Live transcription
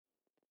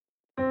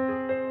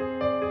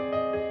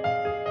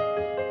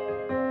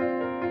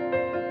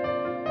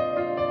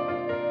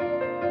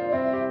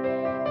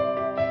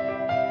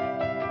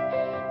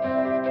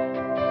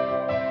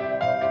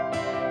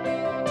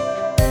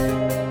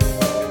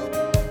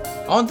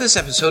On this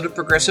episode of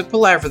Progressive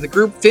Palaver, the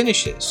group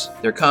finishes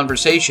their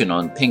conversation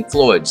on Pink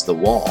Floyd's The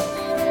Wall.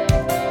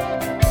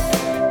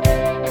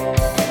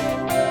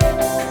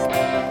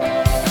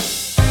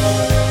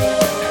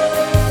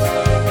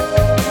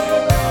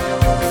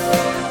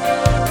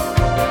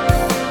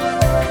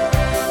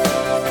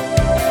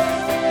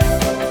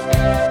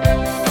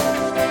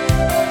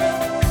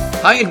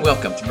 Hi and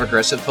welcome to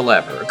Progressive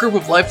Palaver, a group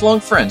of lifelong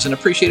friends and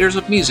appreciators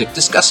of music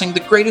discussing the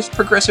greatest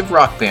progressive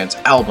rock bands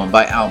album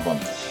by album.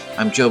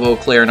 I'm Joe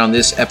Beauclair, and on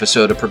this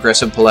episode of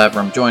Progressive Palaver,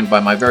 I'm joined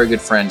by my very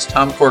good friends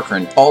Tom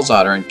Corcoran, Paul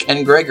Zotter, and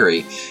Ken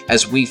Gregory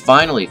as we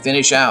finally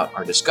finish out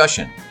our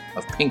discussion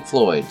of Pink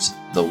Floyd's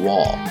The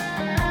Wall.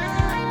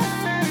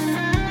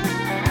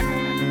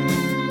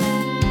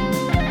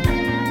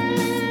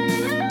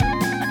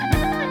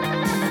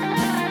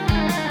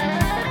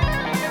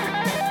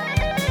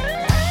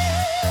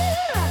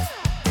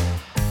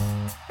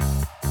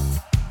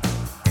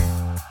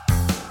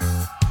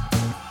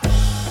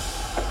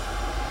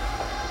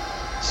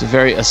 It's a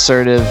very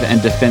assertive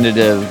and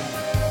definitive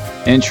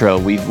intro.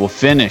 We will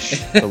finish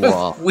The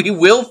Wall. We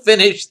will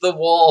finish The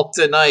Wall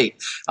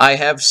tonight. I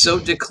have so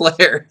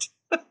declared.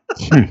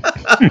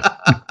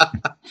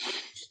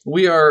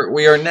 We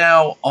are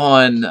now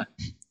on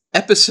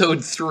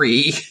episode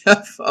 3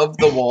 of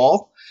The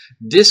Wall,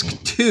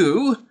 disc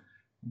 2,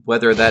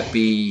 whether that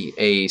be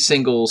a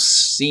single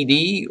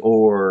CD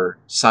or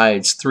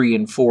sides 3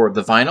 and 4 of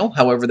the vinyl,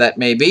 however that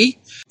may be.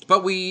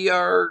 But we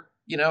are,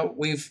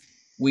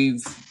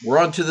 we're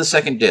on to the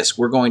second disc.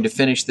 We're going to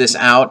finish this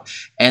out,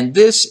 and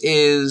this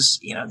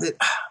is,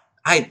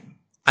 I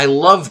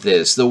love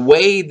this, the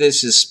way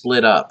this is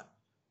split up,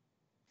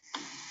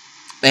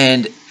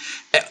 and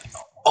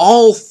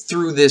all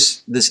through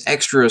this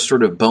extra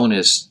sort of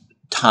bonus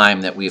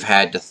time that we've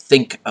had to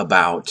think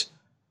about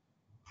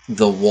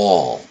The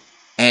Wall.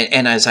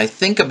 And as I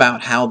think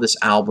about how this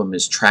album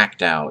is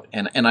tracked out,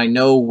 and I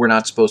know we're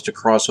not supposed to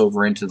cross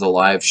over into the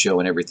live show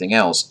and everything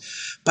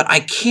else, but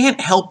I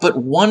can't help but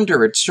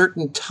wonder at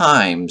certain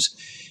times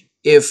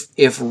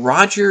if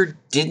Roger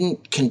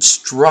didn't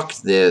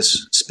construct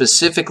this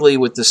specifically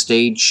with the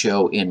stage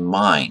show in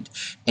mind.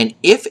 And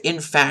if, in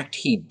fact,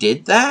 he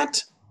did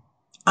that,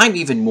 I'm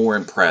even more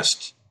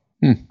impressed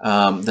than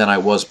I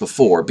was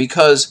before.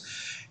 Because,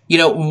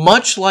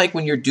 much like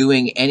when you're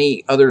doing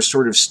any other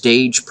sort of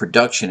stage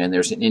production and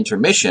there's an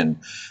intermission,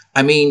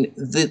 I mean,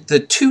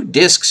 the two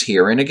discs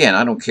here, and again,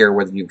 I don't care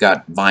whether you've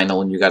got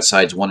vinyl and you've got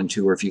sides 1 and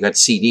 2 or if you've got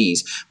CDs,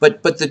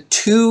 but the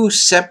two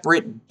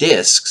separate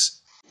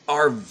discs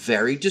are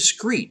very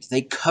discrete.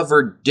 They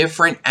cover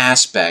different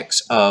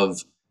aspects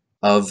of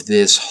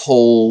this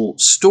whole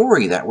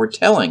story that we're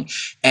telling.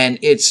 And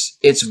it's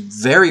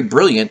very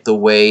brilliant the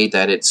way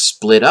that it's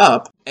split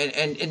up.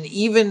 And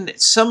even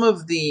some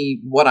of the,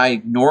 what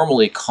I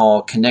normally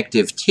call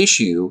connective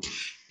tissue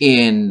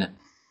in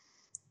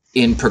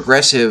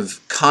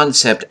progressive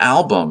concept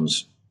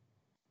albums,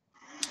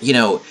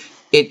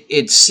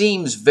 it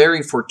seems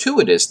very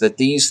fortuitous that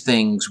these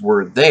things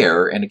were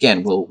there. And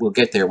again, we'll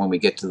get there when we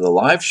get to the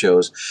live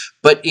shows,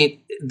 but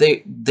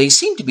they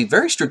seem to be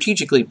very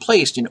strategically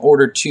placed in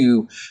order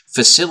to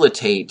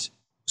facilitate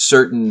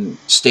certain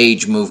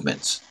stage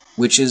movements,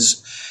 which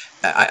is,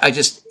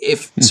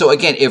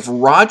 if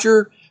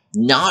Roger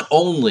not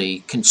only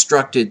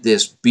constructed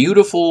this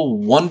beautiful,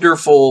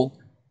 wonderful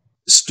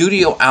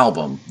studio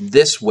album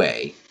this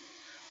way,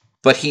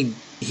 but he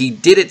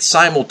did it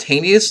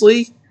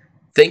simultaneously,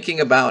 thinking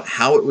about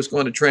how it was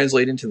going to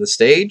translate into the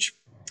stage,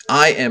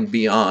 I am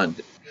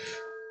beyond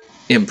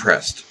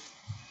impressed.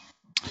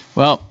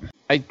 Well,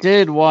 I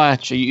did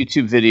watch a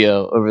YouTube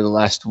video over the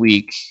last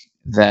week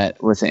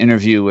that with an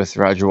interview with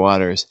Roger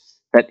Waters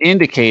that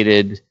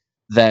indicated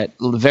that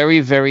very,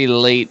 very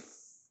late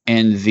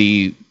in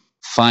the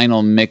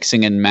final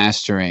mixing and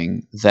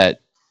mastering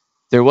that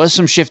there was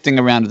some shifting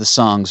around of the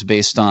songs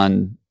based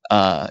on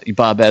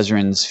Bob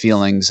Ezrin's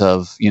feelings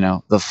of,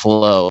 the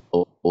flow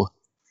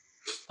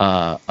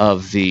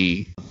of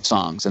the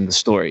songs and the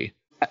story.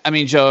 I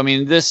mean, Joe,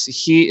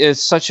 he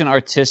is such an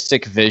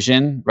artistic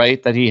vision,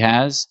 right, that he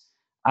has.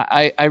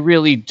 I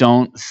really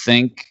don't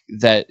think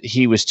that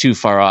he was too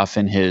far off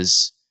in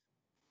his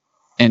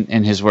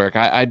work.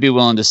 I'd be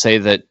willing to say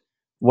that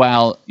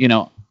while,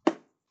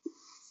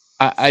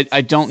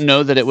 I don't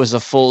know that it was a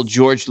full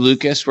George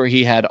Lucas where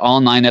he had all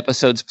 9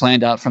 episodes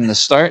planned out from the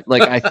start.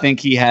 Like, I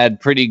think he had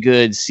pretty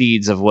good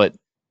seeds of what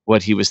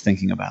he was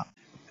thinking about.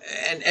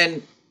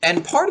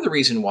 And part of the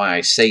reason why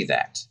I say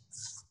that,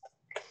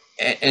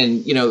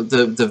 and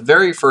the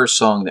very first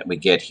song that we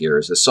get here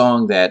is a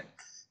song that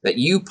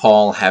you,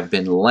 Paul, have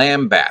been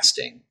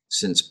lambasting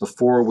since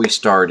before we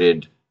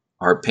started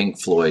our Pink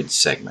Floyd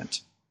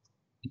segment,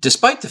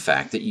 despite the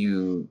fact that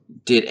you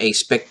did a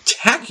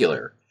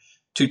spectacular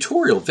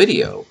tutorial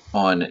video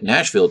on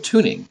Nashville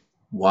tuning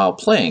while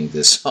playing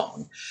this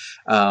song.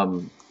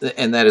 And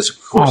that is,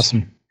 of course,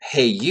 awesome.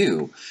 Hey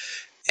You.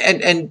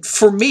 And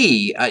for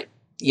me,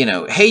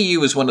 Hey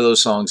You is one of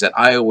those songs that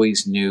I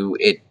always knew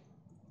it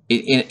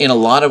in a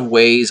lot of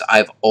ways,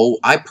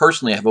 I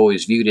personally have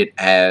always viewed it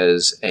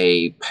as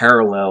a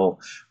parallel,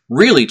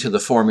 really, to the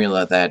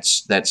formula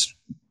that's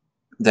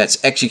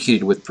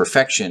executed with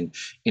perfection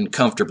in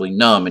Comfortably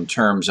Numb, in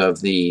terms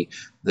of the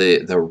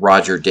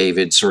Roger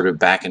David sort of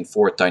back and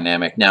forth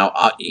dynamic. Now,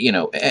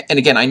 and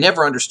again, I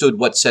never understood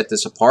what set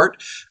this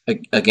apart.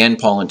 Again,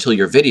 Paul, until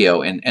your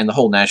video, and the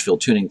whole Nashville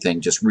tuning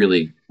thing just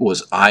really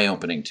was eye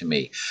opening to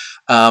me.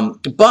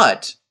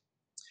 But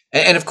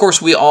of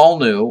course, we all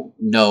knew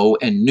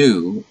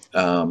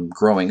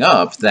growing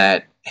up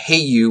that Hey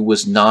You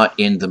was not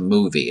in the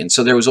movie, and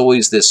so there was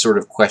always this sort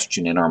of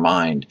question in our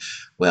mind: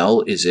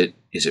 well, is it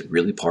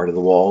really part of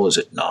The Wall? Is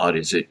it not?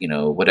 Is it,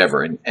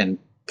 whatever? And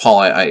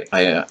Paul,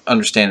 I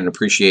understand and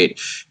appreciate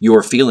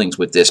your feelings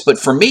with this, but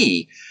for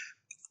me,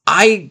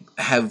 I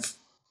have,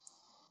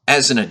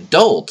 as an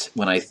adult,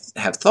 when I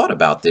have thought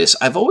about this,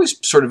 I've always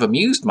sort of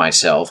amused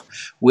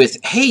myself with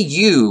Hey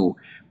You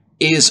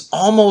is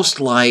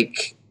almost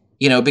like,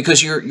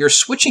 because you're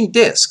switching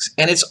discs,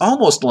 and it's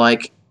almost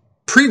like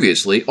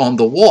previously on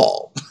The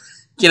Wall.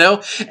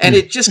 And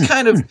it just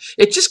kind of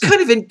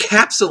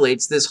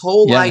encapsulates this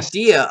whole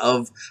idea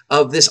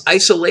of this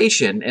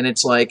isolation, and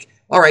it's like,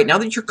 all right, now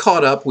that you're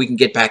caught up, we can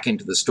get back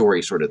into the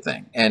story, sort of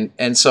thing.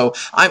 And so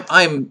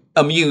I'm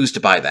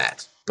amused by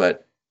that.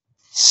 But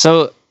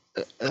so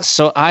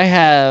I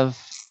have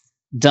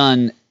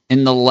done,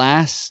 in the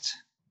last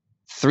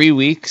 3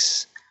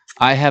 weeks,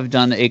 I have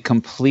done a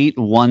complete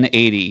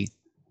 180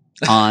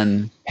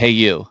 on Hey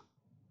You.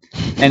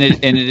 And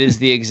it is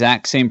the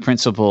exact same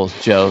principle,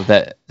 Joe,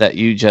 that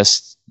you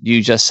just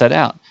set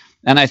out.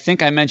 And I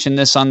think I mentioned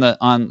this on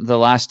the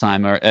last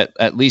time, or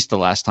at least the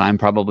last time,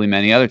 probably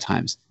many other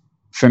times.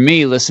 For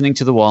me, listening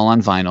to The Wall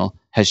on vinyl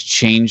has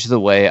changed the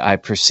way I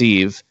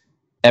perceive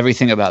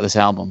everything about this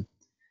album.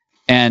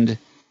 And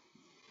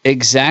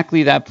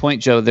exactly that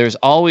point, Joe, there's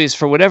always,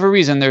 for whatever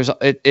reason,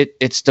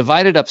 it's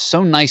divided up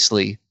so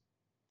nicely.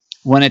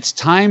 When it's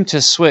time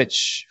to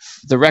switch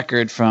the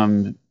record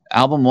from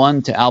album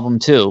 1 to album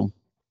 2,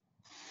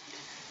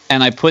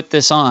 and I put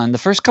this on, the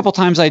first couple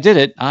times I did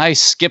it, I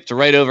skipped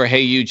right over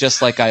Hey You,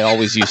 just like I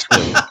always used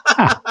to.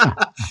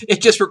 It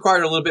just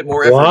required a little bit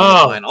more effort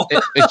on the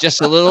vinyl. It's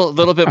just a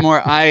little bit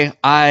more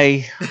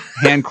eye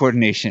hand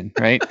coordination,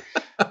 right?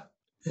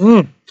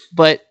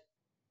 But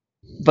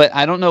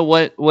I don't know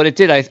what it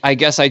did. I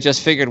guess I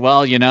just figured,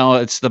 well,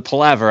 it's the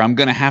palaver. I'm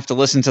going to have to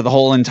listen to the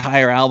whole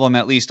entire album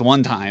at least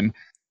one time.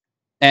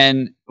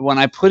 And when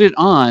I put it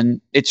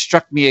on, it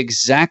struck me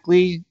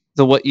exactly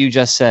what you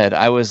just said.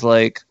 I was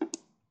like,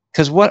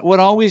 because what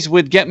always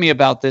would get me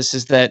about this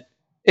is that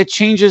it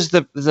changes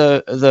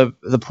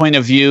the point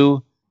of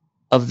view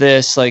of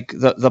this. Like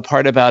the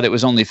part about it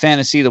was only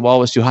fantasy. The wall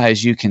was too high,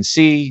 as you can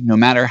see. No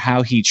matter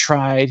how he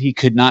tried, he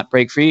could not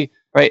break free.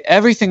 Right?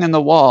 Everything in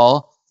The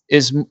Wall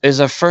is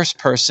a first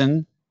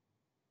person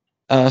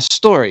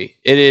story.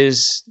 It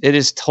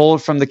is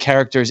told from the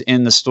characters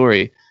in the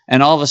story,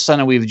 and all of a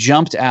sudden we've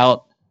jumped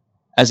out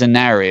as a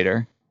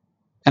narrator.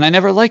 And I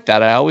never liked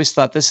that. I always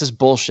thought this is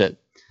bullshit.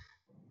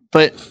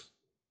 But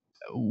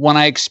when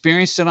I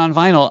experienced it on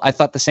vinyl, I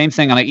thought the same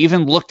thing. And I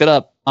even looked it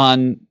up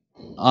on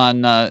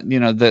the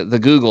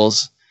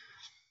Googles,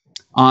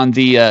 on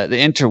the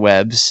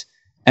interwebs,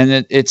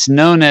 and it's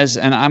known as,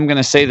 and I'm going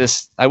to say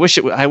this, I wish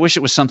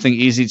it was something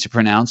easy to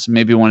pronounce.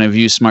 Maybe one of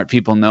you smart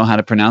people know how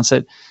to pronounce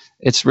it.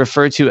 It's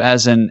referred to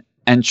as an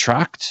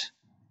entr'acte,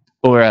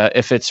 or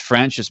if it's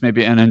French, it's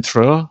maybe an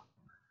intro.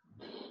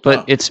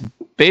 But it's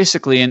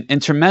basically an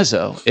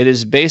intermezzo. It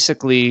is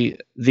basically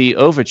the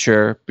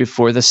overture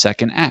before the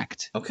second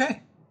act.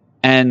 Okay.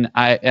 And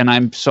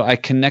I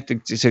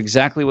connected to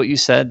exactly what you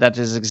said. That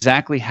is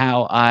exactly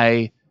how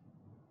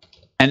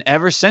and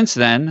ever since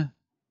then,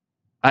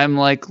 I'm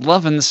like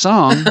loving the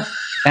song.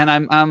 And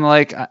I'm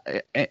like,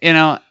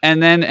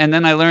 and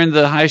then I learned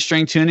the high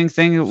string tuning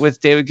thing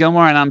with David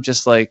Gilmour, and I'm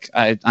just like,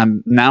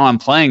 I'm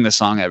playing the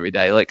song every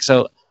day. Like,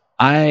 so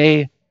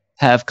I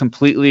have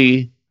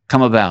completely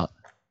come about.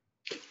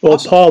 Well,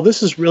 awesome. Paul,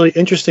 this is really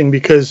interesting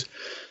because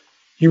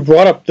you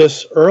brought up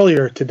this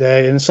earlier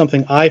today, and it's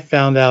something I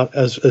found out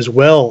as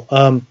well.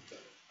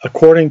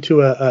 According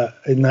to a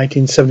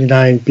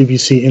 1979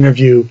 BBC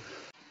interview,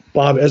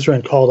 Bob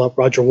Ezrin called up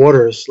Roger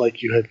Waters,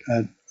 like you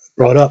had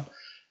brought up,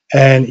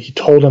 and he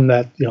told him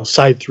that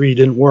side 3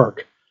 didn't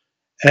work,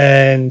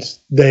 and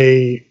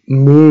they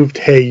moved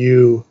Hey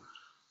You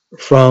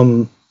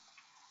from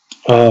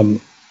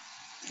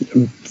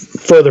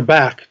further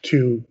back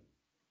to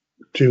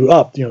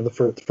up,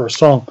 the first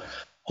song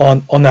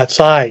on that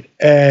side.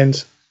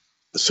 And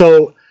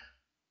so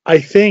I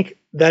think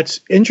that's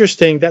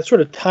interesting. That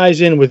sort of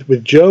ties in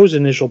with Joe's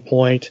initial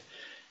point.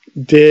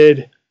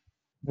 Did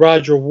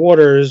Roger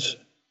Waters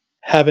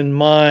have in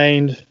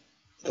mind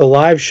the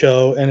live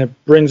show? And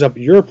it brings up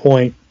your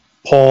point,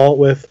 Paul,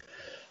 with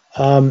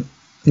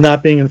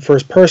not being in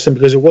first person,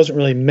 because it wasn't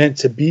really meant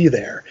to be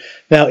there.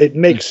 Now, it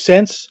makes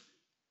sense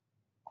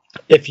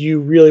if you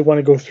really want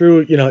to go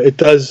through, it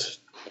does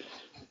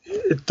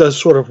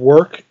sort of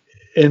work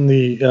in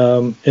the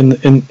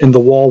in the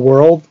Wall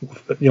world,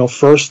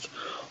 first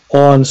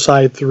on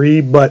side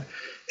 3, but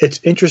it's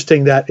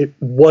interesting that it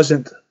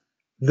wasn't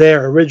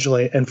there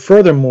originally. And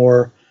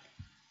furthermore,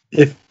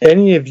 if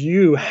any of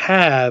you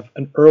have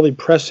an early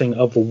pressing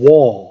of The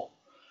Wall,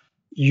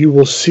 you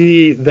will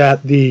see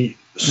that the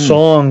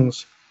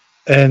songs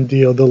and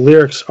the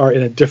lyrics are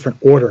in a different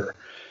order.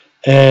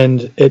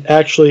 And it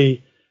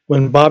actually,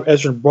 when Bob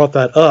Ezrin brought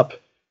that up,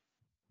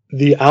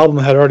 the album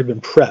had already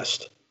been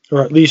pressed,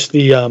 or at least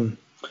the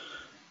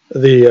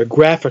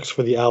graphics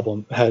for the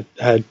album had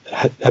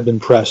been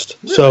pressed.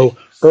 Really? So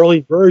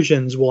early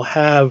versions will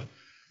have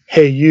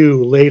 "Hey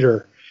You"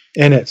 later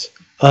in it.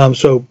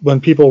 So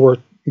when people were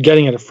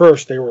getting it at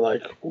first, they were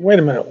like, "Wait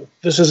a minute,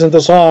 this isn't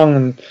the song,"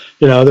 and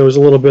there was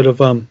a little bit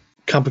of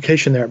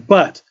complication there.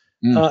 But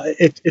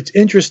it's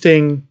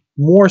interesting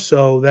more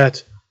so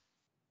that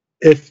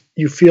if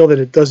you feel that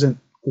it doesn't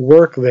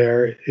work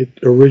there, it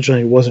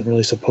originally wasn't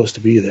really supposed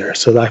to be there.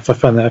 So I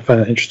find that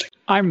interesting.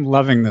 I'm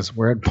loving this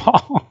word,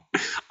 Paul.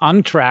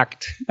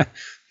 Untracked.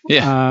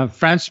 Yeah.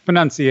 French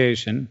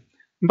pronunciation.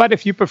 But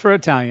if you prefer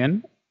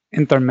Italian,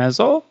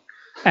 intermezzo,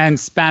 and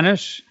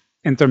Spanish,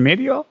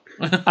 intermedio.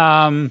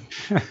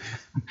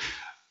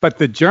 But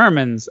the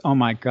Germans, oh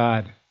my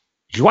God,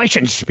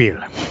 Zwischenspiel.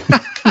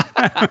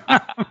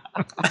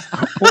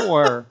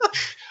 Or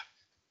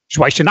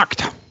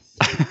Zwischenakt.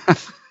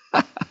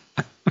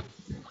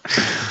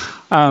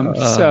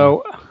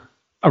 So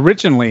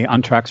originally,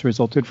 entr'actes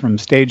resulted from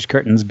stage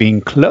curtains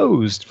being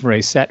closed for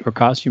a set or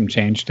costume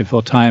change to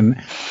fill time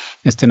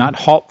as to not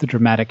halt the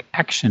dramatic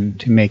action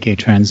to make a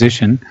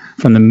transition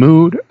from the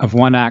mood of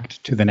one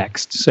act to the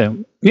next. So,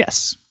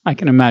 yes, I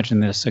can imagine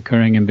this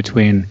occurring in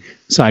between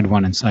side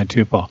 1 and side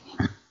 2, Paul.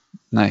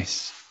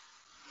 Nice.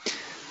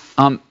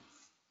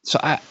 So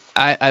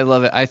I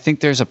love it. I think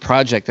there's a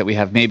project that we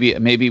have.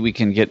 Maybe we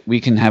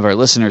can have our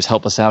listeners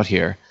help us out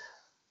here.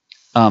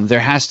 There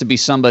has to be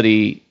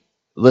somebody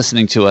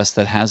listening to us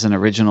that has an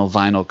original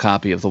vinyl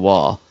copy of The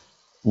Wall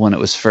when it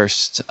was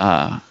first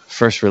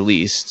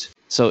released.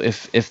 So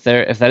if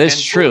that Ken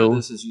is true, Fuller,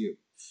 this is you.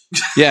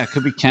 Yeah, it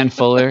could be Ken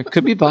Fuller,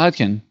 could be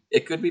Bodkin.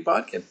 It could be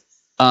Bodkin.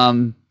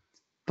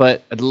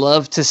 But I'd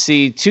love to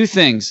see two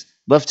things.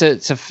 Love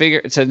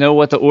to know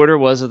what the order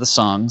was of the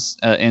songs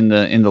in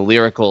the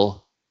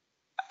lyrical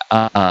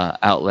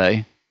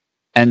outlay,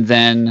 and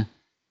then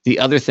the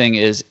other thing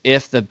is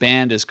if the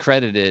band is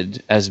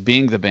credited as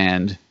being the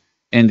band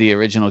in the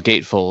original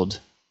gatefold,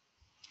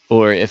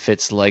 or if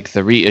it's like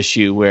the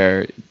reissue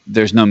where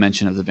there's no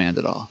mention of the band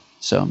at all.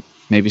 So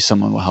maybe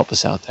someone will help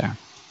us out there.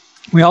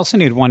 We also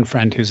need one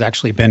friend who's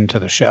actually been to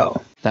the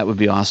show. That would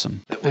be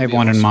awesome. I have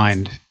one in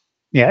mind.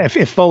 Yeah,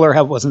 if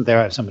Fuller wasn't there,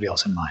 I have somebody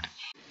else in mind.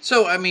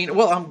 So, I mean,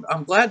 well,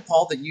 I'm glad,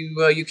 Paul, that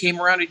you came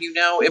around and you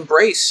now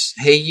embrace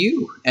Hey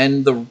You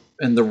and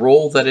the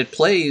role that it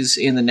plays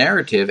in the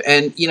narrative.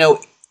 And,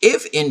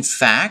 if in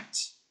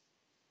fact,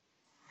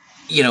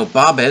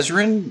 Bob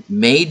Ezrin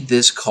made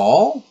this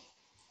call,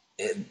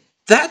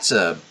 that's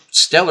a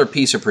stellar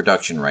piece of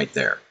production right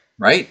there,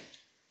 right?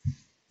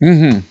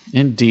 Mm-hmm.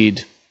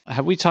 Indeed.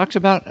 Have we talked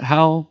about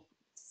how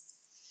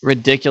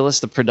ridiculous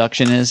the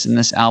production is in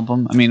this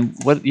album? I mean,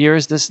 what year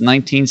is this?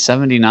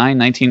 1979,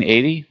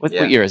 1980? What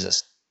year is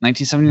this?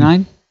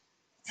 1979?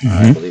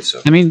 Mm-hmm. I believe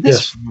so. I mean,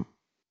 this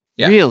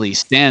really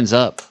stands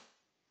up.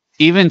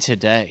 Even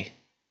today.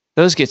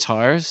 Those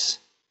guitars,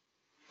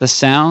 the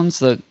sounds,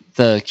 the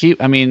key.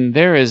 I mean,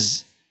 there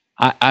is.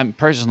 I'm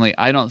personally,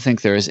 I don't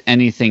think there is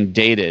anything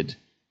dated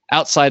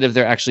outside of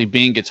there actually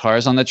being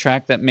guitars on the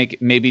track that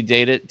maybe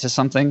date it to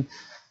something.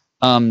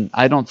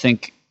 I don't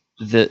think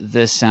that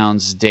this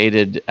sounds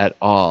dated at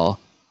all.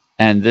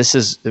 And this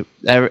is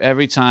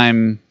every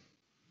time.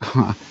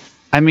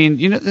 I mean,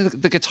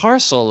 the guitar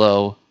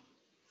solo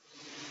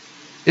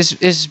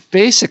is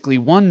basically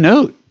one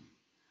note.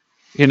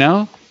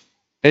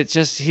 It's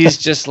just he's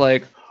just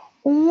like,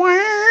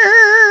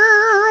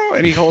 wow,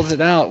 and he holds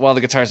it out while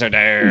the guitars are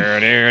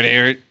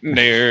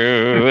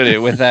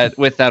with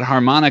that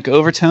harmonic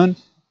overtone.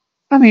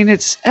 I mean,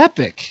 it's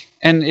epic,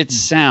 and it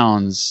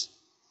sounds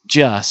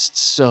just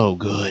so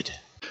good.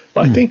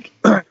 Well, I think,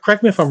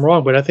 correct me if I'm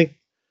wrong, but I think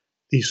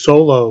the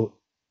solo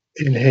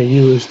in Hey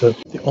You is the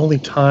only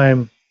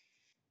time,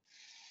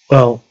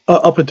 well,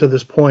 up until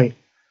this point,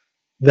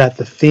 that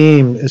the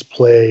theme is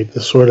played, the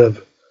sort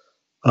of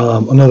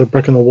Another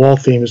Brick in the Wall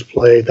theme is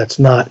played that's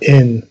not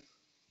in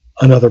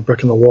Another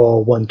Brick in the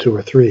Wall 1, 2,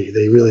 or 3.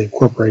 They really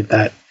incorporate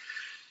that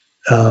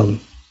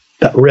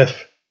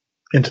riff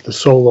into the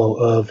solo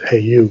of Hey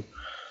You.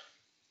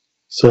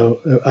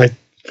 So I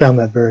found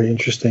that very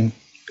interesting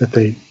that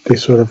they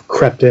sort of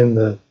crept in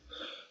the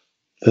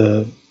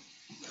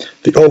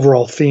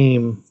overall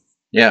theme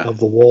of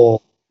The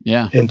Wall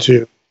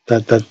into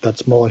that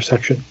smaller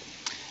section.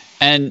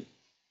 And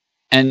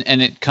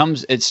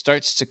it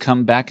starts to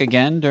come back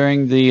again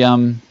during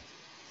the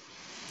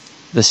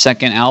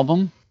second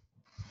album.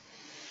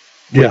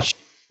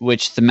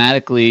 Which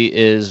thematically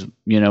is,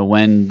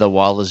 when the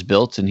wall is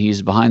built and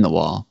he's behind the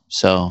wall.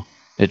 So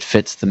it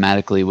fits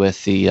thematically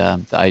with the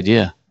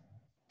idea.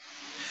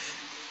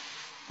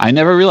 I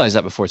never realized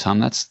that before, Tom.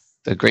 That's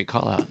a great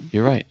call out.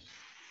 You're right.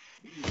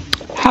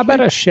 How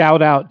about a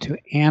shout out to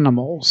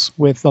Animals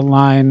with the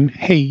line,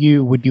 "Hey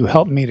you, would you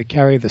help me to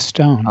carry the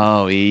stone?"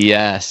 Oh,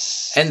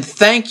 yes. And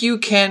thank you,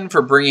 Ken,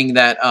 for bringing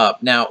that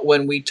up. Now,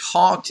 when we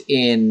talked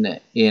in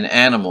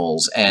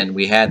Animals, and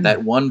we had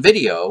that one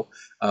video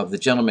of the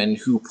gentleman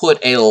who put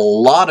a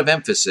lot of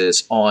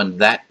emphasis on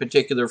that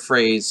particular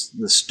phrase,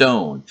 the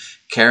stone,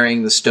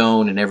 carrying the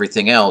stone and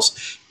everything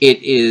else,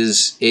 it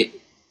is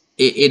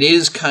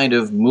kind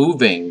of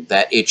moving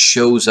that it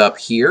shows up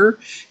here.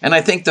 And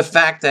I think the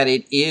fact that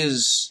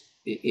it's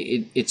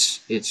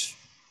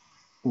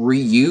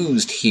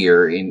reused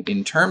here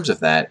in terms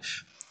of that,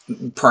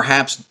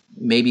 perhaps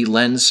maybe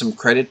lends some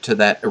credit to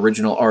that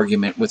original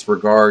argument with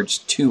regards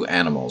to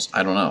Animals.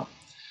 I don't know.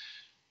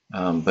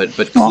 But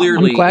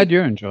clearly, I'm glad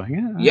you're enjoying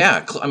it.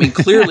 Yeah, I mean,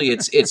 clearly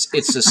it's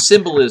a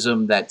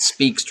symbolism that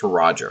speaks to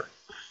Roger.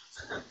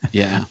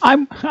 Yeah,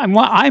 I'm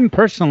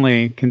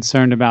personally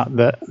concerned about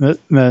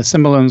the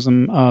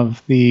symbolism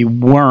of the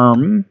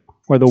worm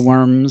or the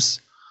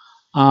worms.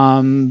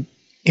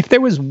 If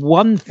there was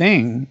one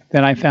thing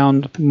that I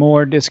found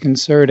more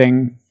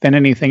disconcerting than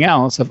anything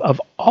else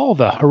of all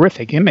the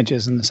horrific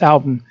images in this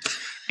album,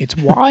 it's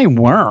why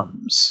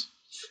worms,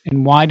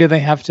 and why do they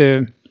have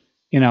to,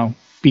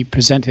 be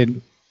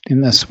presented in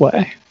this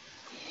way?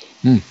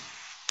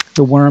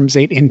 The worms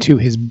ate into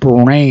his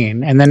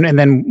brain, and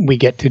then we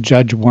get to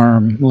Judge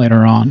Worm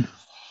later on.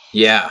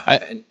 Yeah,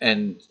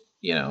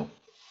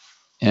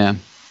 Yeah,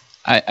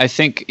 I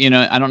think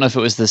I don't know if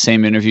it was the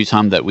same interview,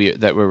 Tom, that we're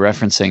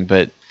referencing,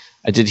 but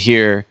I did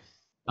hear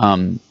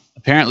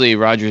apparently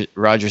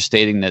Roger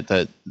stating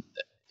that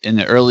in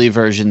the early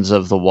versions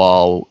of The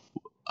Wall,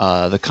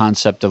 the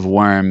concept of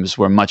worms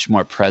were much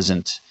more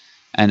present,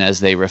 and as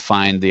they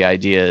refined the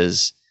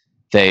ideas,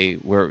 they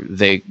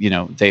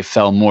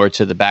fell more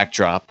to the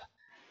backdrop.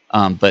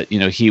 But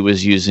he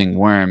was using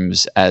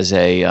worms as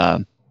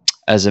a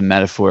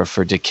metaphor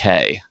for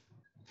decay.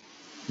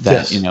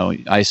 That Yes.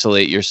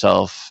 Isolate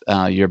yourself,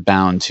 you're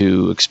bound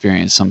to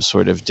experience some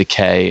sort of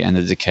decay, and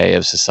the decay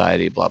of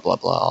society, blah blah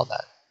blah, all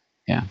that.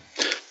 Yeah.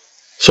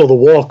 So the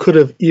wall could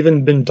have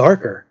even been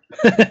darker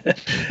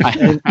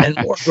and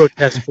more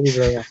grotesque.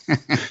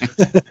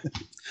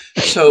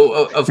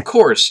 So, of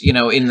course,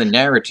 in the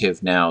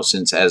narrative now,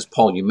 since, as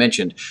Paul, you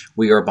mentioned,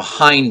 we are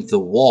behind the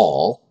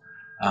wall,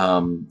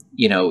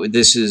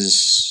 this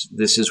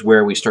is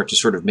where we start to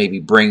sort of maybe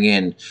bring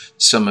in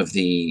some of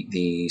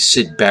the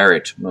Syd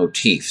Barrett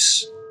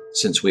motifs,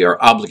 since we are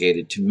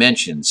obligated to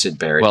mention Syd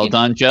Barrett Well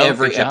done, Joe.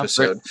 every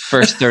episode.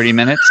 First 30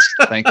 minutes.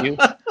 Thank you.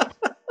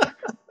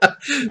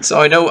 So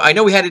I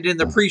know we had it in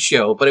the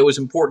pre-show, but it was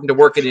important to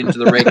work it into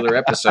the regular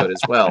episode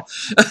as well.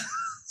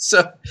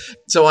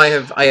 So I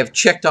have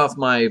checked off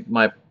my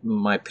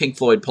Pink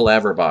Floyd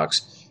Palaver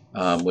box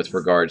with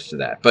regards to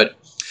that. But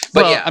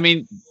yeah, I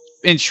mean,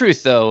 in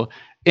truth, though,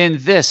 in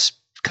this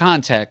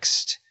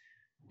context,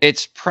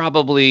 it's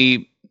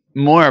probably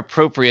more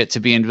appropriate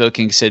to be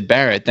invoking Syd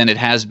Barrett than it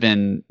has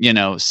been,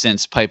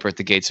 since Piper at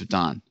the Gates of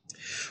Dawn.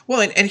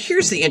 Well, and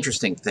here's the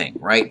interesting thing,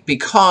 right?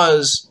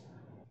 Because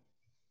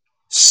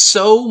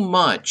so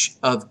much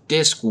of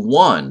Disc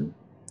 1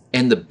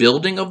 and the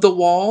building of the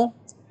wall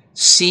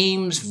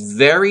seems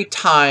very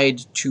tied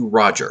to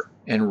Roger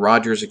and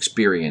Roger's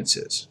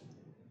experiences.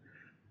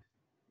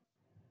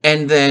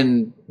 And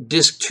then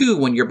Disc 2,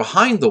 when you're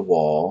behind the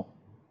wall,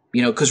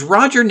 because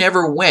Roger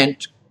never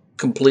went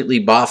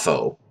completely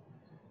boffo.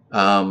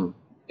 And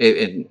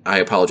I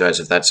apologize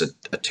if that's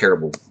a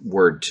terrible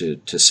word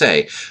to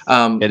say.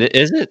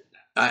 Is it?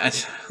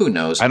 Who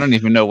knows? I don't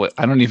even know what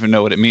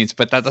it means,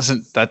 but that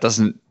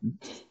doesn't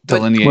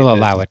delineate. We'll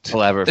allow it.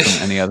 Palaver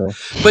from any other.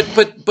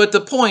 But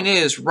the point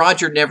is,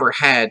 Roger never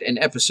had an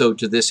episode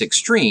to this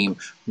extreme,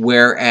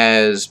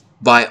 whereas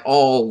by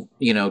all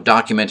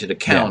documented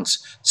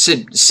accounts,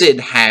 Syd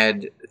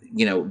had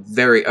a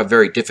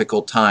very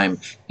difficult time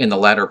in the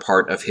latter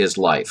part of his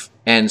life.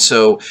 And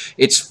so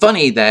it's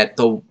funny that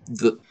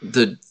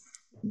the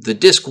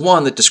Disc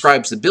 1 that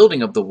describes the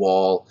building of the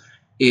wall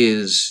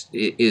is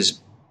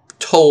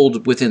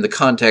told within the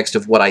context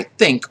of what I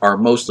think are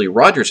mostly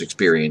Roger's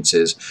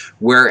experiences,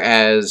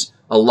 whereas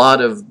a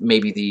lot of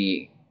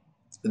maybe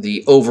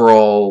the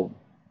overall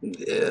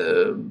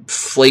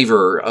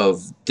flavor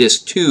of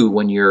Disc 2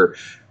 when you're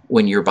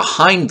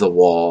behind the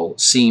wall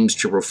seems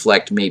to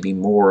reflect maybe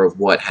more of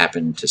what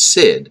happened to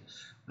Syd,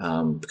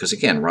 because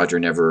again, Roger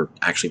never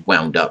actually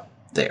wound up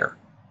there.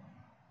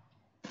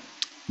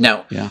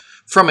 Now,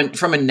 from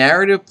a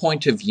narrative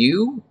point of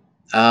view,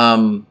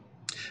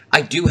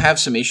 I do have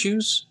some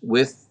issues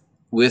with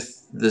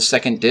the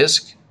second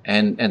disc,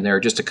 and there are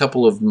just a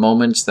couple of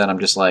moments that I'm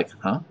just like,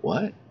 huh,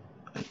 what?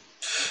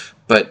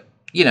 But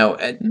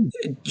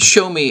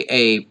show me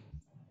a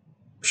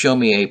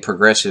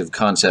progressive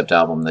concept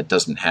album that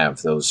doesn't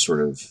have those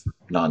sort of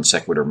non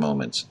sequitur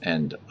moments,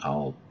 and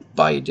I'll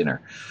buy you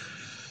dinner.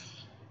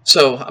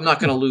 So I'm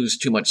not going to lose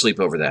too much sleep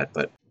over that,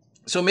 but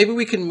so maybe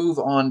we can move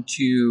on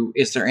to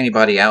Is There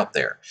Anybody Out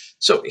There?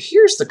 So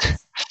here's the.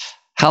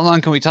 How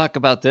long can we talk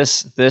about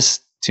this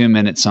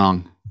 2-minute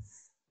song?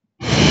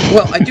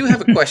 Well, I do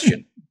have a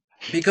question.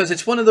 because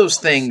it's one of those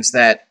things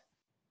that,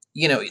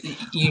 you know,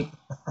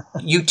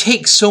 you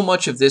take so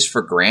much of this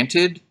for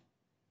granted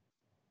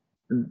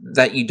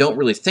that you don't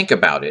really think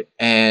about it.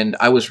 And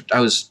I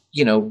was,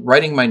 you know,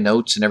 writing my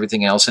notes and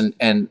everything else.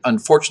 And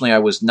unfortunately I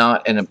was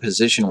not in a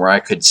position where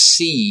I could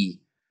see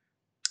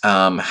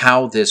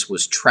how this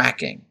was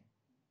tracking.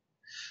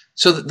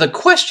 So the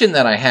question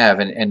that I have,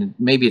 and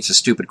maybe it's a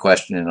stupid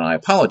question and I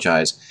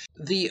apologize,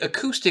 the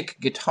acoustic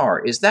guitar,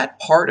 is that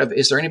part of,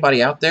 is there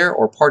anybody out there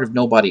or part of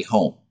Nobody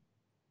Home?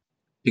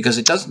 Because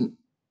it doesn't.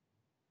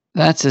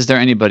 Is there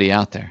anybody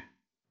out there?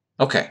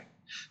 Okay.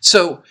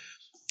 So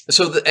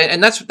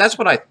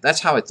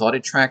that's how I thought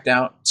it tracked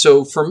out.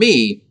 So for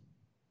me,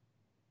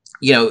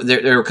 you know,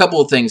 there are a couple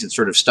of things that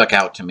sort of stuck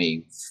out to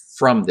me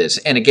from this.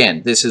 And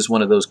again, this is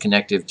one of those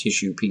connective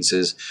tissue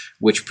pieces,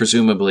 which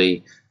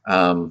presumably,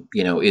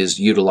 you know, is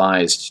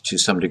utilized to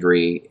some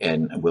degree,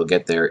 and we'll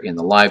get there in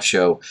the live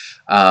show.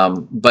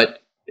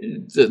 But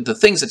the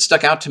things that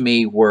stuck out to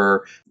me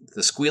were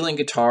the squealing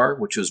guitar,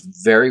 which was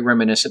very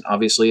reminiscent,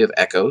 obviously, of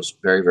Echoes.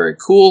 Very, very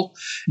cool.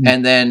 Mm-hmm.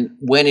 And then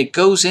when it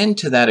goes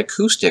into that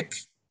acoustic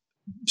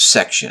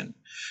section,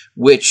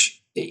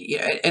 which,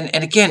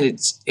 and again,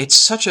 it's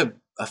such a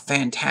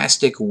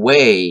fantastic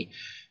way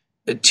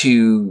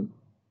to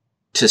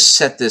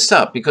set this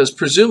up, because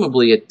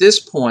presumably at this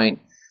point,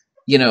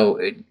 you know,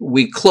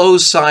 we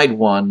close side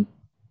one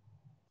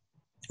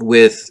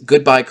with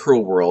Goodbye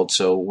Cruel World,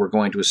 so we're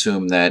going to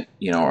assume that,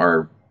 you know,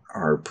 our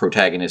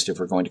protagonist, if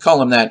we're going to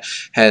call him that,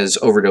 has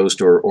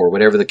overdosed or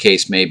whatever the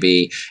case may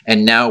be,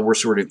 and now we're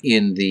sort of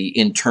in the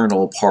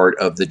internal part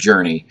of the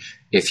journey,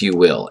 if you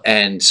will.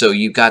 And so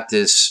you've got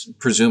this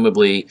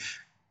presumably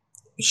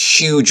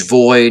huge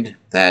void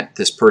that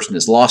this person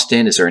is lost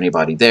in. Is there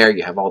anybody there?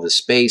 You have all this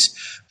space.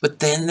 But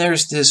then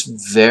there's this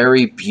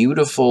very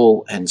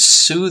beautiful and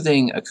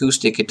soothing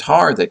acoustic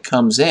guitar that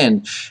comes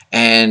in,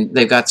 and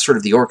they've got sort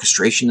of the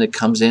orchestration that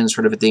comes in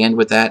sort of at the end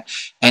with that.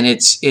 And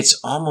it's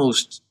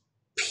almost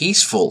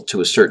peaceful to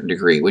a certain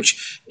degree,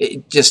 which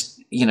it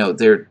just, you know,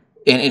 and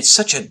it's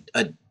such a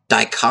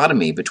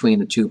dichotomy between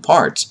the two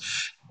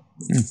parts.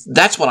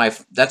 That's what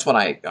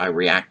I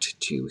react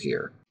to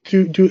here.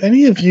 Do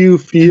any of you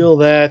feel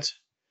that,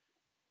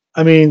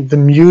 I mean, the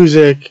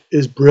music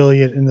is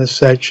brilliant in this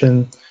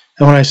section,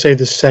 and when I say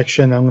this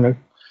section, I'm going to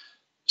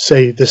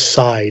say this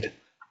side,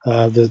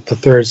 the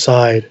third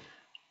side,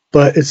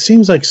 but it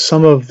seems like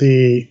some of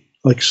the,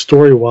 like,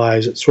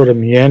 story-wise, it sort of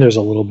meanders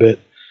a little bit.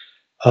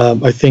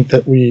 I think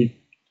that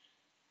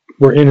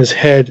we're in his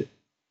head,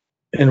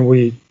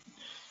 and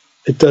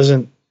it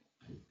doesn't,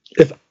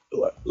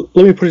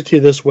 let me put it to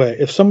you this way.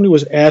 If somebody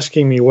was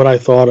asking me what I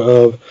thought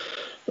of,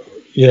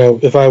 you know,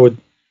 if I would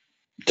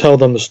tell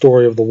them the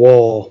story of The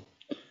Wall,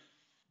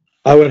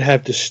 I would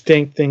have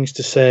distinct things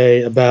to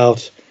say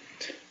about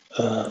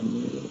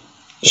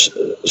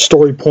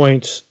story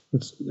points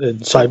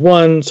in side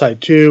one,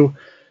 side two.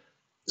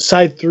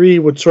 Side three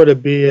would sort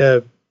of be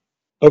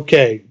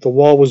okay, the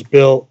wall was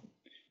built,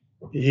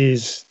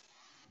 he's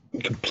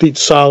complete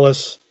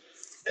solace,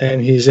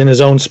 and he's in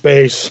his own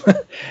space,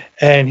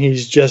 and he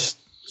is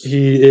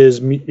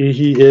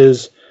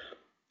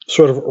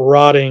sort of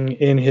rotting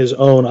in his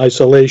own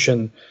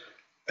isolation,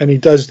 and he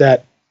does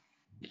that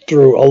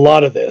through a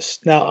lot of this.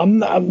 Now,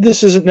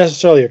 this isn't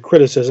necessarily a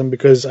criticism,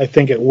 because I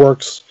think it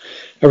works,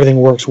 everything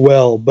works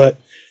well, but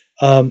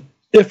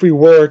if we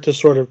were to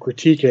sort of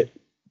critique it,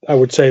 I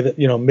would say that,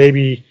 you know,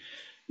 maybe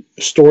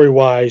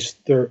story-wise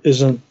there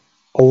isn't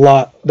a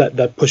lot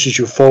that pushes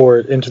you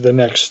forward into the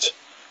next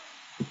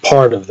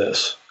part of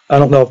this. I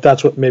don't know if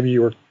that's what maybe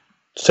you were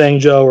saying,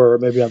 Joe, or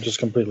maybe I'm just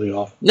completely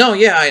off. No,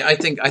 yeah, I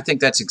think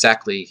that's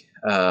exactly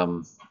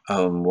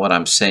what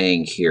I'm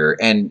saying here.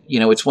 And, you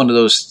know, it's one of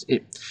those,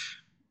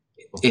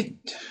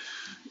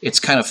 it's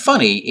kind of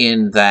funny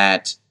in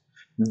that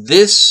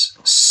this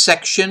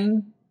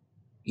section,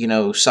 you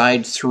know,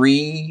 side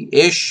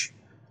 3-ish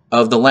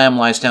of The Lamb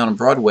Lies Down on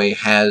Broadway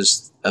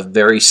has a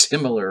very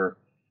similar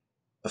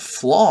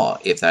flaw,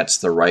 if that's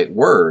the right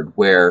word,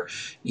 where,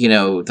 you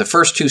know, the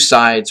first two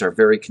sides are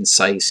very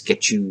concise,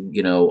 get you,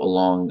 you know,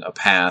 along a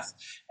path,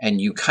 and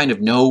you kind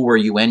of know where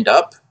you end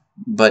up,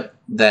 but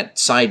that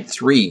side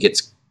 3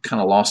 gets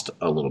kind of lost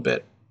a little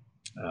bit,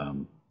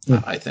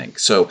 I think.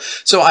 So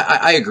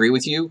I agree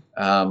with you,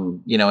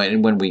 you know,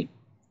 and when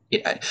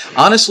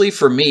honestly,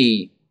 for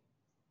me,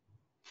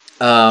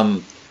 you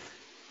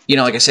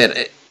know, like I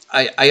said,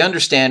 I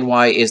understand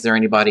why Is There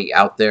Anybody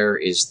Out There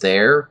is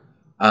there.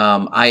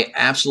 I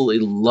absolutely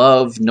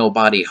love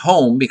Nobody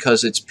Home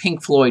because it's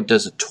Pink Floyd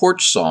does a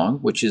Torch song,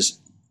 which is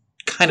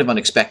kind of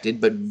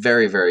unexpected, but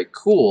very, very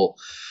cool.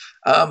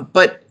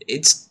 But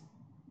it's,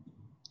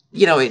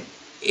 you know,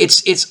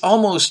 it's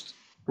almost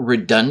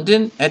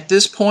redundant at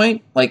this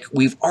point. Like,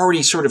 we've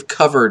already sort of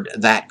covered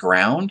that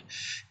ground.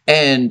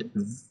 And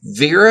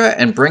Vera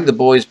and Bring the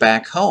Boys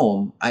Back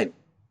Home, I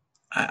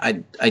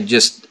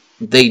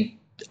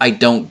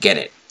don't get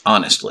it,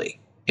 honestly.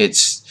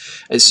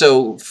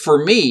 So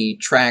for me,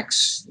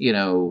 tracks, you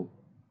know,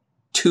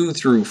 2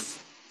 through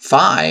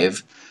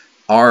 5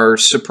 are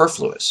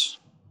superfluous.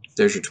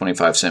 There's your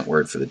 25-cent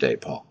word for the day,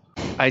 Paul.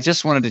 I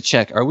just wanted to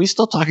check. Are we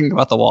still talking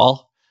about the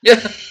wall? Yeah.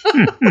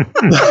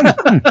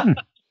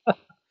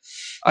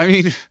 I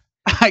mean,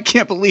 I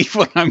can't believe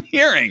what I'm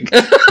hearing.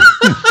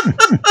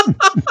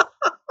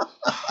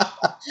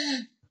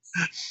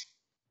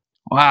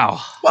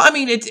 Wow. Well, I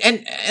mean, it's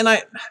and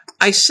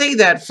I say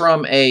that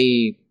from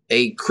a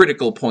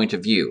critical point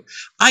of view.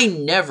 I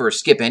never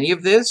skip any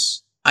of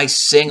this. I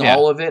sing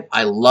all of it.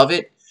 I love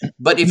it.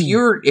 But if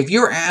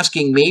you're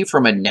asking me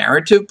from a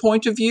narrative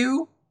point of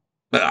view,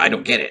 I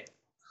don't get it.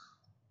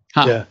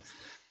 Huh. Yeah.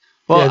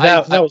 Well,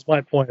 yeah, that was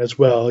my point as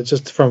well. It's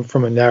just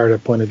from a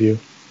narrative point of view.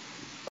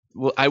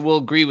 Well, I will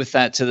agree with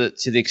that to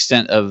the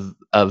extent of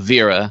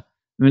Vera.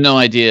 No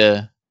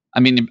idea. I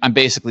mean, I'm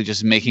basically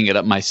just making it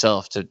up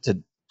myself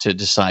to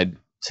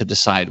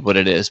decide what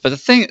it is. But the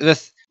thing,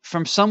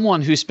 from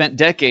someone who spent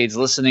decades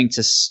listening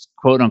to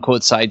quote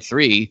unquote side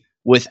 3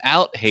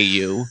 without Hey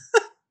You,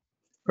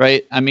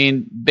 right? I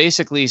mean,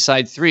 basically,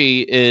 side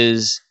 3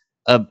 is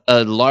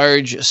a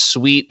large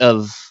suite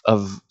of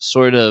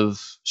sort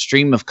of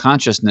stream of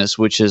consciousness,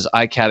 which is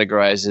I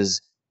categorize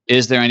as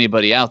is there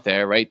anybody out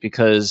there, right?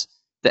 Because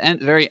the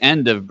very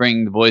end of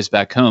Bring the Boys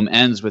Back Home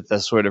ends with the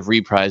sort of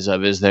reprise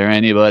of "Is there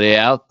anybody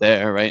out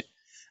there?" Right?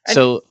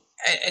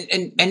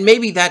 And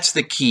maybe that's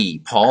the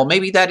key, Paul.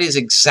 Maybe that is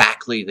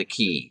exactly the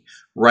key,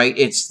 right?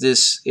 It's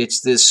this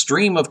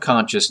stream of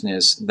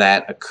consciousness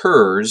that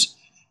occurs.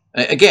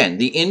 Again,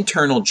 the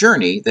internal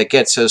journey that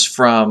gets us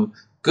from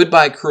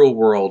Goodbye Cruel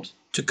World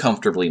to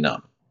Comfortably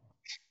Numb.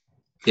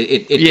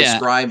 It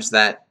describes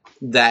that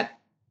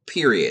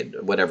period,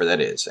 whatever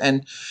that is,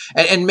 and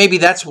maybe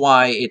that's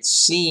why it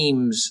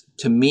seems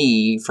to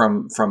me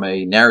from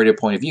a narrative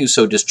point of view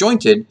so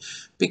disjointed,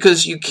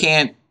 because you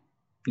can't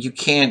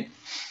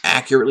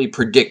accurately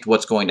predict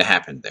what's going to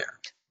happen there.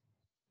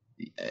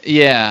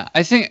 Yeah,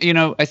 I think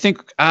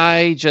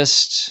I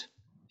just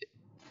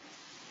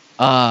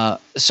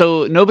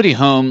so Nobody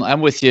Home,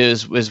 I'm with you,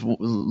 is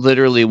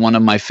literally one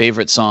of my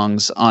favorite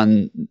songs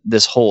on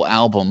this whole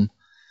album.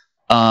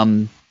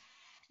 And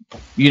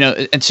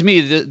to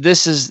me,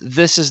 this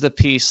is the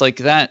piece, like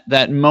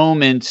that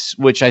moment,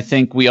 which I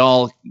think we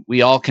all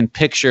can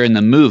picture in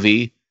the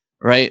movie,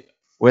 right,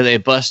 where they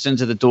bust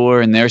into the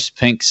door and there's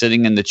Pink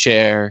sitting in the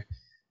chair,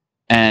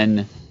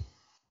 and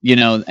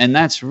and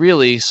that's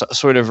really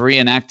sort of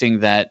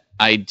reenacting that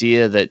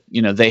idea that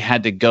they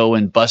had to go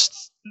and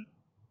bust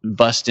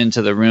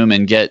into the room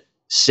and get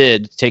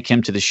Sid, take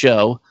him to the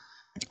show.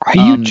 Are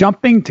you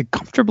jumping to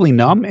Comfortably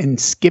Numb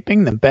and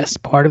skipping the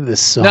best part of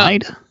this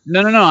side?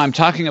 No. I'm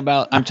talking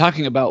about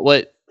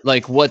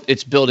what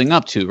it's building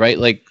up to, right?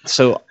 Like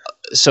so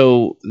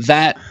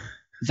that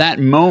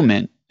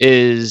moment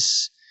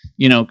is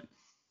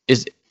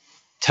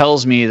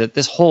tells me that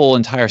this whole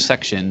entire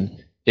section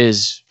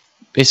is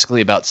basically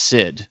about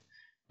Sid,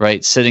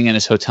 right? Sitting in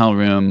his hotel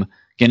room,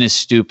 in his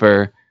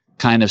stupor,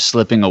 kind of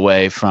slipping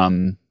away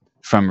from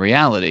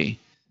reality.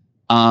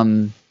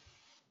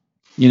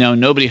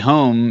 Nobody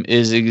Home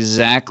is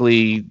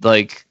exactly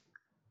like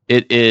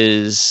it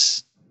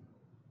is.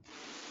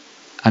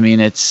 I mean,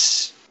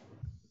 it's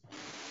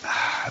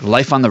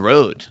life on the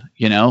road,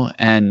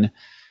 and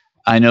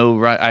I know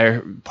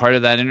part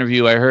of that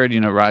interview I heard,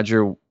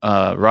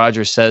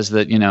 Roger says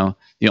that,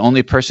 the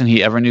only person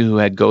he ever knew who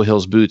had Go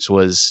Hills boots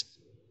was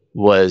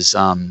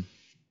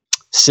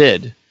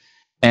Sid.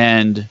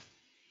 And,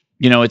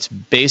 it's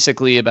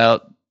basically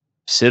about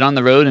Sid on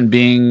the road and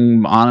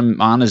being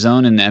on his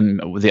own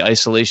and the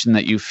isolation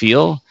that you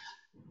feel.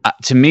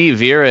 To me,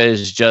 Vera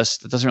is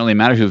just, it doesn't really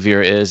matter who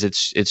Vera is.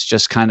 It's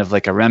just kind of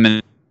like a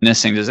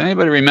reminiscing. Does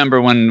anybody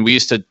remember when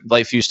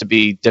life used to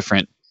be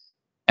different?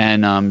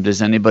 And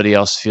does anybody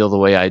else feel the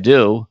way I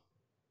do?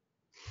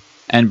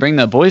 And Bring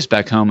the Boys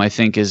Back Home, I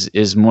think,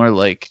 is more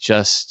like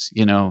just,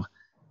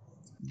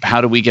 how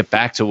do we get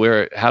back to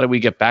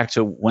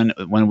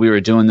when we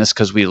were doing this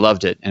because we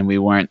loved it and we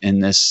weren't in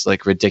this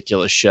like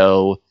ridiculous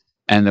show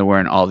and there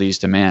weren't all these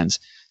demands.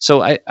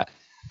 So I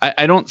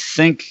don't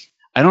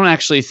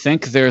actually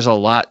think there's a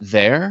lot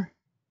there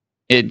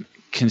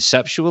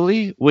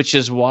conceptually, which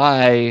is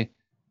why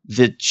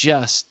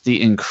the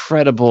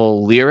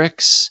incredible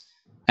lyrics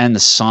and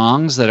the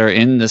songs that are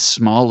in the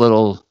small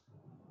little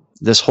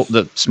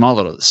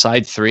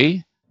side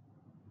 3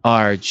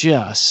 are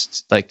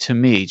just, like, to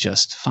me,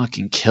 just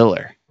fucking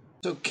killer.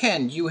 So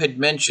Ken, you had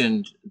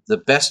mentioned the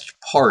best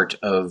part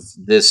of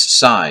this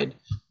side.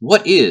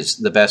 What is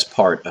the best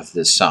part of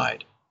this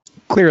side?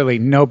 Clearly,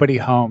 Nobody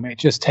Home. It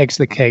just takes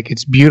the cake.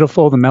 It's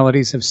beautiful. The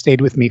melodies have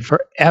stayed with me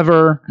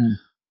forever.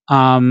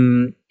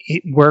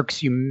 It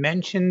works. You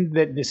mentioned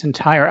that this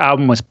entire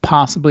album was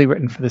possibly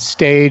written for the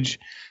stage,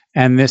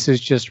 and this is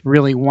just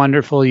really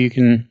wonderful. You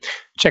can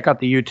check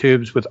out the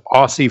YouTubes with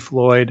Aussie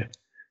Floyd.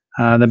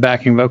 The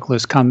backing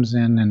vocalist comes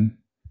in, and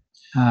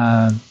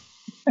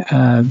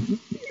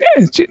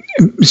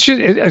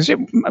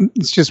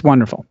it's just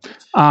wonderful.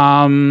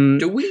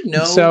 Do we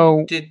know?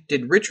 So,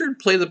 did Richard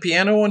play the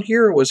piano on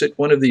here, or was it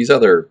one of these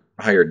other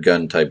hired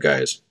gun type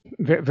guys?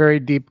 Very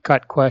deep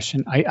cut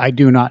question. I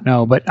do not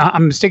know, but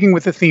I'm sticking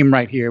with the theme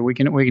right here. We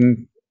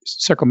can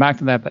circle back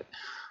to that, but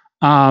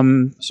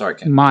Sorry,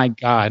 Ken. my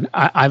God,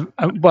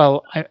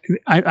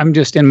 I'm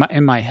just in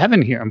my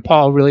heaven here, and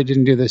Paul really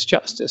didn't do this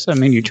justice. I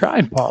mean, you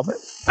tried, Paul, but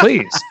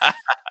please.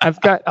 I've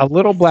got a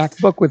little black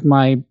book with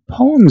my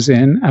poems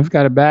in. I've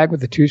got a bag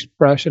with a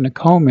toothbrush and a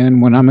comb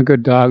in. When I'm a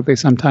good dog, they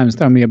sometimes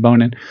throw me a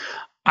bone in.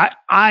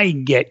 I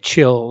get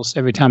chills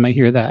every time I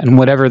hear that. And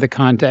whatever the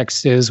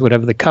context is,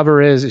 whatever the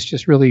cover is, it's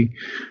just really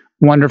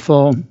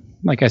wonderful.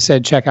 Like I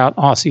said, check out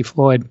Aussie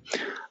Floyd.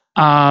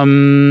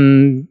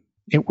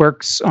 It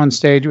works on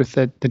stage with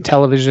the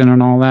television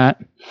and all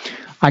that.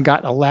 I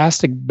got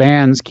elastic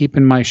bands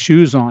keeping my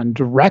shoes on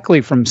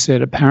directly from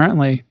Sid,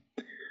 apparently.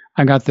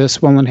 I got this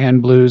Swollen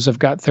Hand Blues. I've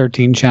got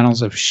 13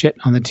 channels of shit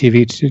on the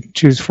TV to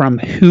choose from.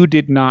 Who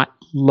did not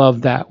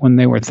love that when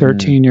they were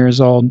 13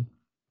 years old?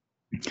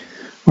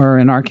 Or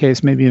in our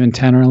case, maybe even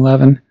 10 or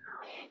 11.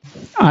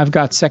 I've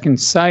got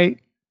Second Sight.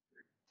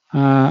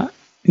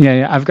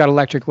 I've got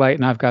Electric Light,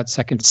 and I've got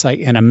Second Sight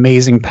and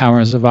Amazing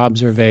Powers of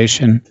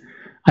Observation.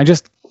 I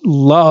just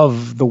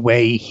love the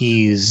way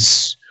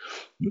he's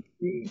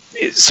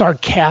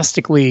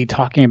sarcastically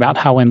talking about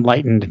how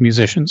enlightened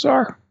musicians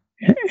are.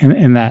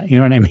 In that, you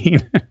know what I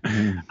mean?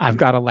 I've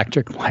got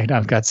Electric Light,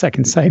 I've got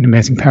Second Sight and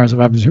Amazing Powers of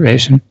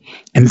Observation.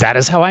 And that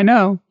is how I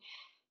know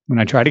when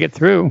I try to get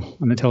through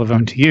on the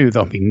telephone to you,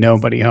 there'll be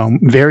nobody home.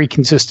 Very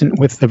consistent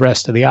with the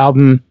rest of the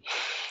album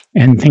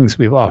and things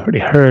we've already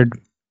heard.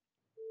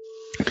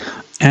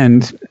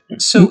 And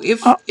so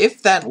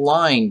if that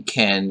line,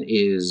 Ken,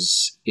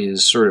 is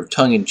sort of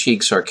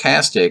tongue-in-cheek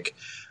sarcastic,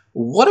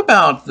 what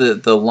about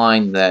the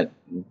line that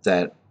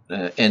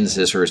ends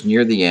this or is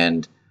near the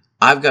end?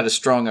 I've got a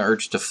strong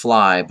urge to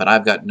fly, but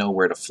I've got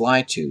nowhere to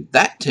fly to.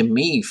 That, to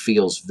me,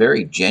 feels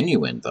very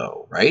genuine,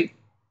 though, right?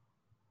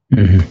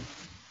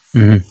 Mm-hmm.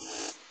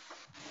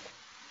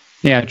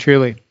 Mm-hmm. Yeah,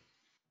 truly.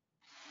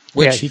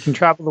 Which, he can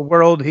travel the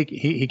world.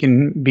 He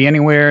can be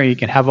anywhere. He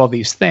can have all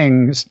these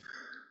things,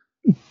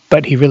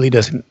 but he really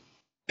doesn't.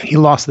 He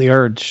lost the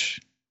urge.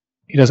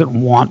 He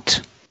doesn't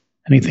want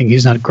anything.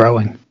 He's not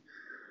growing.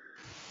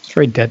 It's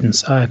very dead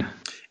inside.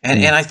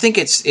 And I think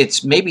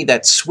it's maybe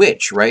that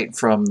switch, right,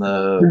 from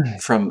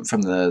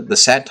the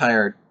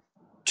satire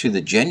to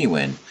the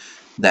genuine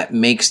that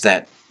makes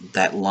that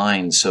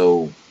line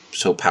so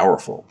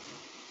powerful.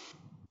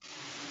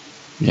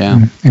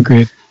 Yeah,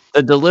 agreed.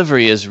 The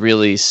delivery is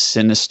really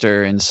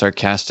sinister and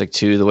sarcastic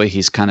too. The way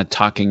he's kind of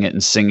talking it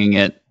and singing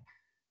it,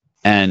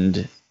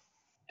 and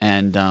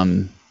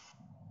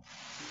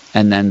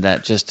then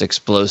that just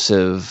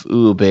explosive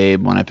 "ooh,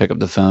 babe" when I pick up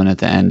the phone at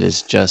the end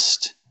is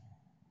just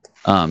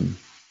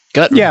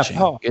gut wrenching.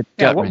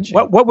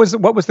 What was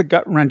the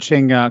gut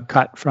wrenching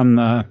cut from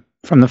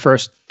the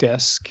first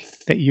disc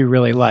that you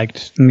really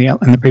liked in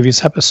the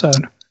previous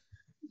episode?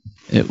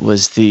 It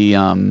was the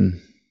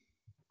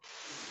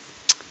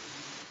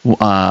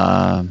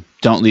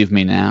 "Don't Leave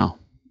Me Now."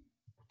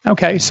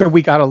 Okay, so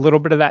we got a little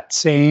bit of that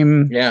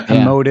same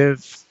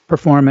emotive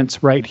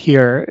performance right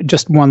here.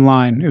 Just one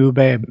line, "Ooh,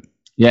 babe."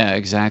 Yeah,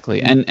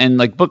 exactly. And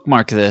like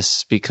bookmark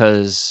this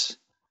because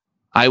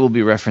I will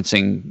be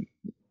referencing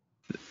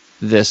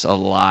this a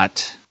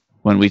lot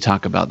when we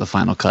talk about the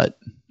final cut.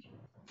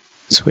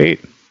 Sweet.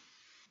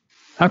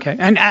 Okay,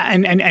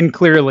 and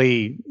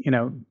clearly,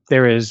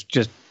 there is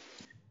just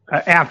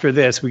after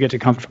this we get to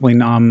Comfortably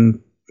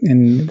Numb,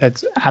 and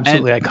that's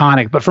absolutely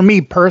iconic. But for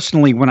me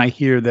personally, when I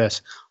hear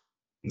this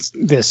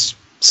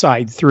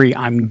side 3,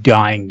 I'm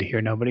dying to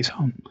hear Nobody's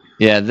Home.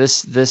 Yeah,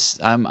 this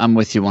I'm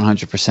with you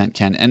 100%,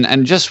 Ken.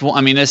 And just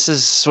this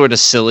is sort of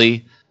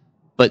silly,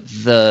 but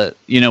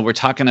we're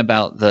talking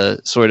about the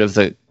sort of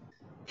the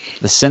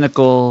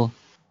cynical,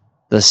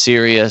 the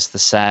serious, the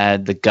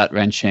sad, the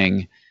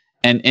gut-wrenching,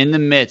 and in the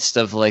midst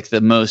of like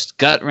the most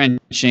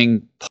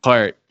gut-wrenching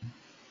part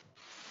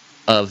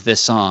of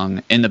this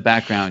song, in the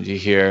background you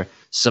hear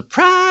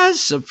 "Surprise,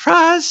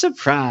 surprise,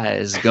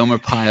 surprise" Gomer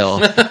Pyle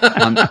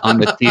on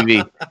the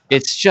TV.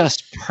 It's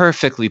just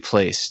perfectly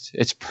placed.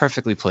 It's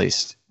perfectly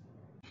placed.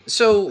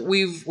 So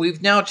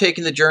we've now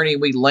taken the journey.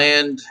 We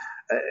land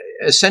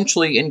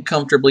essentially in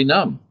Comfortably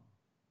Numb.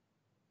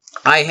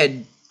 I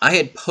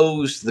had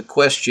posed the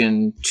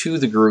question to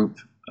the group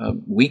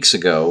weeks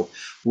ago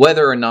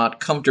whether or not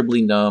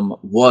Comfortably Numb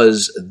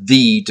was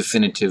the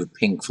definitive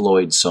Pink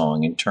Floyd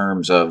song in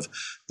terms of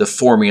the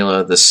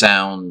formula, the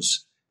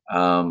sounds.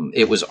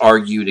 It was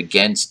argued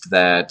against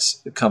that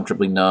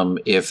Comfortably Numb,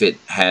 if it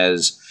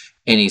has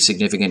any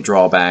significant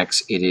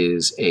drawbacks, it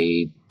is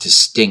a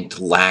distinct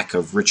lack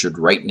of Richard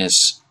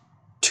Wrightness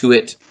to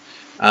it.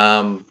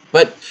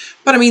 But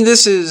I mean,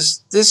 this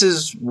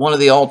is one of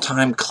the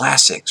all-time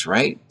classics,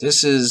 right?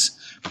 This is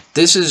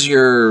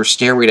your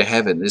Stairway to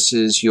Heaven. This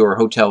is your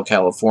Hotel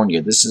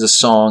California. This is a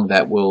song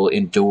that will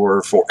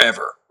endure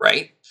forever,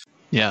 right?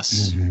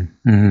 Yes.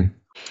 Mm-hmm. Mm-hmm.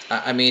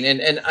 I mean,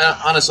 and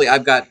honestly, I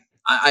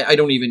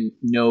don't even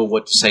know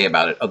what to say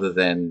about it other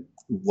than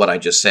what I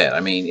just said. I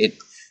mean,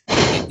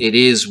 it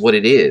is what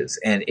it is,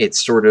 and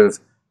it's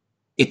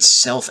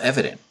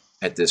self-evident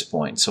at this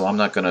point. So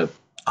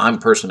I'm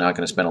personally not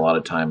going to spend a lot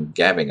of time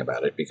gabbing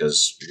about it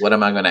because what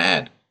am I going to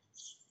add?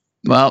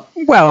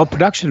 Well,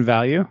 production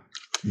value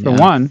for Yeah.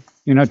 one.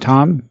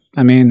 Tom.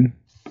 I mean,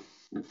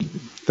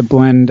 the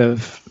blend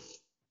of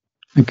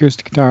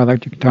acoustic guitar,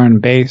 electric guitar,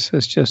 and bass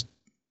is just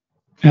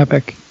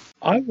epic.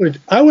 I would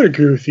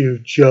agree with you,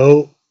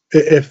 Joe.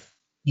 If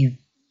you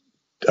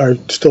are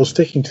still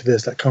sticking to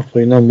this, that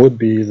 "Comfortably Numb" would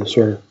be the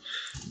sort of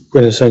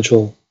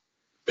quintessential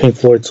Pink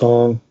Floyd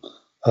song.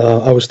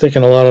 I was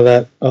thinking a lot of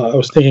that. I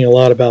was thinking a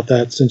lot about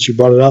that since you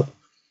brought it up.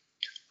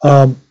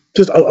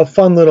 Just a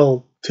fun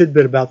little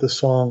tidbit about this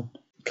song.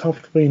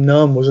 "Comfortably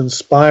Numb" was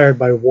inspired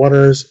by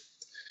Waters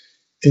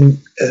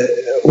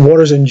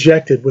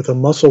injected with a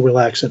muscle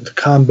relaxant to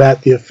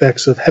combat the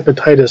effects of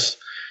hepatitis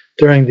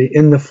during the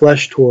In the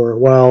Flesh tour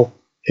while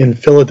in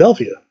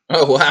Philadelphia.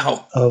 Oh,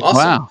 wow.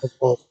 Awesome.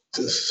 Wow.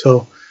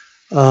 So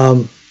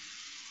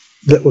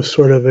that was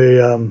sort of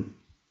a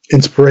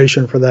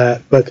inspiration for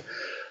that. But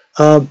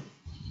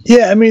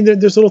yeah, I mean,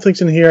 there's little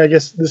things in here. I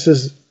guess this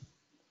is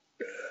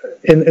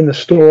in the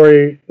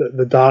story.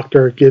 The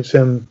doctor gives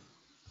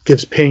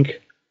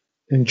Pink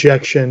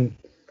injection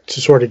to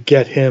sort of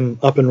get him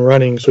up and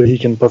running so he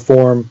can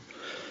perform.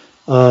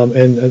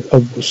 And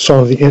some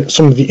of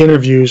the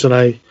interviews that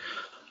I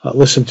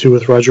listened to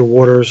with Roger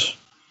Waters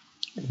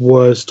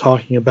was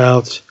talking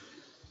about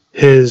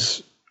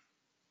his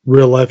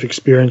real life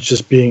experience,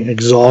 just being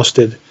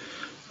exhausted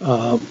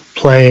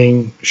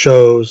playing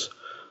shows.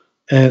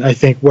 And I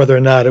think whether or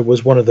not it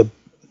was one of the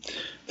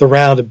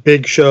round of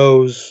big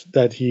shows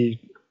that he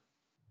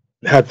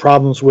had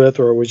problems with,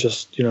 or it was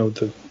just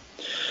the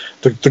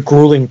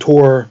grueling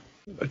tour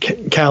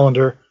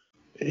calendar,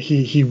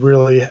 he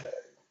really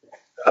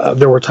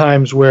there were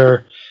times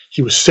where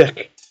he was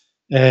sick,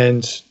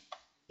 and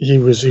he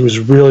was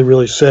really,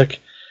 really sick,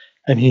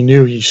 and he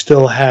knew he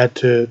still had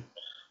to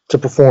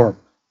perform.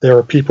 There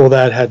were people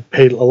that had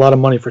paid a lot of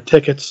money for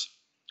tickets,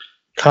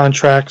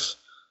 contracts,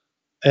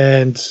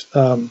 and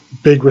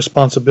big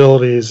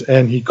responsibilities,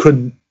 and he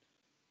couldn't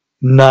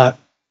not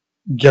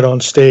get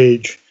on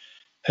stage.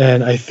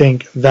 And I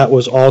think that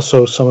was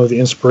also some of the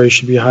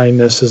inspiration behind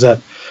this, is that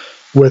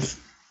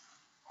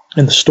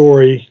in the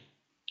story,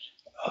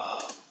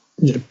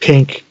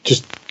 Pink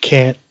just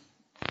can't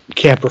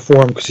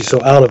perform because he's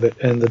so out of it,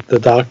 and the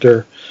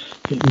doctor,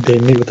 they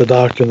meet with the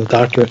doctor, and the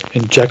doctor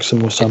injects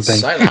him with something.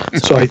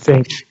 So I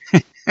think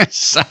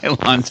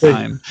Cylon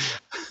time.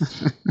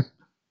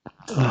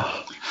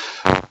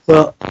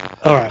 Well,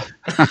 all right.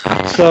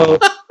 So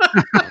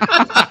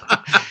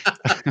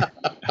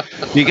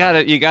you got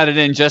it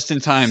in just in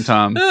time,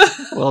 Tom.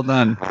 Well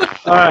done.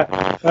 All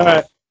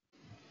right.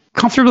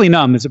 Comfortably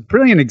Numb is a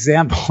brilliant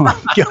example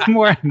of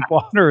Gilmour and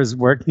Waters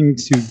working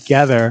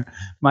together.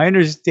 My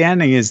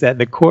understanding is that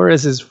the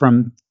chorus is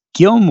from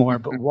Gilmour,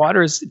 but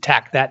Waters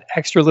tacked that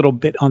extra little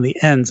bit on the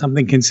end,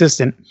 something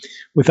consistent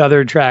with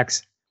other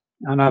tracks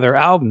on other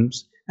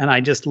albums. And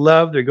I just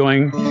love they're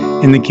going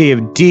in the key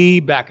of D,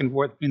 back and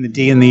forth between the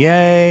D and the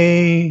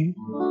A.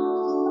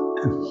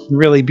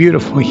 Really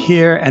beautiful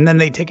here. And then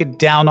they take it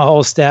down a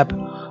whole step.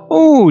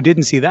 Oh,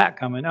 didn't see that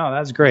coming. Oh,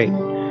 that's great.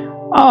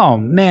 Oh,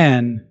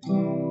 man.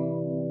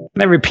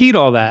 They repeat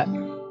all that.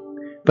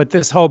 But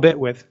this whole bit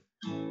with,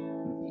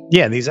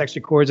 these extra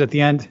chords at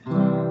the end.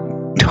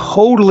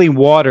 Totally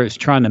Waters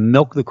trying to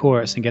milk the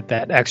chorus and get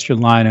that extra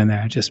line in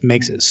there. It just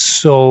makes it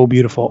so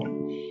beautiful.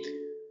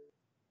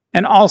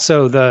 And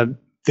also the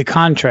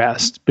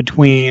contrast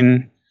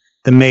between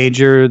the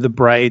major, the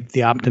bright,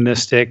 the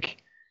optimistic,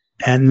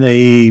 and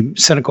the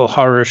cynical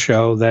horror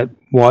show that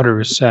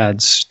Waters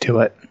adds to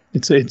it.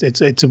 It's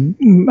a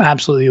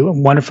absolutely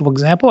wonderful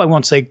example. I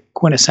won't say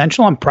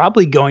quintessential. I'm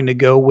probably going to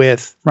go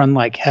with Run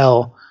Like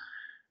Hell.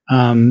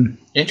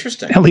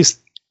 Interesting. At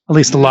least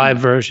the live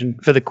version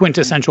for the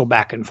quintessential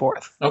back and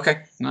forth.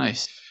 Okay.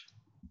 Nice.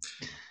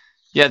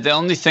 Yeah, the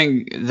only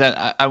thing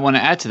that I want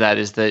to add to that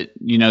is that,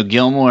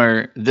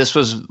 Gilmour, this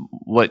was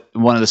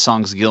one of the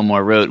songs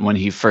Gilmour wrote when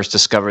he first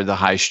discovered the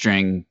high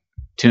string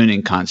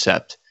tuning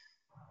concept.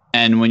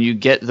 And when you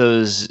get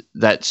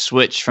that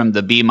switch from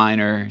the B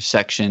minor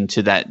section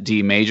to that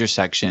D major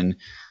section,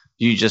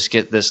 you just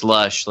get this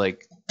lush,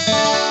 that,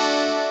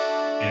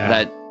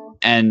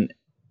 and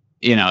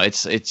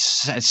it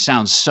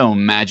sounds so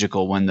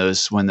magical when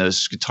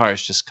those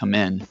guitars just come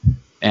in,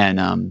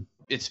 and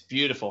it's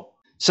beautiful.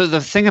 So the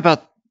thing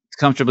about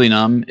Comfortably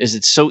Numb is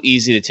it's so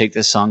easy to take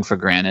this song for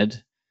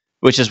granted,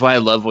 which is why I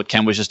love what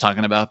Ken was just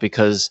talking about,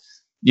 because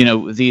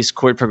these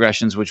chord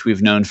progressions, which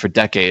we've known for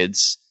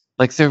decades,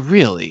 they're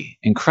really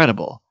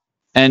incredible.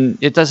 And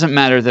it doesn't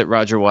matter that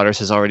Roger Waters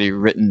has already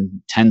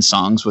written 10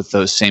 songs with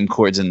those same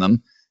chords in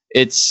them.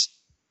 It's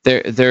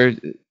the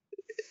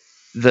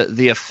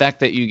effect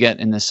that you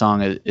get in this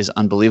song is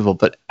unbelievable.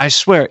 But I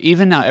swear,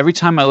 even now, every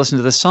time I listen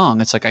to the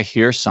song, it's like I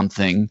hear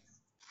something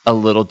a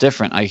little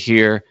different. I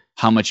hear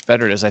how much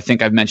better it is. I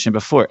think I've mentioned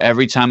before,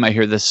 every time I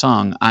hear this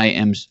song, I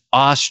am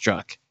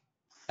awestruck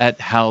at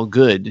how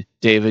good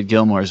David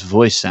Gilmour's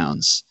voice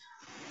sounds.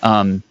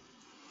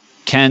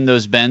 Ken,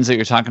 those bends that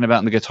you're talking about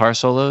in the guitar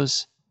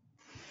solos,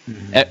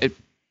 it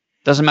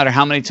doesn't matter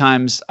how many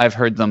times I've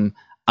heard them,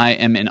 I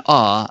am in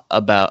awe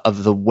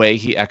of the way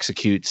he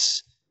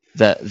executes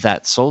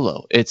that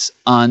solo. It's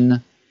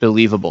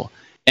unbelievable.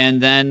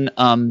 And then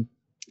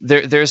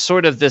there's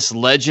sort of this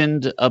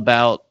legend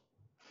about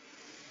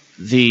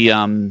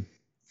the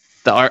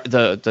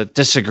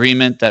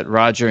disagreement that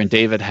Roger and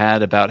David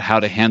had about how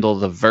to handle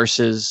the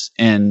verses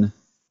in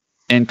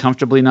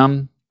Comfortably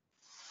Numb.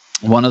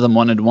 One of them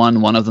wanted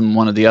one of them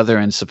wanted the other,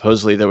 and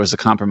supposedly there was a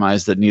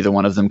compromise that neither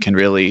one of them can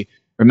really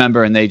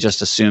remember, and they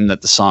just assume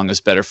that the song is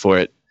better for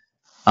it.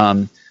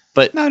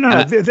 But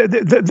no.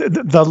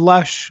 The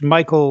lush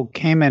Michael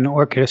Kamen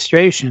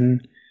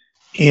orchestration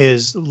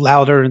is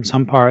louder in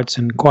some parts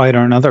and quieter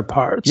in other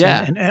parts.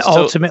 Yeah, and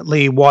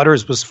ultimately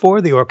Waters was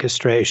for the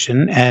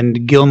orchestration,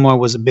 and Gilmour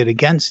was a bit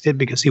against it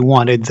because he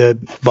wanted the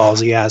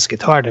ballsy ass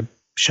guitar to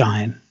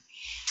shine.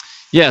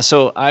 Yeah,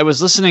 so I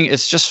was listening.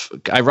 It's just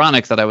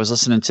ironic that I was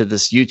listening to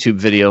this YouTube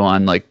video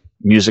on like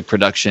music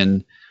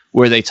production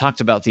where they talked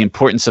about the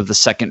importance of the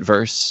second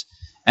verse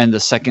and the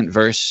second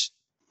verse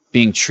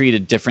being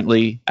treated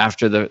differently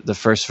after the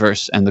first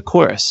verse and the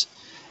chorus.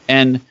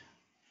 And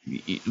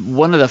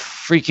one of the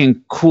freaking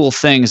cool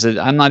things that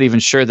I'm not even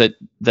sure that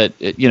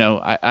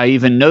I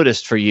even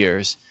noticed for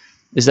years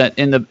is that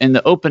in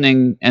the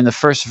opening and the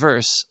first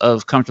verse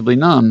of Comfortably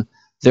Numb,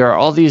 there are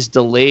all these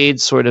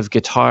delayed sort of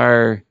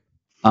guitar,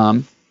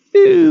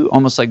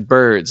 almost like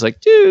birds,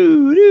 like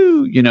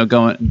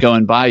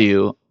going by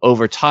you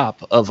over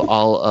top of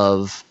all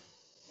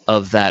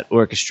of that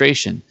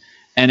orchestration.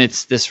 And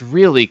it's this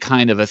really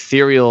kind of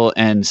ethereal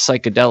and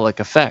psychedelic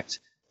effect.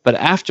 But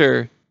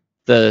after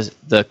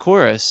the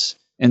chorus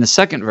in the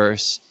second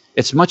verse,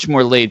 it's much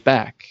more laid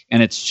back,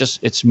 and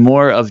it's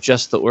more of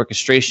just the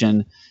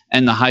orchestration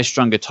and the high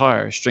strung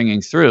guitar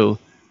stringing through.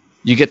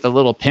 You get the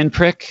little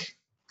pinprick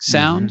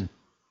sound,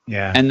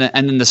 yeah, and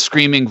then the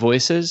screaming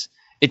voices.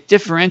 It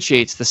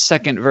differentiates the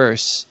second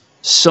verse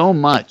so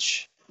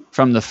much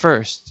from the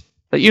first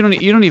that you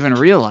don't even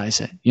realize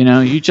it.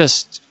 You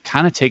just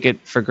kind of take it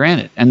for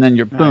granted, and then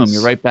you're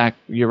right back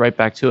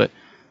to it.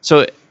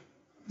 So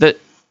that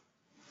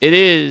it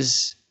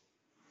is.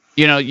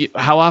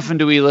 How often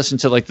do we listen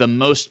to like the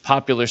most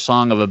popular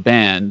song of a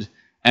band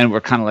and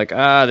we're kind of like,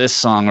 this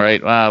song,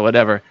 right?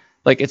 Whatever.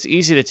 Like, it's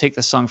easy to take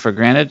the song for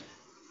granted.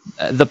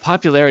 The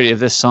popularity of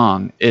this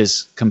song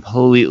is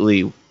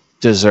completely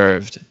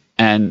deserved,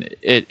 and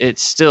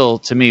it's still,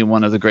 to me,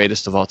 one of the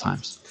greatest of all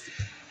times.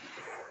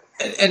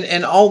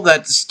 And all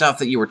that stuff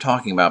that you were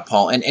talking about,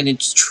 Paul, and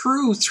it's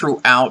true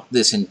throughout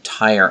this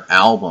entire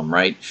album,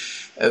 right?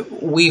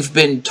 We've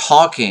been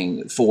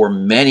talking for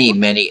many,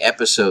 many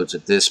episodes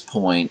at this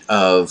point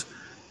of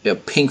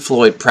Pink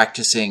Floyd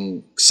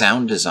practicing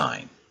sound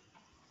design.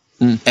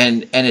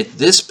 And at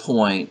this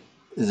point,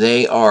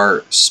 they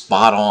are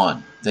spot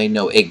on. They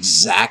know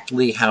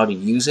exactly how to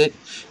use it.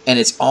 And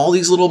it's all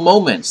these little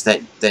moments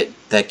that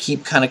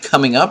keep kind of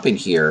coming up in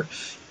here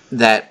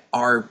that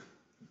are,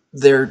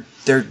 they're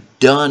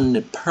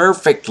done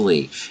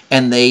perfectly.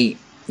 And they,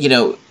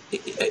 you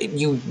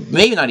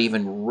may not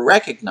even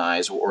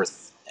recognize or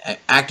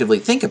actively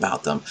think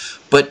about them,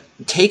 but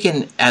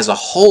taken as a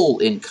whole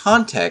in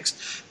context,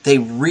 they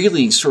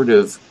really sort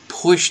of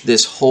push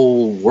this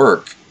whole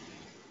work,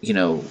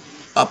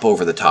 up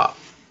over the top.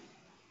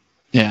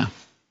 Yeah.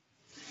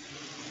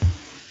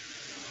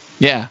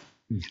 Yeah.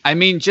 I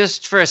mean,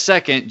 just for a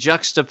second,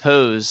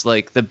 juxtapose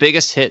like the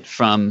biggest hit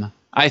from,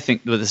 I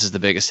think this is the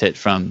biggest hit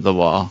from The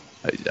Wall.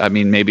 I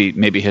mean,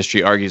 maybe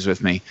history argues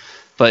with me,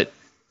 but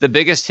the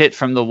biggest hit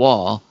from The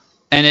Wall,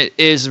 and it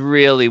is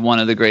really one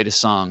of the greatest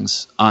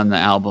songs on the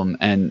album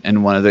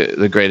and one of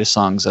the greatest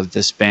songs of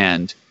this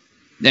band.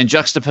 And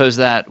juxtapose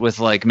that with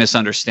like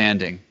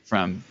Misunderstanding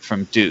from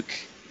Duke,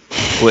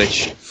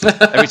 which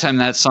every time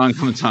that song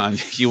comes on,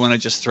 you want to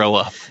just throw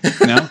up,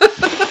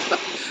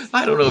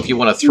 I don't know if you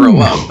want to throw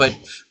up, but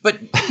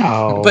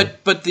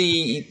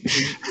the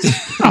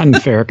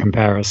unfair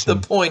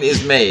comparison. The point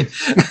is made.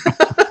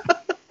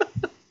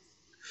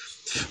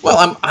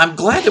 Well, I'm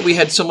glad that we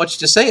had so much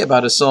to say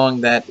about a song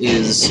that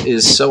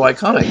is so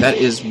iconic. That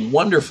is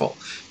wonderful.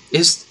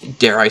 Is,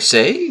 dare I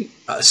say,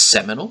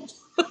 seminal?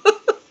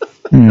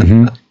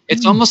 Mm-hmm.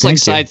 It's almost like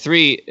side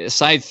three.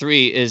 Side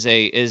three is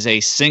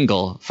a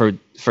single for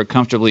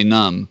Comfortably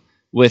Numb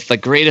with the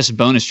greatest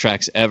bonus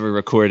tracks ever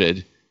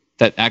recorded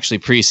that actually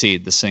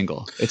precede the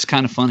single. It's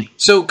kind of funny.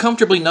 So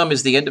Comfortably Numb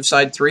is the end of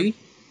side 3?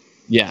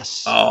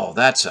 Yes. Oh,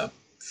 that's a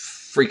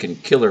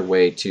freaking killer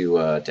way to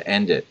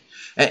end it.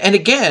 And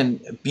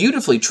again,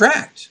 beautifully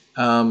tracked.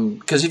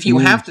 Because if you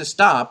have to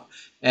stop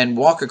and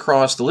walk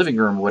across the living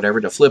room or whatever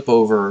to flip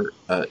over,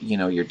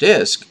 your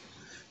disc,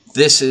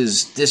 this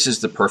is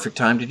the perfect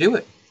time to do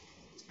it.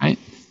 Right.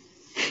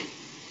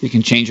 You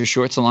can change your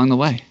shorts along the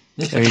way.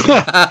 There you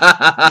go.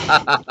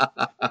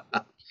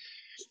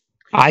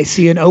 I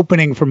see an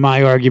opening for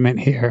my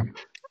argument here.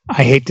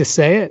 I hate to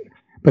say it,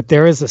 but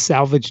there is a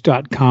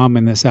salvage.com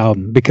in this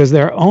album because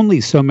there are only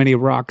so many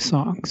rock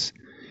songs.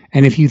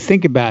 And if you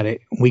think about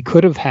it, we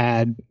could have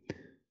had,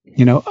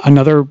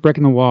 another Brick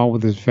in the Wall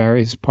with its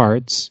various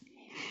parts,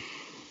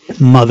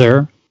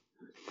 Mother,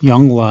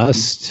 Young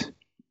Lust,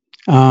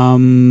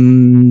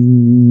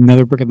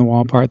 another Brick in the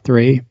Wall, Part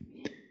 3,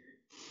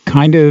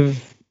 kind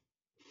of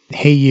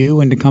Hey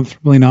You into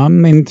Comfortably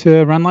Numb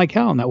into Run Like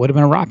Hell, and that would have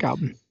been a rock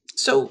album.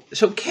 So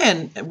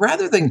Ken,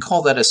 rather than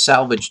call that a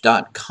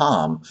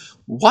salvage.com,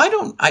 why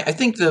don't I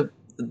think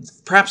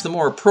perhaps the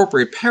more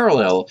appropriate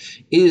parallel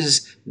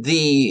is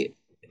the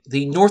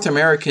North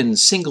American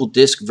single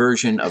disc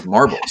version of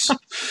Marbles.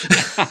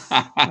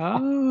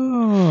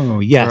 Oh,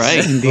 yes,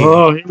 right. Indeed.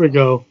 Oh, here we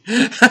go.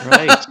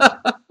 Right.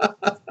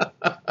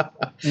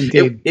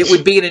 Indeed. It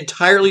would be an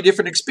entirely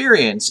different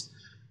experience,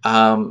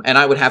 and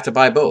I would have to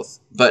buy both.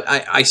 But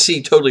I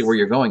see totally where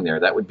you're going there.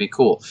 That would be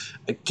cool.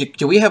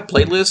 Do we have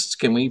playlists?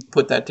 Can we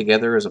put that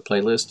together as a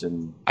playlist?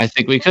 And I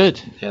think we could.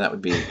 yeah, that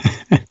would be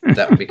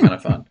kind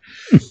of fun.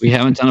 We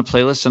haven't done a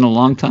playlist in a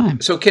long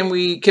time. So can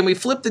we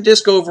flip the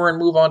disc over and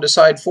move on to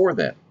side 4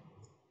 then?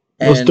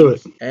 Let's do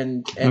it.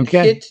 And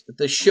Okay. hit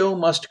The Show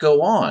Must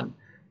Go On.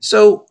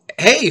 So,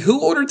 hey,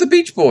 who ordered the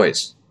Beach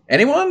Boys?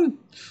 Anyone?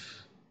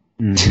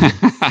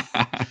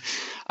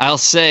 I'll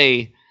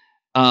say,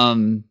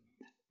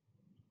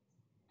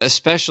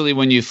 especially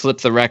when you flip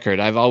the record,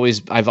 I've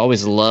always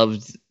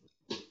loved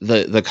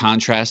the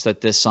contrast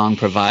that this song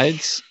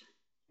provides.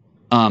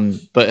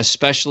 But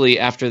especially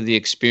after the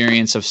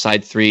experience of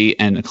side 3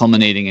 and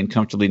culminating in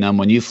Comfortably Numb,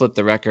 when you flip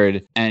the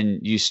record and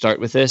you start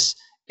with this,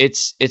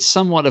 it's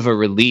somewhat of a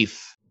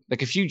relief.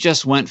 Like if you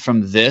just went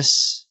from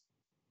this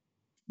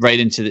right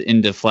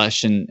into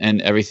Flesh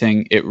and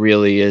everything, it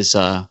really is.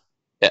 I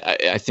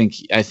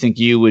think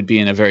you would be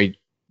in a very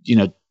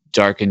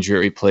dark and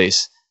dreary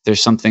place.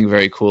 There's something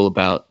very cool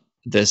about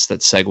this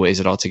that segues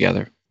it all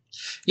together.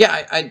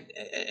 Yeah,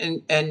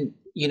 and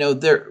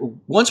there.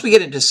 Once we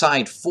get into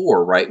side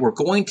 4, right, we're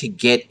going to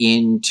get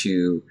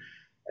into.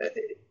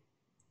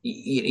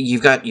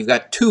 You've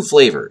got 2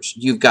 flavors.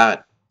 You've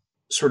got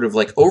sort of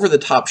like over the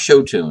top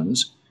show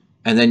tunes,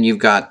 and then you've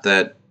got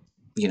that,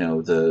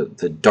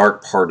 the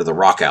dark part of the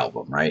rock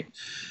album, right?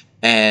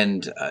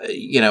 And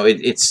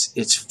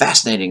it's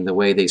fascinating the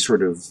way they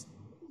sort of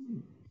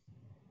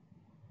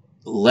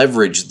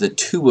leverage the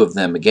 2 of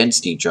them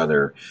against each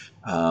other,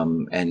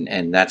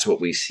 and that's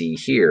what we see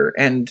here.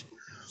 And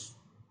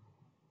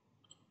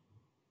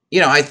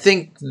I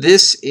think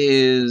this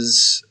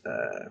is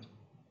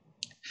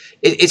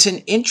it's an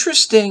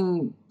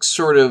interesting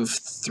sort of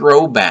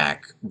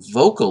throwback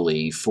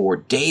vocally for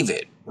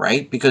David,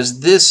 right? Because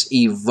this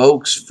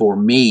evokes for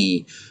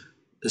me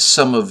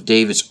some of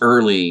David's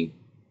early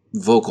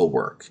vocal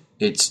work.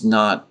 It's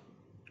not,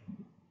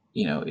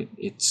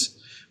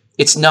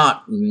 it's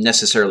not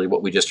necessarily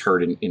what we just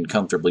heard in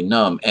Comfortably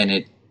Numb,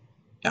 and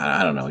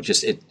I don't know,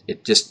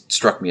 it just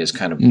struck me as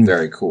kind of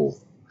very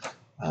cool,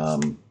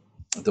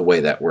 the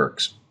way that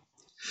works.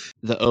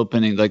 The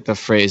opening, like the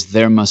phrase,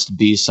 "There must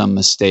be some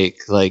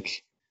mistake,"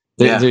 like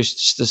there's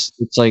just this.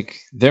 It's like,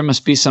 there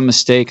must be some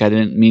mistake. I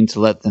didn't mean to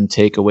let them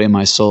take away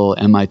my soul.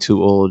 Am I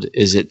too old?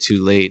 Is it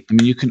too late? I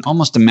mean, you can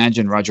almost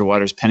imagine Roger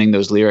Waters penning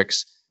those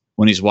lyrics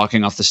when he's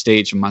walking off the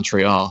stage in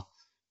Montreal,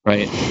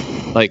 right?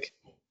 Like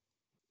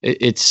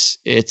it's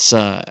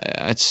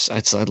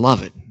I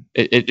love it.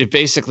 It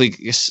basically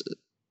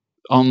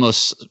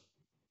almost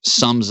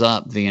sums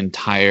up the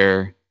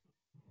entire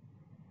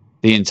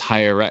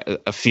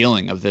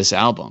feeling of this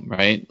album,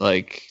 right?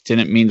 Like,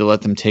 didn't mean to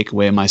let them take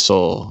away my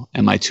soul.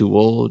 Am I too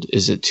old?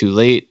 Is it too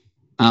late?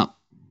 Oh,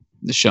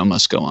 the show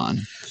must go on.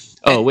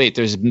 Oh, wait,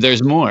 there's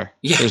more.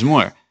 Yeah. There's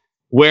more.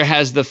 Where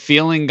has the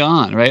feeling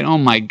gone, right? Oh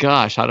my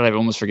gosh, how did I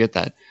almost forget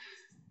that?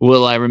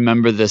 Will I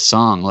remember this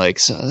song?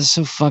 Like, that's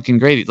so fucking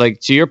great. Like,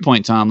 to your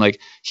point, Tom, like,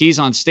 he's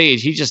on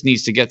stage. He just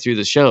needs to get through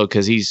the show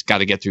because he's got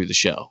to get through the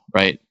show,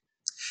 right?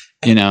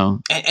 And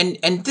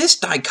this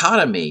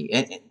dichotomy,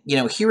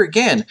 and here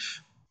again,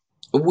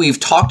 we've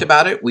talked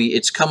about it.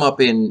 It's come up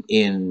in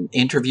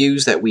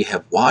interviews that we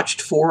have watched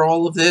for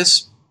all of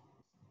this.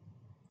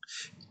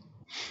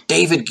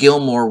 David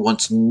Gilmour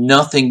wants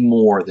nothing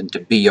more than to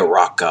be a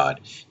rock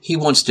god. He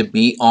wants to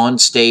be on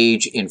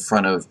stage in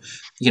front of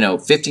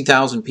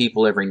 50,000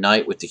 people every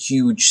night with the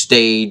huge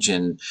stage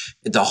and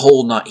the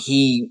whole night.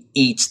 He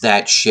eats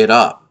that shit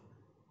up,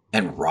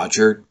 and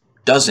Roger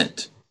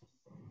doesn't.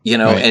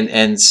 Right.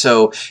 and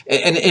so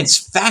it's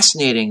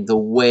fascinating the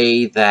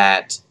way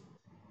that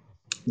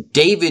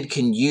David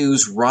can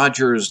use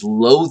Roger's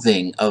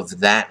loathing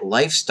of that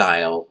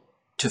lifestyle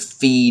to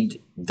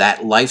feed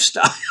that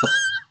lifestyle,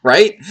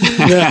 right?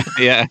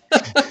 Yeah.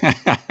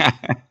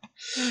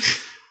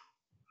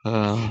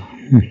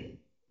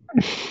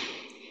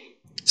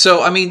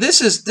 So, I mean,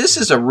 this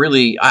is a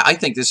really, I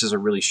think this is a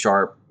really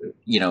sharp,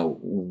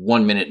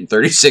 1 minute and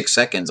 36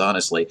 seconds,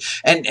 honestly.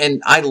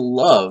 And I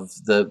love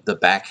the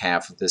back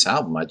half of this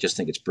album. I just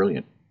think it's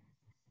brilliant.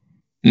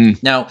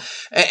 Now,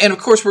 and of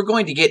course, we're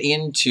going to get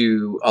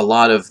into a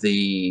lot of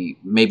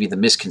maybe the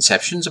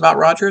misconceptions about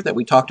Roger that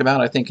we talked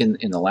about, I think, in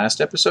the last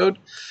episode.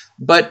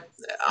 But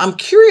I'm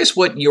curious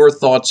what your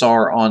thoughts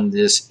are on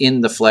this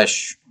In the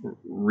Flesh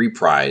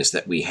reprise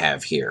that we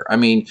have here. I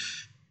mean,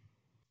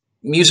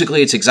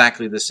 musically, it's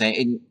exactly the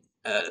same.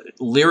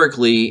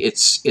 Lyrically,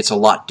 it's a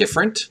lot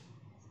different.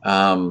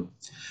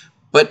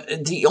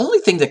 But the only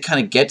thing that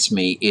kind of gets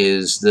me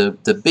is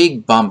the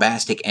big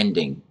bombastic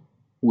ending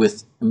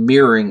with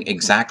mirroring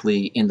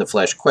exactly In the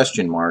Flesh ?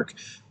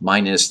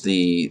 Minus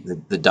the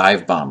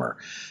dive bomber.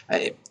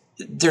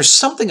 There's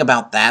something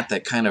about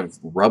that kind of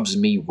rubs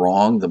me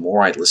wrong the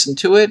more I listen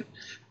to it.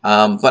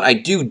 But I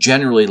do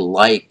generally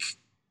like,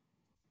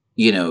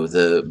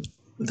 the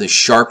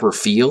sharper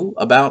feel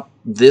about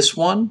this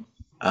one.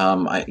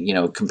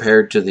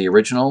 Compared to the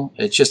original,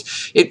 it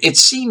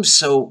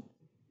seems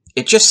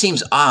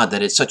odd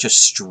that it's such a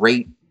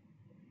straight,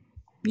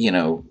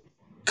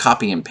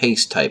 copy and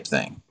paste type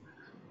thing.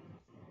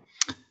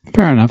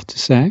 Fair enough to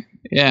say.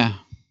 Yeah.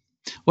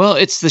 Well,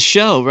 it's the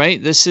show,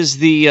 right? This is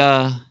the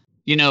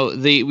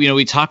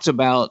we talked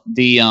about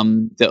the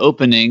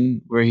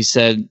opening where he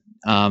said,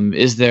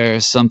 is there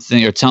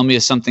something, or tell me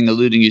of something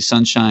eluding you,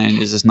 sunshine?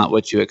 Is this not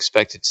what you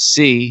expected to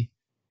see?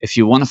 If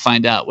you want to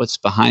find out what's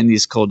behind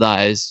these cold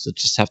eyes, you'll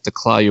just have to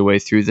claw your way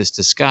through this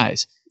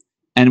disguise.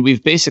 And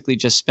we've basically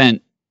just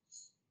spent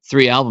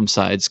 3 album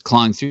sides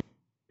clawing through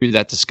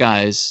that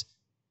disguise,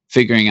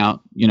 figuring out,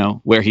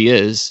 where he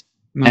is.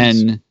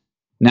 Nice. And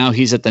now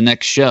he's at the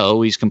next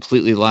show. He's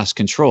completely lost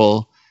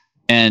control.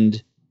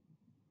 And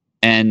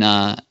then,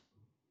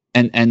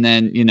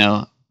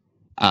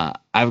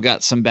 I've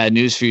got some bad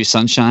news for you,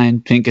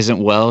 sunshine. Pink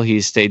isn't well.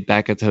 He's stayed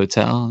back at the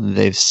hotel.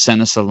 They've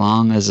sent us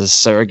along as a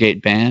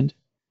surrogate band.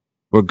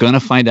 We're going to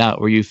find out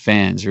where you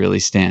fans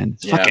really stand.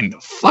 Yeah.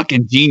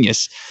 Fucking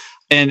genius.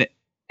 And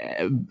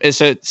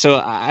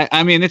so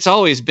I mean, it's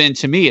always been,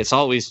 to me, it's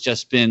always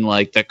just been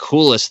like the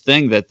coolest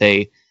thing that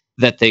they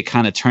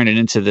kind of turn it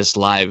into this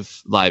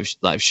live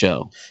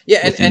show.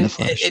 Yeah, and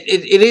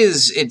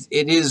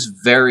it is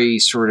very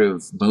sort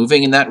of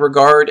moving in that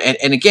regard.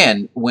 And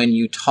again, when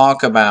you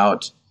talk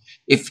about,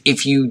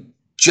 if you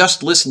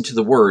just listen to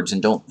the words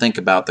and don't think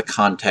about the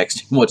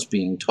context and what's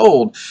being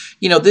told,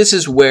 this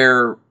is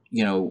where,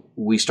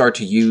 we start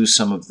to use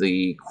some of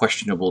the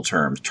questionable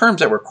terms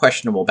that were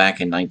questionable back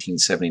in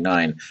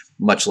 1979,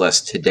 much less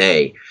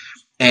today.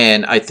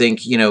 And I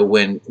think,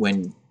 when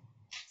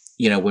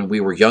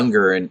we were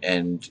younger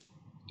and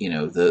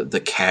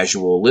the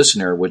casual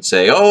listener would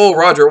say, oh,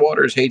 Roger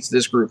Waters hates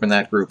this group and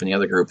that group and the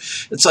other group.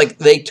 It's like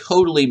they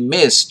totally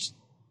missed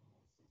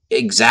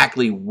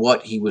exactly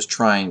what he was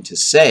trying to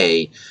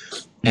say,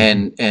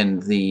 and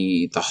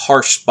the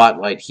harsh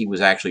spotlight he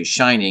was actually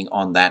shining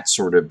on that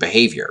sort of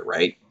behavior,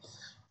 right?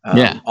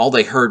 All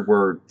they heard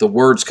were the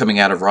words coming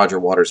out of Roger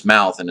Waters'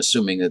 mouth and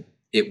assuming that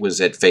it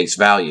was at face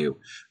value.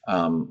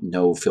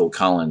 No Phil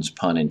Collins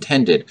pun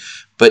intended.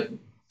 But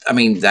I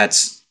mean,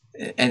 that's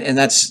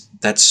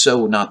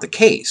so not the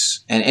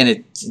case, and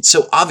it's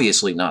so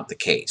obviously not the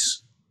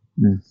case.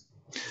 Mm.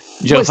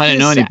 Joe, if I didn't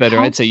know any better,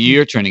 I'd say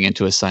you're turning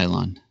into a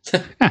Cylon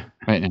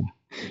right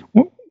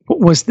now.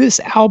 Was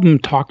this album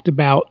talked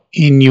about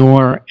in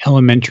your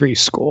elementary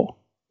school?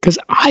 Because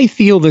I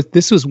feel that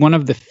this was one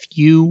of the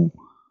few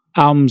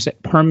albums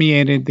that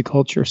permeated the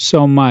culture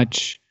so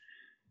much.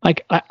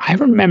 Like I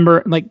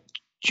remember, like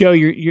Joe,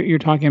 you're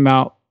talking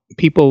about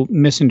people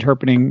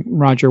misinterpreting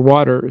Roger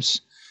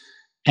Waters.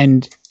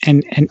 And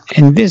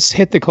this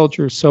hit the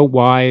culture so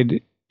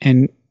wide,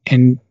 and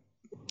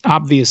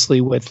obviously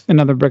with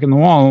Another Brick in the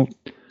Wall,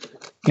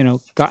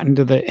 got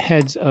into the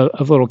heads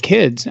of little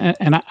kids.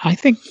 And I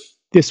think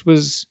this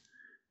was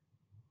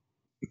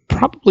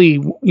probably,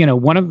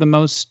 one of the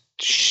most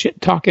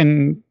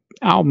shit-talking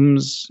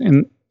albums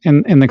in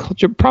the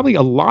culture. Probably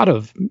a lot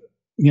of,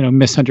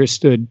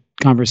 misunderstood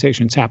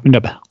conversations happened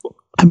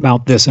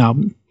about this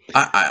album.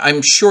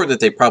 I'm sure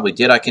that they probably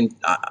did. I can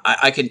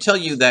tell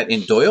you that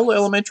in Doyle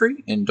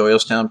Elementary in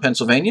Doylestown,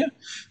 Pennsylvania,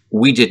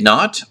 we did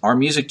not. Our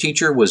music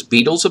teacher was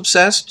Beatles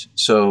obsessed,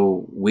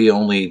 so we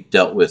only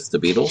dealt with the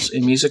Beatles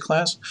in music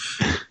class.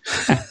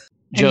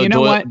 Joe,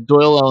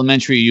 Doyle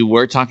Elementary, you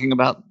were talking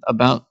about?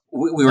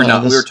 We were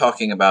not. We were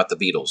talking about the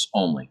Beatles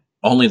only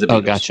the Beatles.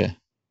 Oh, gotcha.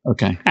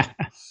 Okay.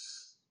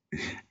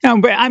 No,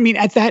 but I mean,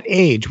 at that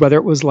age, whether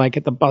it was like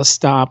at the bus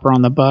stop or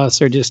on the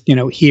bus or just,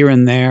 here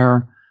and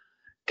there,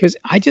 because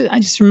I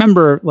just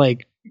remember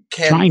like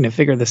trying to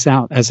figure this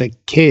out as a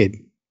kid.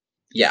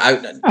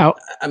 Yeah,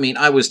 I mean,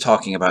 I was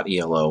talking about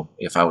ELO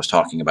if I was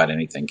talking about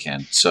anything,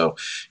 Ken. So,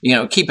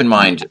 keep in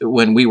mind,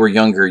 when we were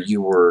younger, you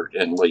were,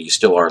 and well, you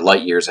still are,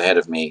 light years ahead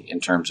of me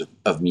in terms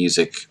of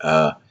music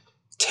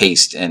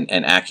taste and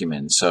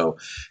acumen. So,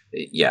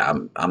 yeah,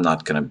 I'm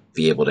not going to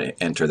be able to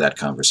enter that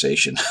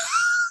conversation.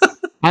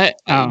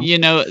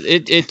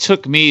 It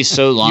took me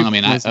so long. I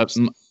mean,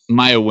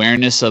 my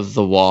awareness of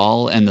The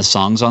Wall and the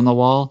songs on The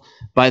Wall,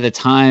 by the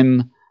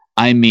time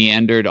I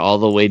meandered all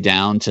the way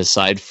down to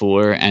side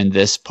 4 and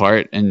this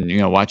part, and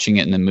watching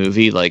it in the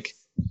movie, like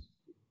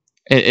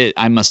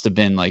I must have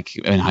been like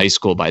in high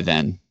school by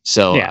then.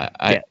 So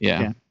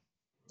yeah.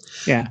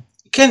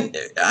 Ken,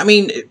 I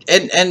mean,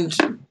 and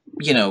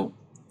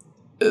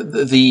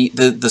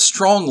the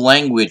strong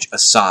language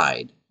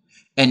aside,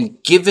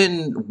 and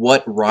given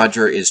what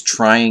Roger is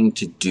trying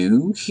to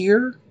do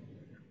here,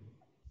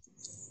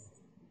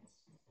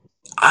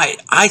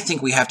 I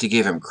think we have to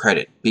give him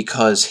credit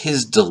because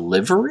his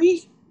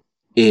delivery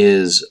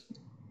is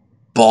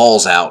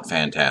balls out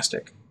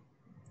fantastic.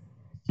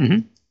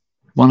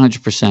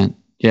 100%.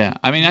 Yeah,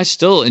 I mean, I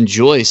still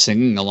enjoy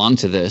singing along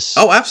to this.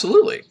 Oh,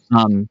 absolutely.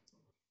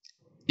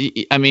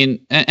 I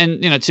mean,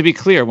 and to be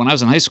clear, when I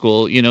was in high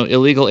school,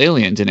 Illegal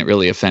Alien didn't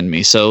really offend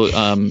me. So,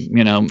 I'm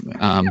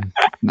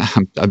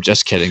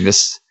just kidding.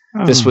 This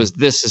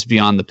is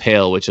beyond the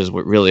pale, which is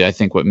what really I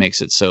think what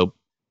makes it so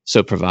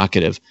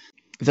provocative.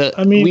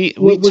 We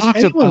was talked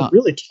anyone about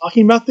really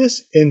talking about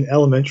this in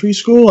elementary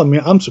school? I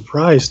mean, I'm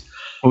surprised.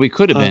 Well, we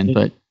could have been,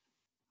 but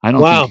I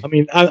don't. Wow. Think... I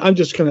mean, I'm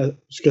just gonna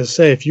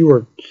say, if you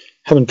were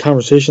having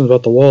conversations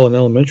about the wall in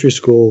elementary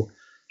school,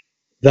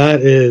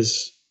 that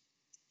is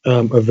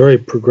a very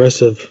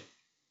progressive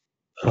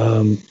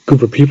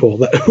group of people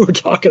that we're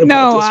talking about.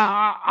 No,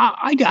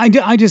 this.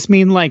 I just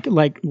mean like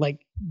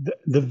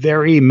the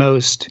very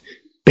most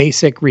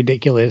basic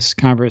ridiculous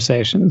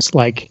conversations,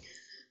 like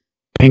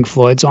Pink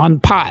Floyd's on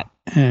pot,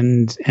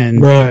 and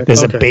Right,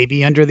 there's okay. a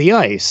baby under the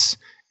ice,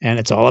 and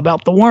it's all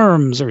about the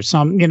worms or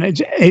some.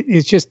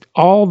 It's just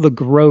all the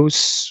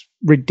gross,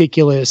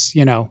 ridiculous.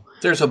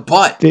 There's a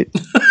butt.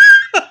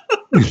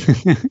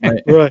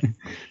 Right.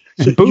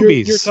 So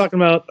Boobies. you're talking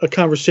about a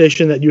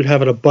conversation that you'd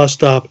have at a bus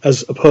stop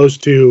as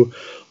opposed to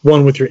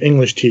one with your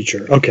English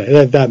teacher.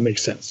 Okay, that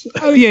makes sense.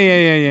 Oh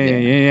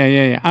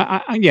yeah.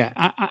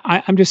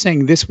 I'm just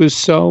saying this was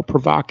so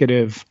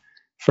provocative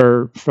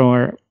for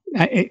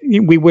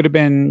we would have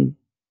been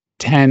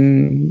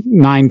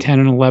 9, 10,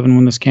 and 11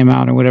 when this came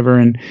out or whatever,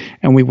 and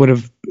we would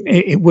have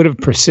it would have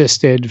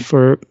persisted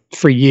for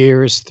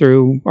years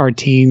through our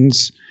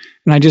teens.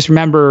 And I just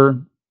remember,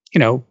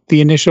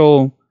 the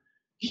initial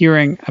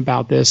hearing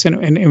about this,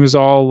 and it was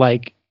all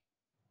like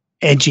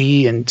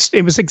edgy, and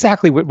it was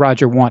exactly what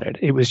Roger wanted.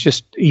 It was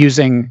just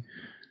using,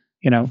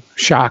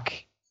 shock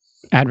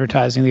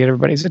advertising to get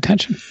everybody's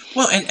attention.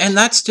 Well, and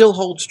that still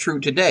holds true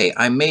today.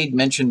 I made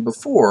mention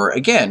before,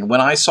 again, when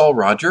I saw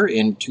Roger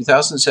in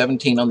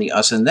 2017 on the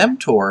Us and Them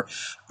tour,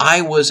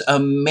 I was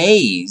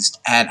amazed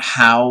at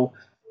how,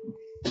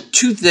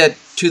 to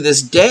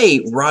this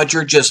day,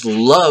 Roger just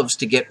loves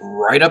to get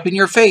right up in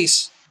your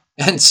face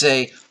and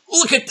say,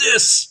 "Look at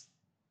this!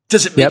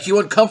 Does it make you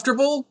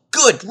uncomfortable?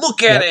 Good,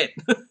 look at it!"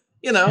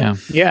 Yeah.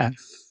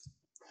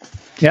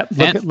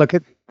 Yep. Look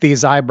at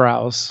these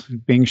eyebrows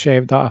being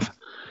shaved off.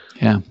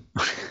 Yeah.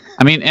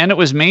 I mean, and it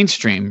was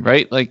mainstream,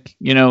 right? Like,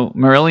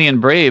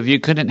 Marillion Brave, you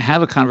couldn't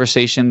have a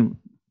conversation,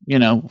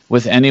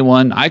 with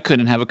anyone. I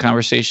couldn't have a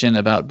conversation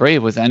about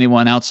Brave with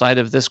anyone outside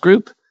of this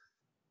group,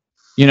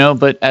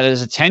 but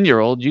as a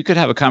 10-year-old, you could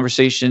have a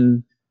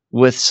conversation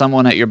with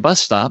someone at your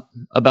bus stop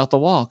about the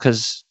wall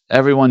because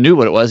everyone knew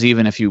what it was,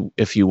 even if you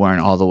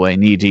weren't all the way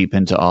knee deep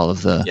into all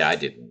of the I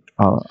didn't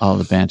all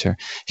the banter.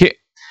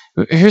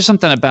 Here's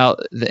something about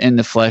the In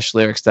the Flesh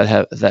lyrics that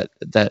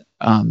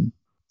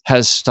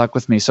has stuck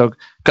with me. So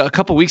a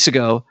couple weeks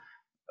ago,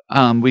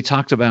 we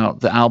talked about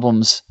the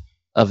albums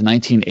of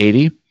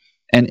 1980,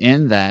 and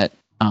in that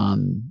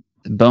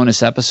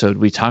bonus episode,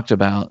 we talked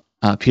about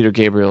Peter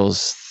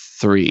Gabriel's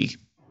 3,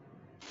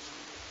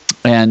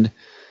 and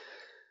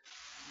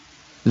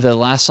the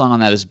last song on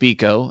that is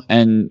Biko,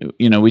 and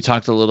we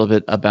talked a little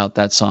bit about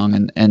that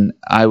song, and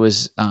I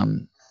was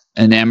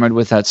enamored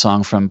with that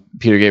song from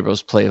Peter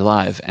Gabriel's Play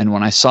Live. And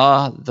when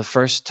the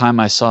first time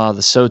I saw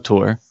the So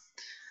Tour,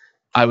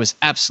 I was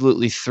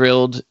absolutely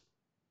thrilled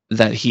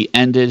that he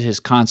ended his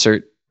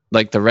concert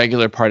like the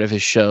regular part of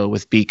his show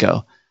with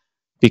Biko,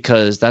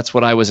 because that's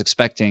what I was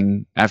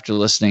expecting after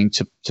listening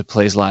to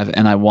Plays Live,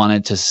 and I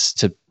wanted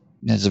to.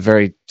 There's a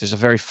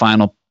very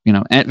final,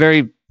 and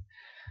very,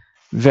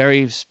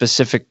 very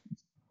specific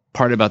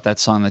part about that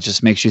song that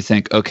just makes you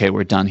think, okay,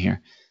 we're done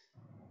here.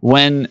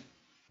 When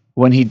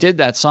he did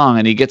that song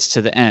and he gets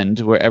to the end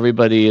where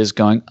everybody is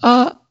going,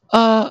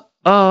 and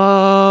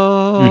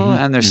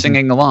they're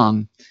singing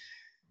along,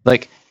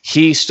 like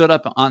he stood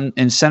up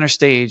in center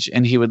stage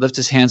and he would lift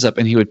his hands up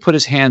and he would put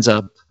his hands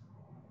up,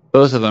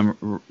 both of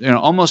them,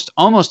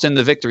 almost in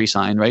the victory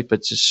sign, right?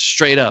 But just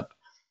straight up.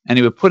 And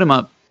he would put them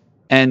up,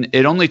 and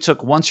it only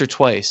took once or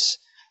twice,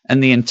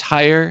 and the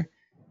entire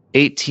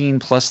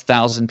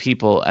 18,000+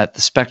 people at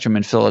the Spectrum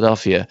in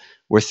Philadelphia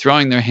were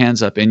throwing their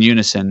hands up in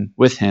unison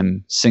with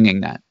him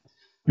singing that.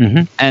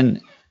 Mm-hmm.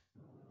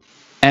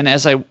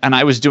 And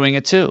I was doing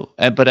it too.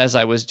 But as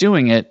I was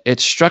doing it, it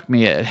struck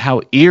me at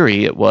how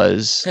eerie it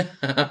was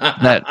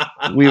that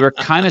we were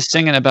kind of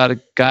singing about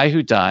a guy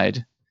who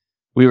died.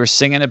 We were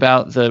singing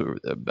about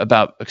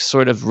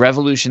sort of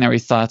revolutionary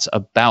thoughts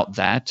about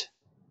that,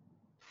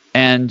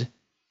 and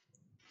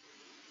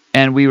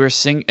we were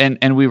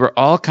and we were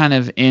all kind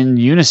of in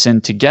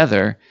unison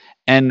together.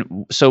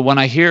 And so when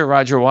I hear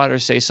Roger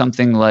Waters say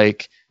something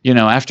like,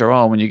 after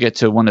all, when you get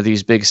to one of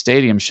these big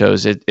stadium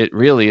shows, it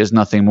really is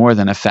nothing more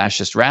than a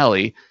fascist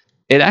rally.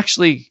 It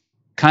actually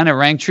kind of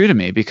rang true to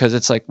me, because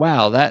it's like,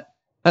 wow, that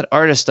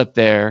artist up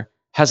there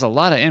has a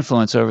lot of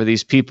influence over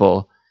these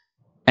people.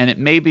 And it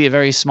may be a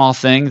very small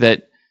thing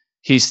that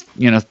he's,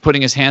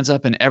 putting his hands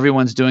up and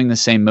everyone's doing the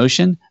same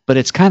motion, but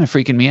it's kind of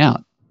freaking me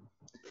out.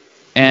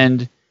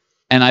 And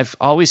I've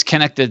always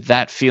connected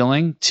that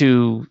feeling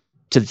to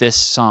this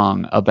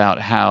song about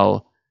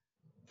how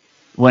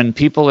when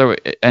people are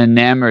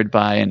enamored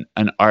by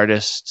an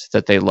artist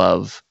that they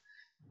love,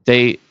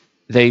 they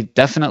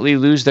definitely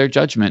lose their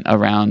judgment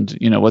around,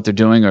 you know, what they're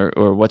doing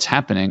or what's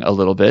happening a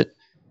little bit,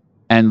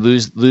 and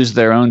lose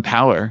their own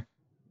power.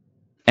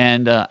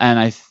 And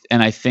I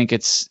think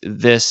it's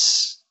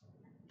this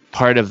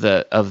part of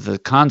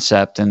the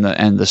concept and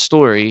the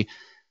story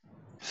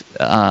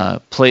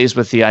plays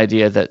with the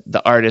idea that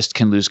the artist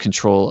can lose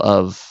control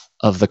of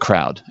the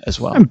crowd as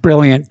well.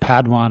 Brilliant,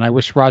 Padawan. I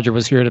wish Roger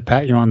was here to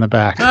pat you on the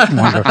back.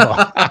 Wonderful.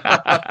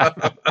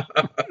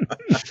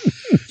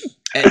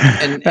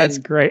 and that's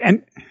great.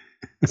 And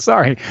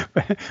sorry,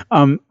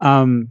 and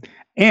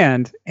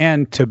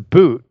to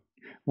boot,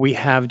 we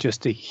have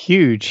just a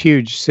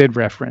huge Sid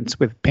reference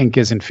with "Pink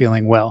Isn't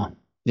Feeling Well."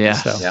 Yeah.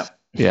 So.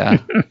 Yeah.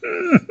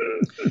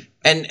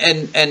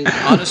 And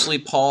honestly,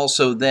 Paul,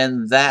 so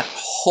then that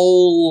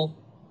whole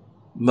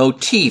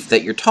motif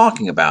that you're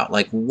talking about,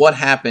 like what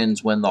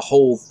happens when the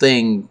whole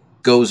thing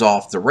goes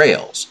off the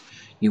rails?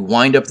 You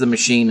wind up the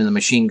machine and the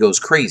machine goes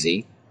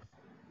crazy.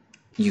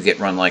 You get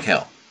Run Like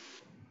Hell.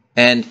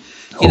 And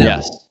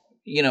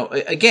you know,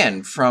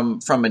 again, from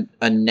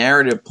a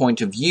narrative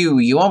point of view,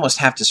 you almost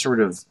have to sort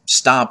of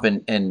stop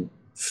and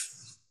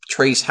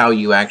trace how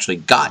you actually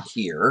got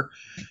here.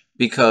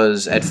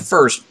 Because at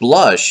first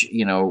blush,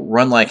 you know,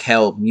 Run Like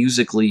Hell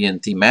musically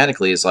and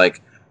thematically is like,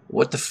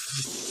 what the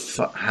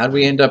how do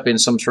we end up in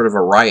some sort of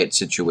a riot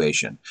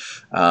situation?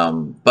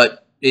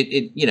 But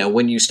it you know,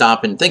 when you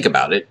stop and think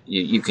about it,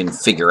 you can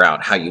figure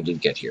out how you did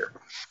get here.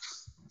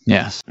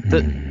 Yes.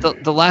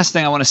 The last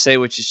thing I want to say,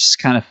 which is just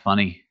kind of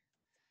funny,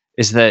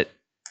 is that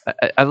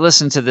I've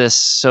listened to this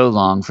so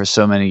long, for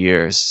so many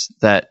years,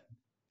 that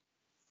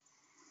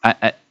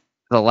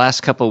the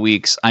last couple of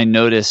weeks I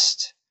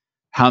noticed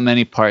how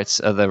many parts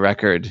of the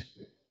record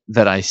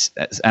that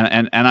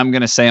and I'm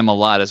going to say them a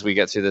lot as we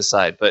get through this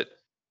side, but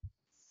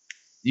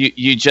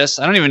you just,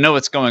 I don't even know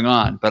what's going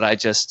on, but I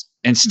just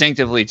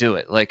instinctively do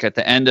it. Like at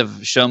the end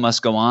of Show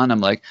Must Go On, I'm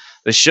like,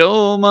 the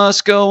show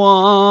must go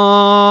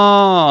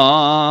on.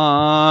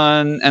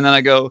 And then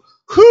I go,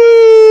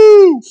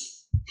 whoo,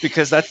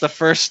 because that's the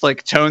first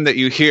like tone that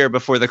you hear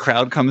before the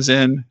crowd comes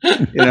in,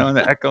 you know, and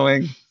the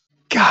echoing.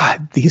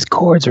 God, these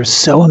chords are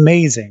so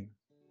amazing.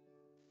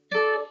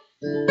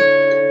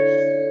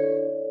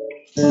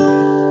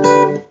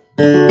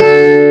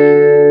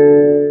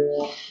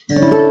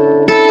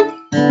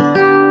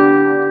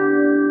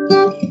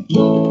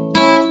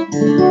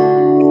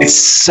 It's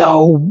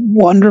so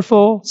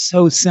wonderful,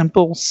 so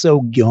simple, so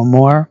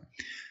Gilmore.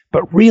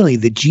 But really,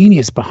 the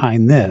genius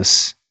behind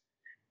this,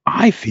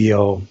 I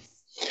feel,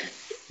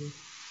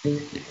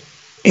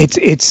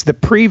 it's the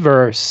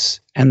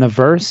pre-verse and the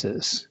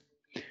verses.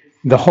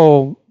 The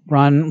whole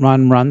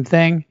run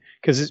thing.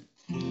 Because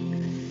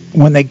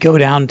when they go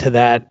down to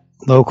that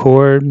low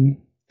chord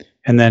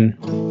and then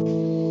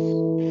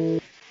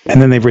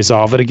they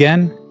resolve it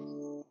again,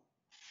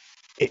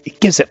 it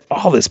gives it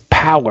all this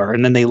power,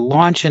 and then they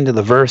launch into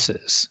the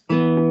verses.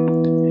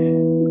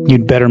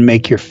 You'd better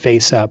make your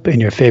face up in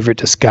your favorite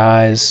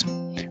disguise,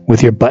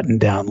 with your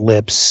button-down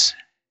lips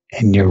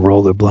and your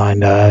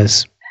roller-blind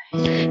eyes,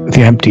 with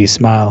your empty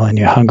smile and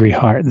your hungry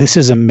heart. This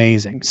is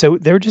amazing. So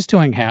they're just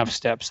doing half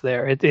steps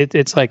there.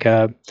 It's like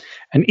an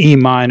E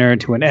minor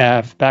to an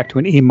F, back to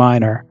an E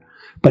minor.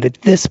 But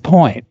at this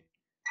point,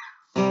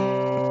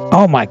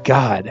 oh my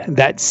God,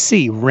 that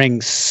C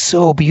rings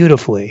so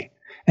beautifully.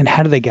 And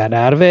how do they get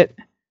out of it?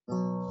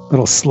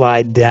 Little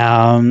slide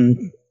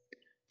down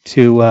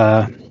to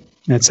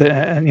it's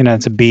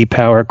a B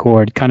power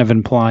chord, kind of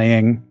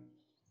implying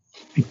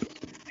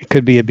it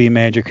could be a B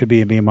major, could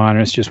be a B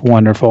minor. It's just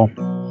wonderful.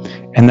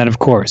 And then, of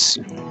course,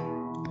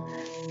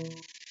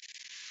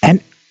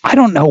 and I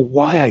don't know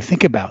why I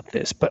think about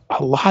this, but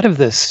a lot of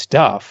this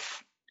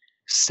stuff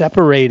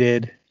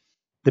separated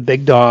the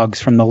big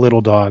dogs from the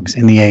little dogs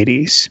in the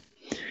 80s,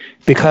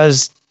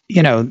 because,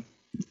 you know,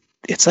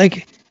 it's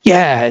like,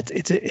 yeah,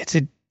 it's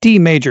a D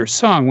major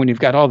song when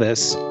you've got all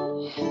this.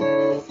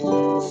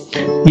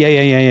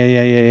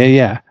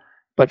 Yeah.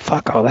 But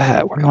fuck all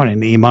that. We're going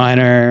in E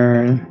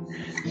minor.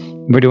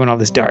 We're doing all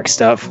this dark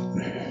stuff.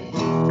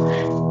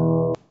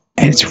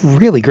 And it's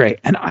really great.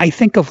 And I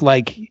think of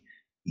like,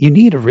 you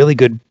need a really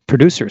good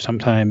producer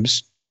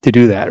sometimes to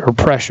do that, or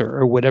pressure,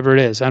 or whatever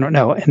it is. I don't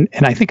know. And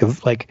I think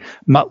of like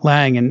Mutt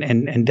Lange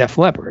and Def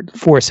Leppard,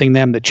 forcing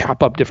them to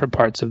chop up different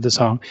parts of the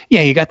song.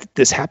 Yeah, you got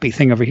this happy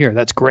thing over here.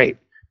 That's great.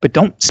 But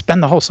don't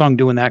spend the whole song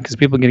doing that, because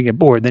people are going to get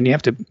bored. Then you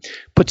have to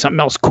put something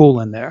else cool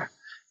in there.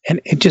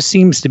 And it just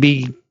seems to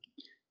be,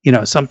 you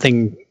know,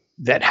 something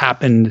that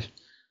happened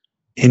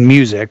in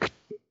music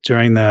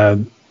during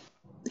the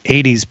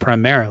 80s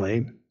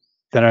primarily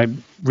that I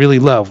really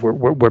love,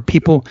 where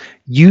people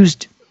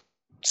used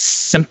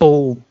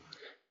simple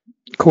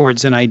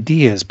chords and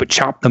ideas, but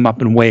chopped them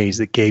up in ways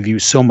that gave you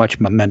so much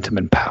momentum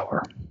and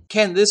power.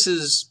 Ken, this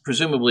is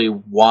presumably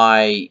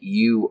why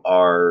you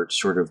are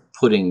sort of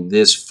putting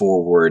this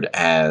forward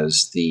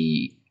as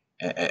a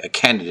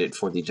candidate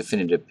for the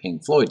definitive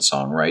Pink Floyd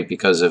song, right?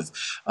 Because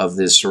of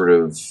this sort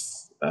of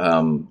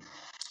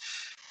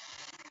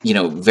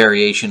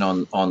variation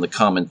on the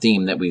common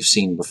theme that we've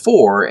seen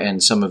before,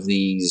 and some of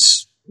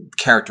these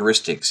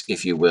characteristics,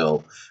 if you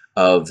will,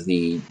 of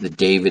the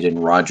David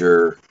and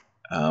Roger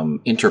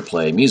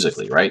interplay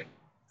musically, right?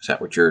 Is that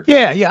what you're?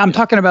 Yeah. I'm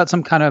talking about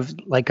some kind of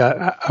like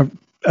a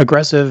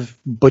aggressive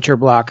butcher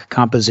block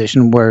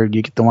composition where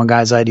you get the one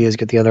guy's ideas,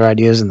 get the other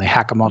ideas, and they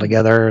hack them all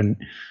together, and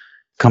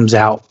comes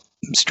out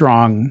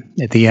strong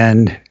at the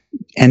end.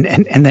 And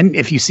then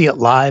if you see it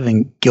live,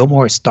 and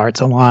Gilmour starts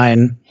a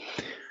line,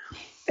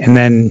 and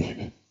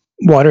then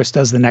Waters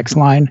does the next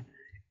line,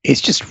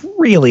 it's just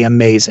really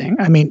amazing.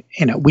 I mean,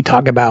 we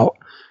talk about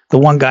the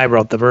one guy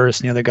wrote the verse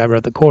and the other guy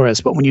wrote the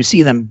chorus, but when you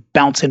see them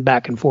bouncing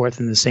back and forth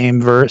in the same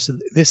verse,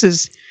 this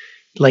is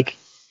like,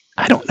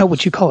 I don't know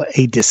what you call it,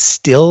 a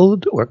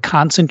distilled or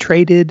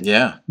concentrated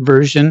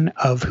version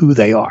of who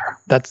they are.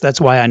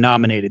 That's why I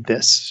nominated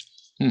this.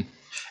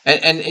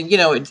 And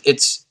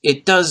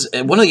it does.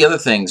 One of the other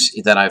things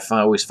that I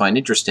always find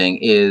interesting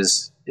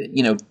is,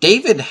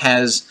 David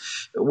has.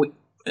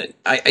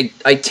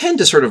 I tend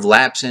to sort of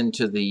lapse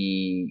into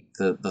the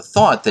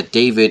thought that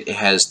David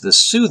has the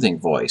soothing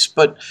voice,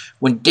 but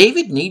when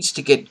David needs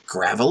to get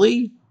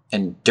gravelly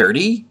and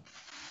dirty,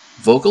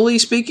 vocally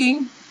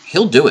speaking,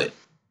 he'll do it.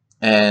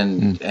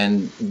 And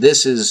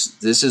this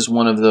is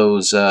one of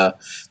those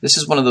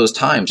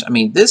times. I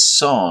mean, this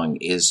song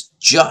is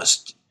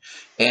just,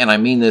 and I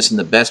mean this in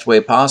the best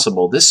way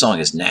possible, this song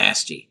is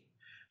nasty.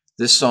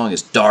 This song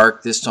is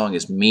dark. This song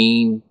is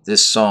mean.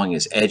 This song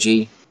is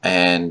edgy.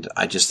 And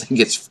I just think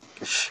it's,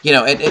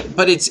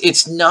 but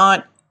it's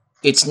not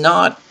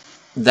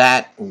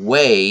that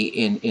way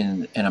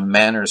in a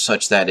manner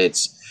such that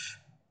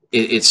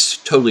it's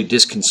totally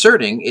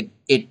disconcerting.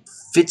 It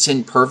fits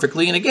in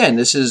perfectly. And again,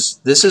 this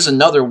is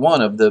another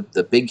one of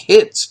the big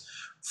hits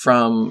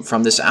from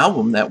this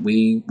album that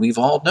we've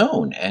all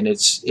known. And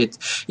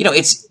it's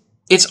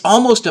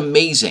almost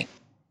amazing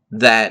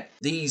that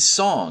these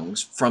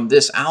songs from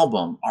this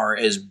album are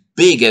as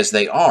big as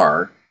they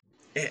are.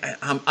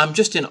 I'm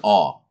just in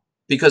awe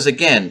because,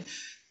 again,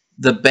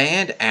 the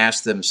band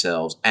asked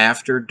themselves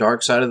after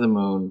Dark Side of the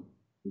Moon,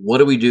 what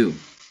do we do?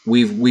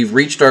 We've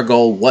reached our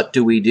goal. What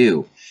do we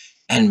do?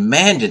 And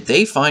man, did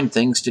they find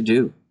things to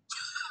do.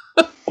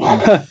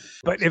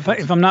 But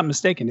if I'm not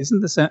mistaken,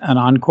 isn't this an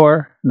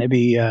encore?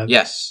 Maybe.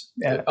 Yes.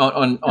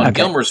 On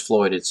Gilmour's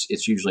Floyd,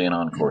 it's usually an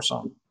encore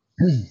song.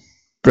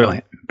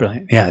 Brilliant.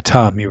 Yeah,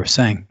 Tom, you were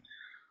saying.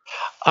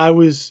 I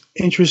was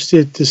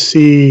interested to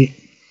see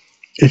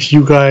if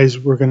you guys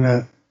were going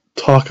to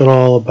talk at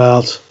all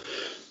about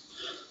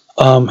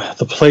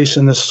the place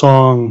in this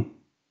song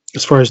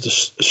as far as the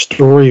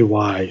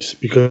story-wise,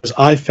 because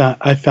I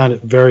found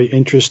it very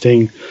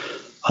interesting.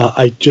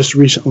 I just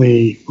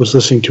recently was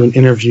listening to an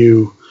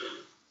interview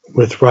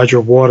with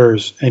Roger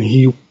Waters, and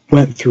he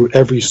went through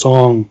every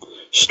song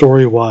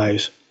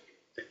story-wise,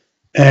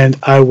 and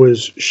I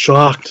was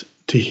shocked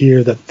to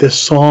hear that this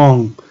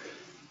song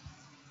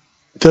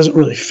doesn't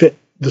really fit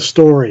the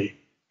story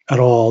at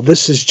all.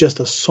 This is just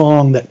a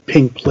song that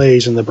Pink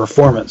plays in the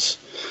performance,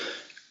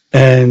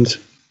 and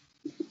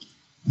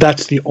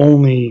that's the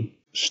only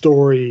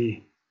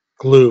story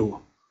glue.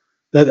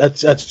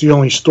 That's the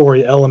only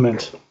story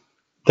element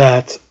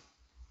that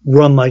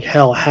Run Like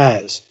Hell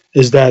has,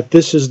 is that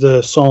this is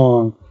the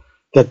song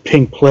that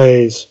Pink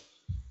plays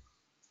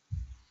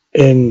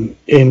in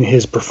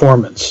his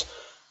performance,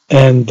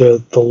 and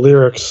the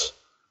lyrics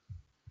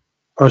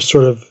are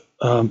sort of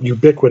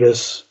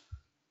ubiquitous,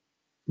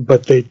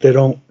 but they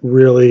don't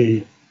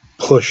really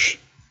push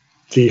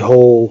the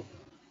whole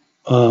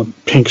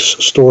Pink's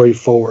story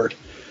forward.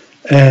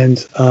 And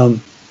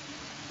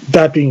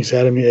that being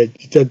said, I mean,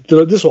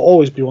 this will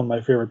always be one of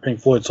my favorite Pink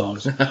Floyd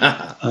songs.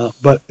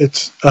 But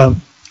it's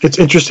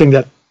interesting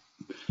that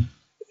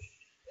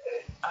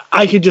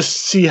I could just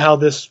see how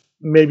this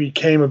maybe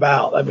came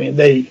about. I mean,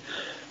 they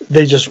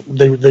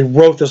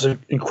wrote this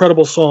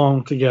incredible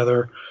song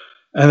together,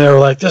 and they were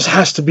like, this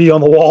has to be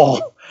on the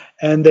wall.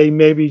 And they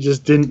maybe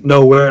just didn't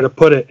know where to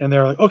put it. And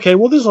they're like, okay,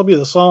 well, this will be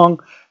the song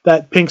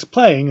that Pink's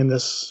playing in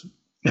this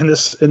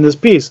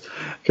piece,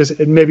 because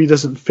it maybe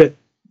doesn't fit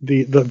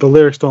the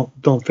lyrics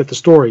don't fit the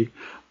story,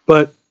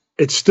 but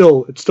it's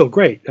still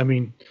great. I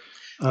mean,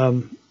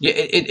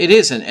 it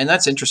is, and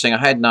that's interesting. I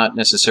had not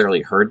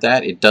necessarily heard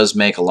that. It does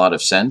make a lot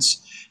of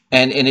sense,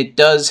 and it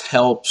does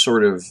help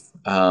sort of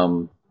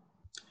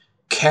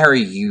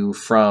carry you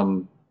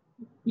from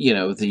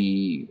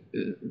the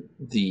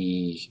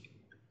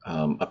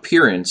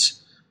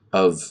appearance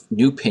of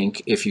New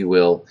Pink, if you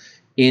will,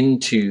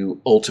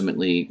 into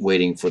ultimately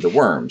Waiting for the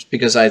Worms,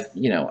 because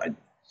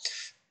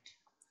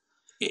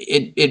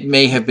it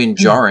may have been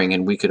jarring,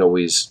 and we could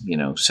always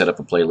set up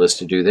a playlist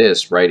to do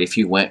this, right? If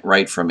you went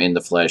right from In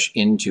the Flesh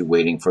into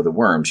Waiting for the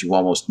Worms, you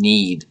almost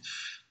need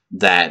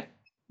that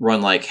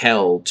Run Like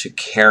Hell to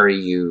carry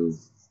you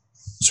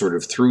sort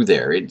of through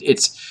there.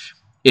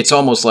 It's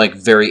almost like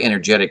very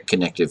energetic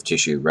connective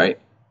tissue, right?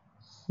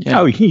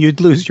 Yeah. Oh,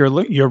 you'd lose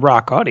your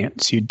rock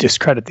audience. You'd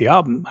discredit the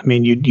album. I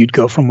mean, you'd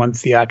go from one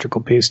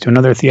theatrical piece to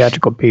another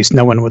theatrical piece.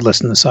 No one would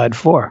listen to side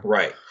 4.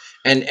 Right.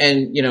 And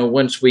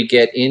once we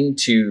get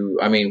into,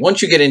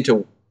 once you get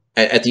into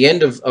at the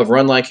end of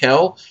Run Like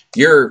Hell,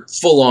 you're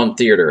full on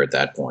theater at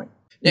that point.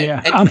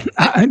 Yeah,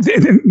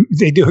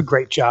 they do a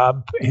great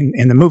job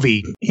in the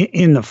movie.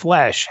 In the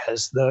flesh,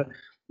 has the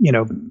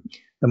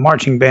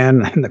marching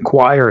band and the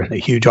choir and the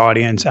huge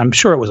audience. I'm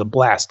sure it was a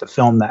blast to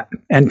film that,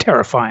 and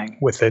terrifying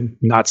with the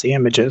Nazi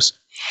images.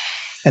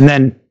 And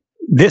then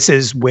this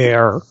is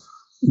where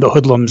the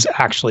hoodlums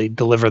actually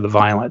deliver the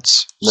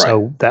violence. Right.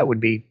 So that would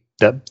be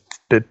the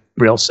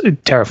real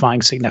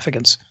terrifying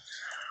significance.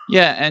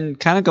 Yeah, and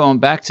kind of going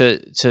back to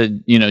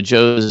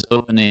Joe's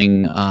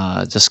opening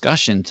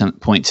discussion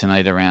point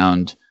tonight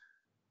around,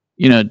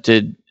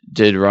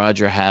 did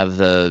Roger have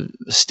the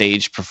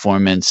stage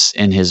performance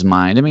in his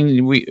mind? I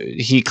mean,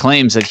 he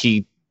claims that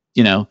he,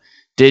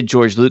 did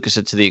George Lucas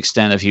it to the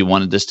extent of he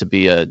wanted this to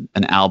be an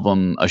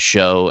album, a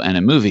show, and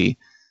a movie.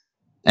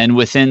 And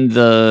within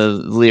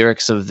the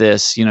lyrics of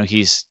this,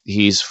 he's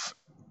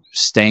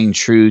staying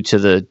true to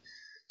the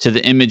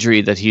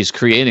imagery that he's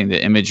creating,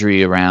 the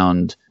imagery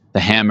around the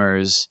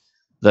hammers,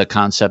 the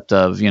concept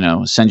of,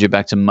 send you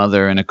back to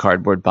mother in a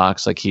cardboard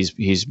box. Like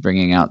he's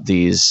bringing out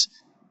these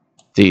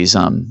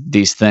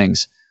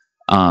things.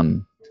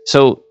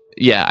 So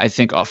yeah, I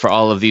think for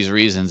all of these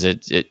reasons,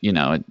 it's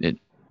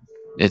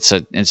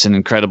an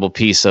incredible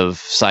piece of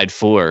side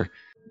 4,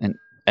 an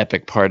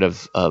epic part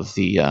of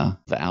the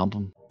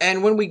album.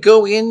 And when we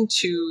go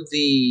into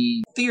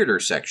the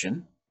theater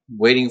section,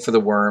 Waiting for the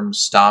Worms,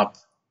 Stop,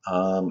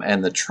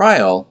 and the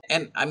Trial,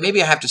 and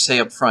maybe I have to say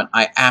up front,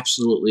 I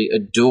absolutely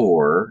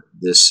adore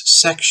this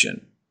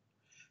section.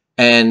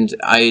 And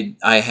I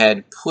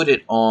had put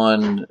it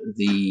on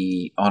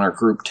our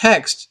group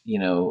text,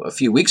 a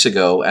few weeks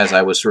ago as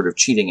I was sort of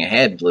cheating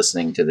ahead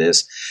listening to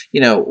this,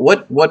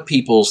 what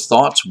people's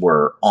thoughts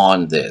were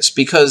on this,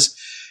 because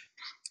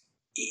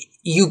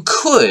you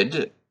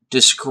could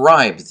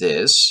describe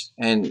this,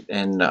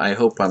 and I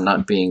hope I'm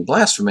not being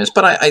blasphemous,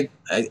 but I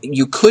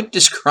you could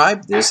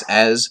describe this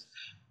as,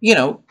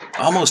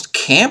 almost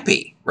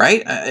campy,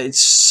 right?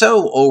 It's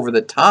so over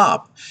the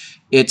top.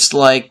 It's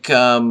like,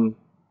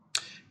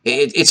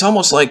 it's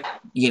almost like,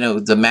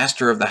 the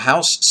Master of the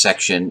House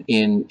section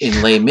in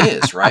Les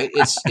Mis, right?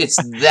 It's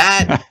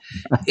that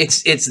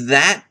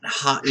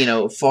hot,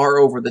 far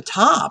over the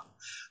top,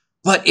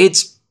 but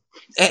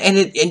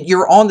and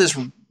you're on this,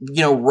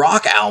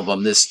 rock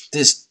album,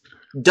 this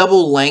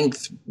double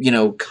length,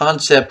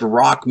 concept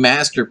rock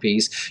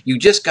masterpiece. You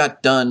just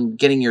got done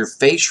getting your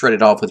face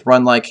shredded off with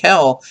Run Like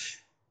Hell,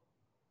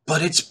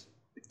 but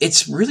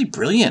it's really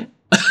brilliant.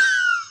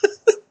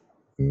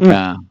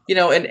 Yeah.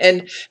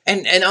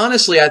 And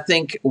honestly, I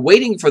think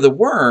Waiting for the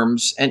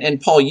Worms, and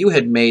Paul, you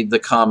had made the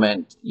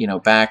comment,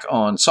 back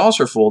on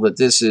Saucerful that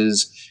this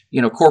is,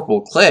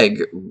 Corporal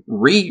Clegg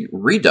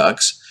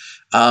Redux.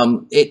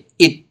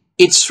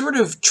 It sort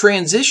of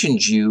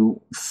transitions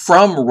you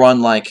from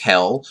Run Like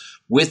Hell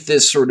with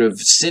this sort of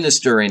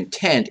sinister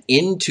intent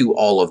into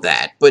all of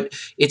that. But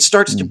it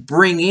starts to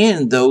bring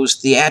in those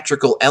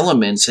theatrical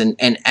elements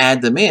and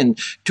add them in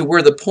to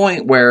where the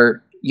point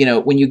where,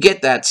 when you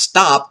get that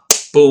stop,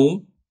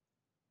 boom,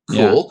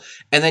 cool. Yeah.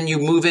 And then you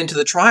move into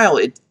the trial.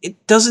 It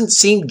doesn't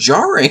seem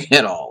jarring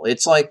at all.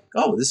 It's like,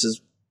 oh,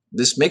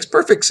 this makes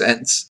perfect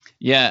sense.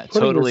 Yeah,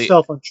 Putting totally.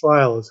 yourself on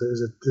trial is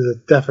a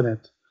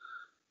definite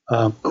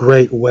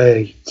great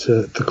way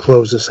to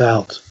close this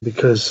out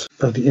because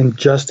of the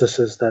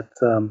injustices that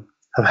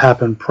have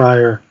happened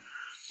prior,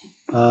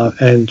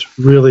 and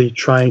really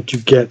trying to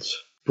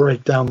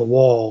break down the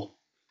wall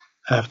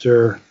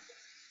after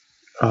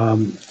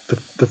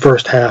the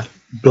first half,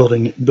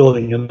 building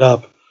it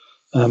up.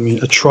 I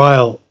mean, a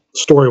trial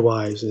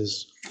story-wise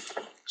is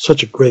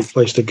such a great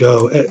place to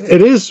go.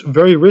 It is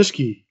very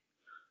risky.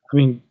 I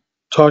mean,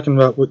 talking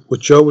about what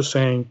Joe was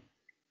saying,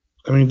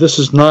 I mean, this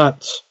is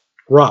not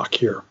rock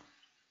here.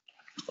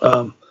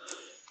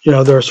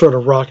 There are sort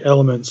of rock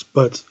elements,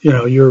 but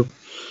you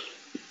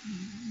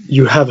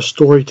have a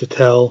story to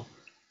tell,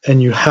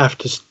 and you have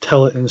to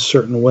tell it in a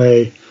certain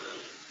way.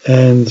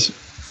 And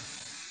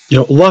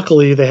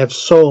luckily they have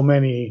so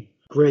many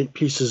great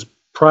pieces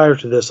prior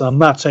to this. I'm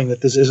not saying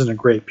that this isn't a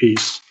great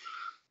piece,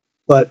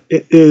 but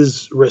it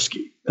is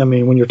risky. I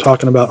mean, when you're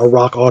talking about a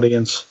rock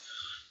audience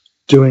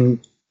doing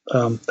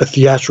a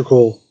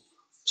theatrical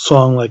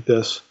song like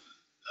this,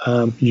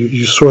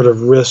 you sort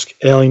of risk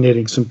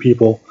alienating some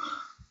people.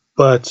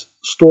 But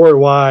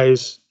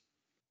story-wise,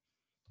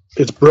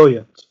 it's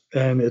brilliant,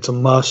 and it's a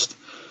must,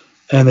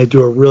 and they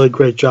do a really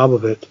great job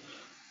of it.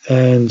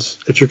 And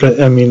if you're going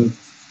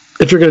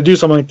to do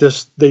something like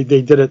this, they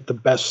did it the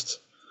best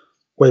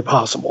way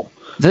possible.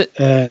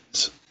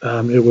 It's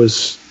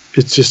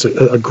just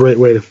a great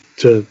way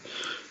to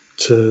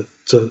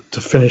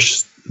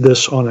finish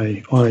this on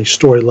a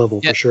story level,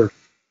 yeah. For sure.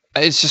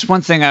 It's just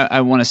one thing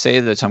I want to say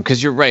though, Tom,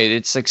 because you're right.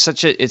 It's like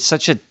such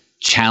a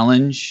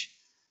challenge,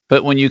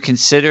 but when you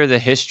consider the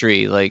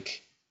history,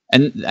 like,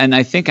 and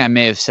I think I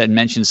may have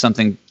mentioned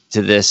something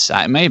to this.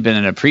 I may have been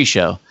in a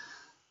pre-show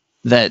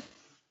that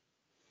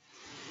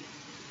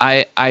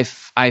I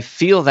I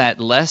feel that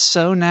less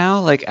so now.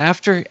 Like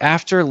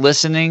after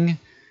listening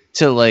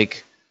to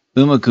like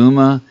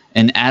Umaguma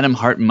and Adam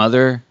Hart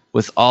Mother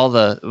with all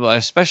the, well,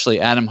 especially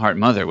Adam Hart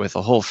Mother with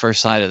the whole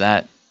first side of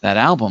that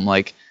album,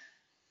 like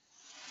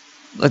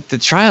the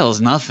trial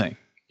is nothing,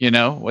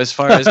 as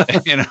far as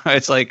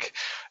it's like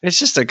it's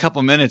just a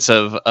couple minutes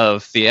of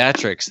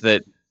theatrics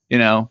that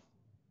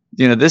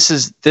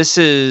this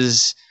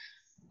is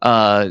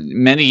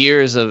many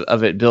years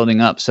of it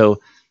building up. So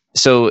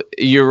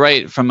you're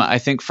right. I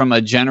think from a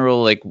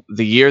general, like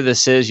the year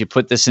this is, you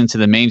put this into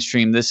the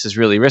mainstream, this is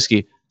really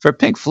risky. For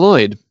Pink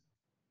Floyd,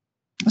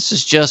 this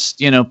is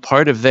just,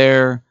 part of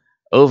their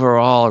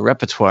overall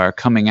repertoire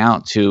coming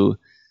out to,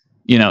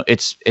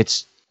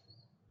 it's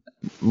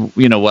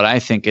what I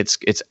think it's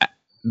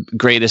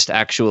greatest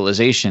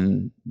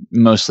actualization,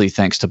 mostly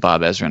thanks to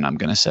Bob Ezrin, I'm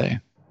going to say.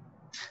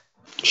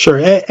 Sure.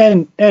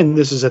 And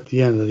this is at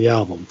the end of the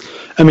album.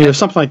 I mean, if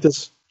something like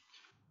this,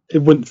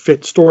 it wouldn't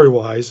fit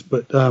story-wise,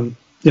 but,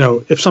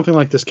 if something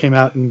like this came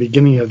out in the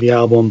beginning of the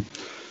album,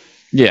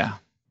 yeah,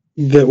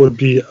 that would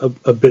be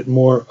a bit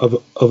more of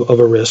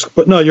a risk.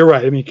 But no, you're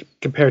right. I mean,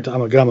 compared to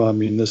Amagama, I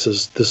mean, this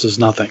is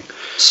nothing.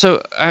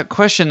 So a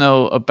question,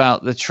 though,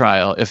 about the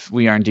trial, if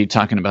we are indeed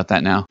talking about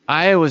that now.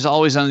 I was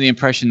always under the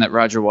impression that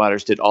Roger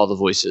Waters did all the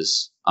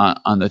voices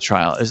on the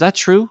trial. Is that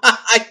true?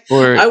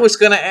 I was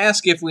going to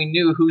ask if we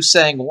knew who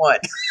sang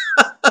what.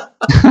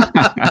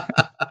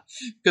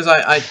 Because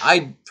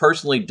I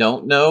personally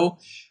don't know.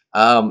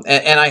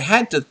 And I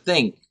had to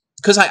think,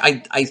 because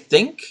I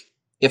think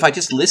if I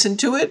just listen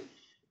to it,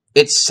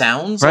 it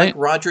sounds like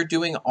Roger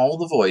doing all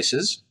the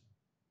voices,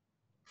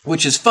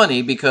 which is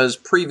funny because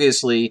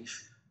previously,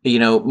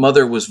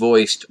 Mother was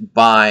voiced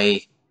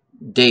by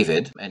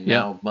David, and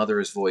now Mother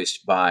is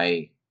voiced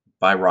by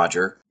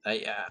Roger.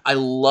 I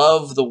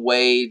love the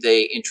way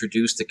they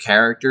introduce the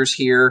characters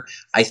here.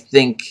 I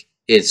think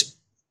it's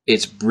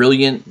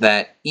brilliant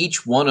that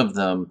each one of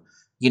them,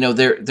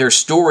 their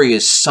story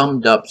is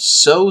summed up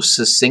so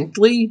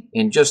succinctly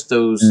in just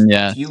those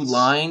few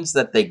lines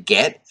that they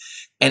get.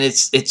 And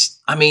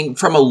it's I mean,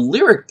 from a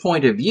lyric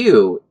point of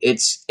view,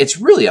 it's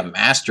really a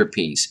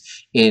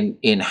masterpiece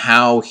in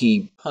how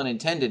he, pun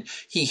intended,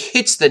 he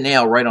hits the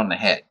nail right on the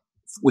head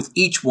with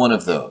each one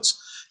of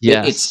those.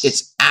 Yes.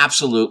 It's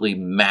absolutely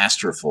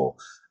masterful,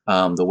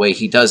 the way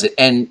he does it,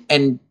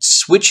 and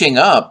switching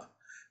up,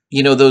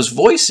 those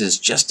voices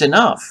just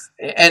enough.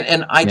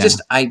 And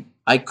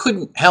I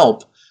couldn't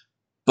help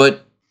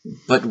but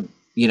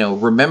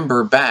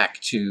remember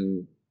back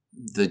to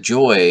the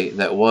joy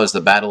that was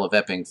the Battle of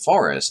Epping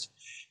Forest.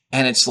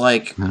 And it's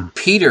like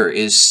Peter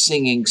is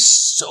singing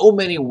so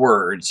many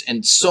words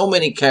and so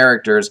many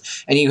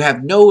characters, and you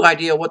have no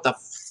idea what the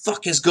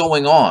fuck is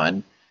going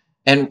on.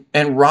 And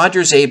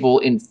Roger's able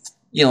in,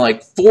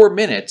 like 4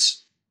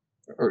 minutes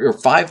or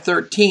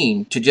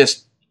 5:13 to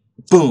just,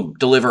 boom,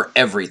 deliver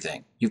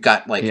everything. You've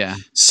got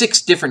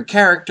 6 different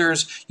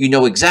characters. You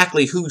know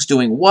exactly who's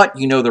doing what.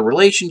 You know the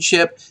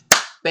relationship.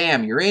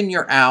 Bam, you're in,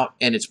 you're out,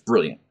 and it's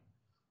brilliant.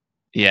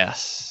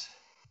 Yes.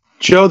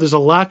 Joe, there's a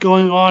lot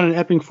going on in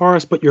Epping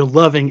Forest, but you're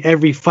loving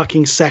every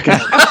fucking second.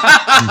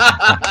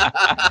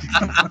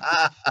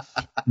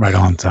 Right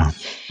on, Tom.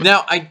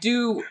 Now,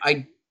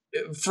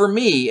 for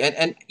me,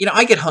 and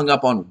I get hung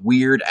up on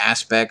weird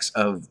aspects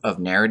of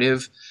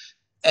narrative.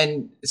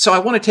 And so I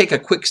want to take a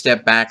quick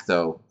step back,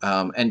 though,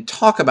 and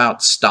talk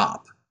about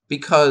Stop,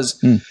 because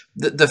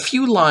the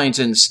few lines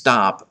in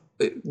Stop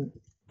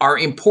are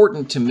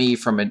important to me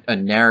from a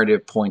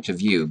narrative point of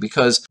view,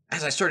 because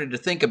as I started to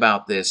think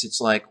about this,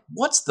 it's like,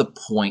 what's the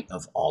point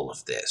of all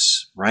of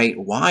this, right?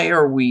 Why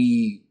are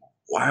we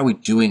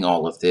doing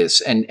all of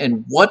this?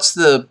 And what's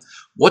the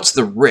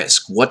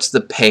risk? What's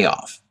the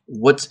payoff?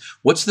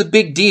 What's the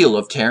big deal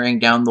of tearing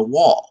down the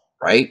wall,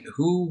 right?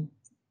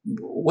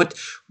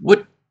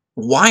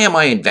 Why am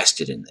I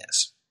invested in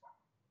this?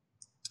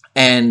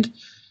 And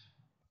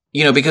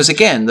because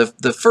again,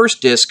 the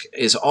first disc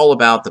is all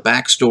about the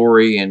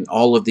backstory and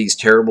all of these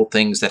terrible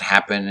things that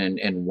happen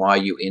and why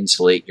you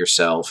insulate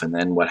yourself, and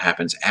then what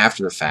happens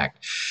after the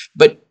fact.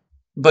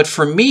 But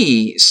for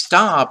me,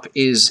 Stop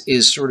is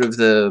sort of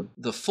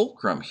the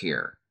fulcrum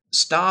here.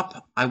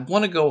 Stop, I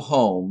want to go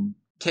home,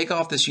 take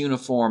off this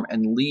uniform,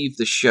 and leave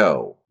the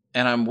show.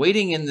 And I'm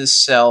waiting in this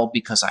cell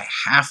because I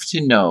have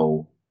to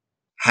know,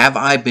 have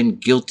I been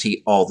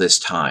guilty all this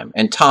time?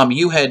 And Tom,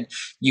 you had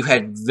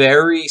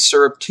very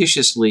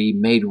surreptitiously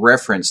made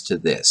reference to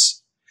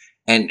this.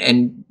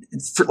 And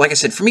like I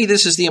said, for me,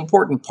 this is the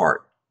important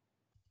part.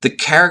 The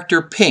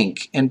character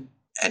Pink, and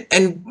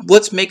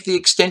let's make the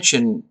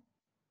extension,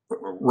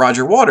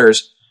 Roger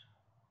Waters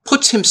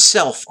puts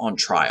himself on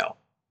trial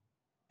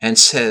and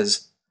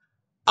says,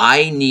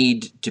 I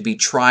need to be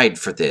tried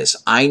for this.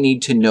 I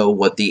need to know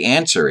what the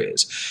answer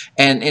is.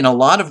 And in a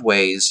lot of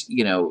ways,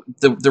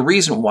 the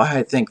reason why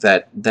I think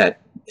that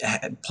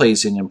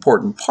plays an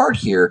important part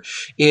here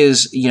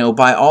is,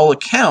 by all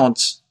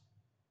accounts,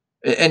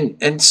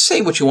 and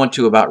say what you want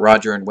to about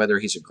Roger and whether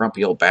he's a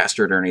grumpy old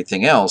bastard or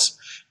anything else,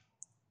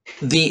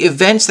 the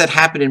events that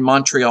happened in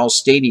Montreal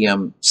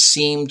Stadium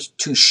seemed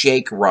to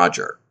shake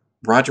Roger.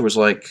 Roger was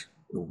like,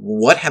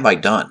 what have I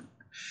done?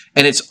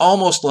 And it's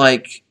almost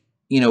like,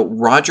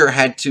 Roger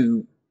had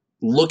to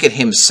look at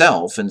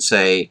himself and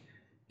say,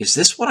 is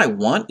this what I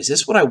want? Is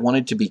this what I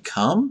wanted to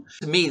become?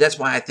 To me, that's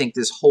why I think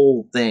this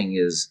whole thing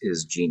is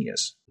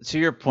genius. To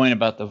your point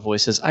about the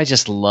voices, I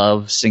just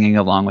love singing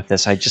along with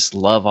this. I just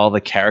love all the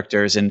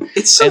characters, and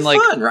it's so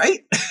fun,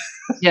 right?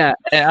 Yeah,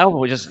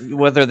 just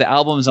whether the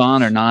album's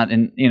on or not,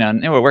 and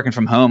and we're working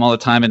from home all the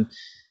time,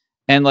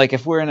 and like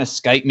if we're in a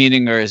Skype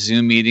meeting or a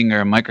Zoom meeting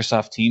or a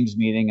Microsoft Teams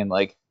meeting, and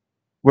like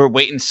we're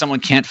waiting, someone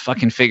can't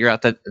fucking figure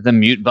out the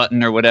mute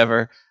button or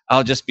whatever,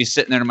 I'll just be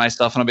sitting there to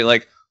myself and I'll be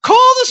like,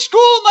 call the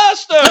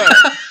schoolmaster.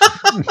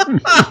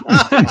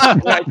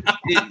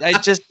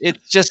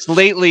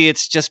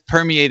 It's just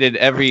permeated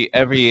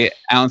every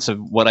ounce of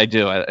what I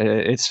do.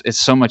 It's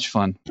so much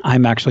fun.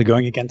 I'm actually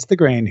going against the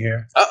grain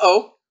here.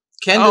 Uh-oh.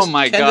 Ken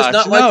gosh. Does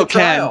not like the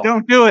trial. Ken,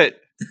 don't do it.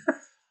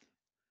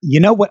 You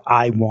know what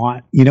I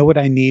want? You know what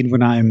I need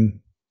when I'm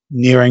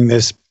nearing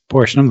this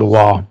portion of the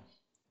wall?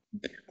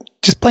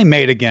 Just play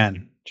Made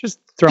again. Just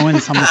throw in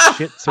some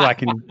shit so I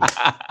can...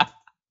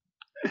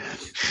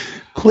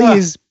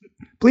 Please,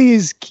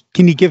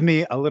 can you give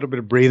me a little bit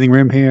of breathing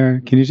room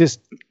here? Can you just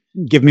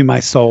give me my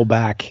soul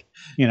back?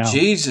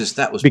 Jesus,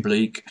 that was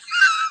bleak.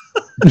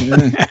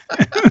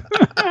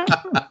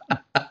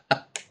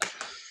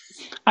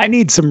 I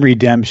need some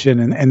redemption,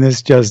 and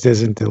this just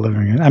isn't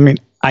delivering it. I mean,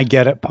 I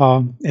get it,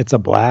 Paul. It's a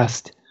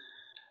blast.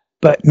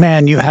 But,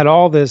 man, you had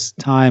all this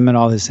time and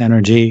all this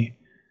energy.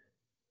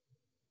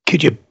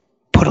 Could you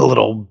put a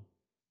little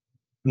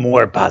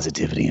more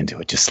positivity into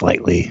it, just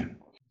slightly?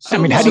 So, I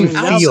mean, how do you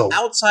feel?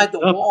 Outside the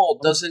wall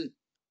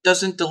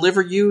doesn't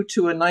deliver you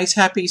to a nice,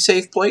 happy,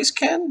 safe place,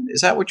 Ken?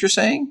 Is that what you're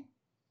saying?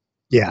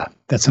 Yeah,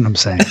 that's what I'm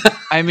saying.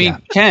 I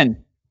mean,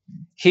 Ken,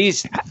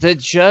 he's the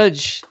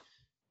judge.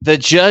 The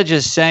judge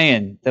is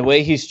saying the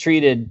way he's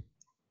treated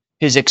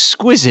his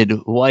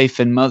exquisite wife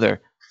and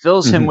mother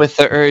fills him with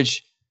the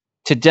urge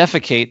to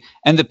defecate,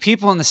 and the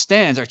people in the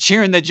stands are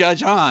cheering the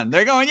judge on.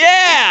 They're going,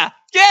 "Yeah,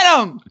 get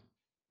him!"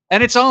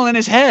 And it's all in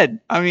his head.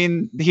 I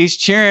mean, he's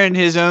cheering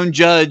his own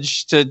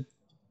judge to.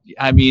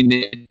 I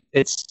mean,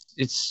 it's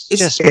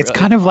really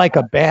kind of like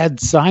a bad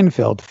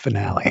Seinfeld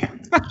finale.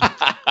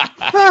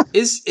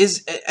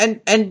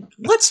 And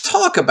let's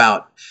talk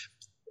about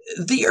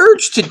the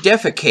urge to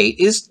defecate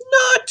is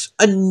not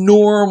a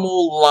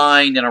normal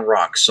line in a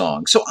rock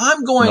song. So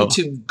I'm going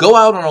to go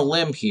out on a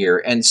limb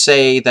here and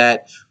say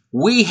that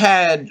we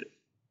had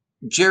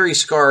Jerry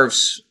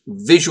Scarf's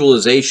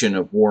visualization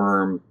of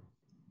Worm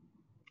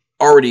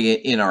already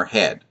in our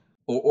head,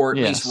 or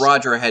at least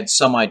Roger had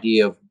some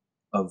idea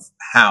of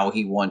how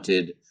he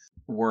wanted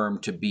Worm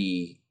to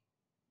be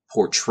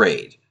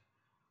portrayed,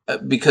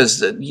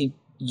 because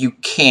you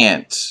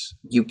can't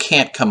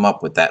come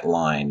up with that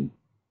line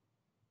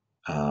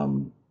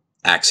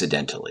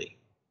accidentally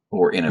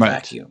or in a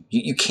vacuum.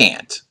 You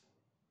can't.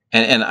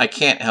 And I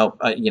can't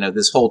help,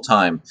 this whole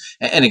time.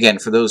 And again,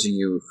 for those of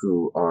you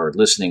who are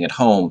listening at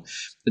home,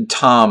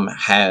 Tom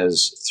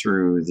has,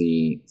 through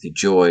the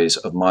joys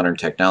of modern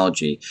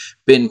technology,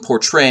 been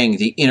portraying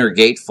the inner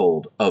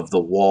gatefold of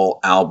the Wall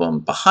album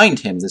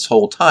behind him this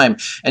whole time.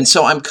 And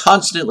so I'm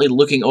constantly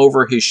looking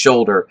over his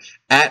shoulder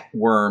at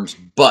Worm's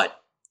butt,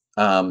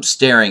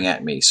 staring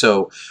at me.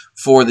 So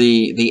for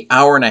the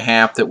hour and a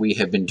half that we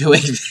have been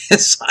doing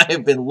this, I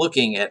have been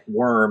looking at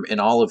Worm in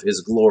all of his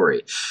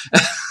glory.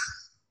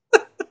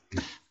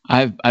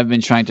 I've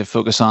been trying to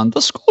focus on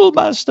the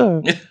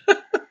schoolmaster.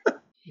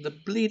 The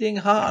bleeding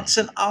heart's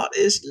an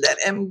artist. Let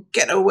him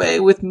get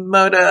away with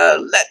murder.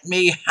 Let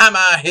me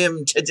hammer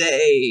him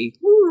today.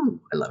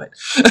 Woo, I love it.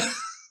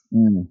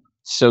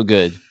 So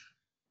good.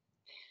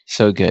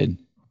 So good.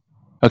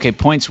 Okay,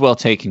 points well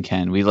taken,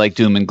 Ken. We like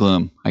doom and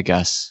gloom, I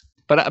guess.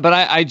 But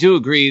I do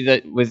agree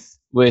that with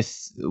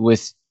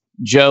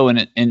Joe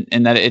and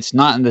that it's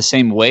not in the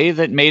same way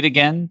that Made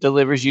Again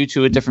delivers you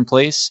to a different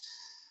place.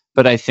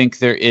 But I think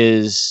there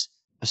is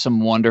some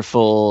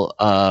wonderful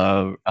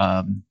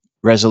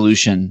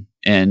resolution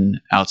in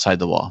Outside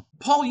the Wall.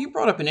 Paul, you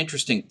brought up an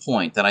interesting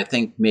point that I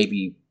think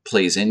maybe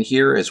plays in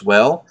here as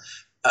well.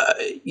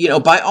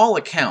 By all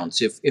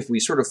accounts, if we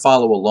sort of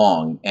follow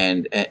along,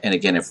 and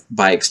again, if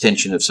by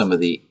extension of some of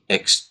the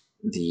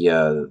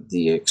external,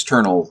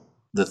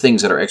 the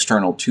things that are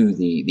external to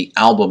the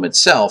album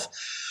itself,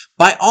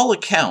 by all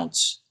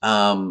accounts,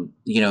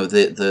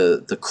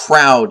 the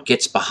crowd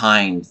gets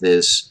behind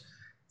this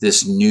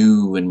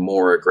new and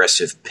more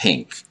aggressive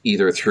Pink,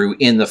 either through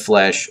In the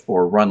Flesh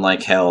or Run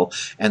Like Hell,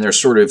 and they're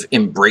sort of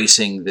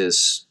embracing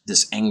this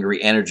angry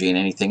energy and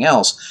anything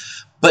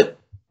else. But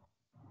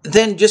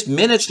then just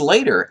minutes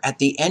later, at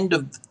the end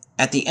of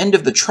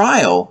the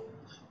trial,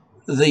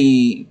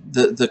 the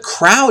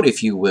crowd,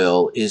 if you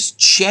will, is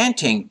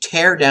chanting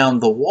 "Tear down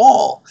the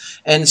wall,"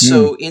 and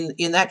so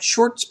in that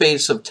short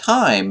space of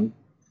time,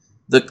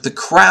 the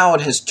crowd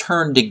has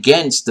turned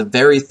against the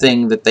very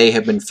thing that they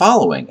have been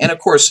following. And of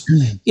course,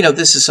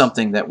 this is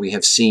something that we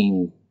have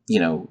seen,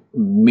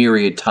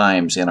 myriad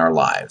times in our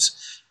lives.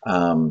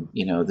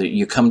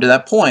 You come to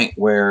that point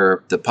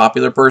where the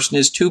popular person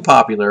is too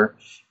popular,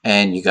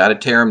 and you got to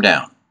tear them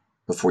down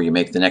before you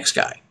make the next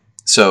guy.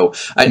 So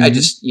I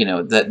just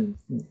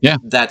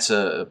that's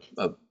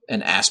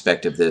an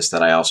aspect of this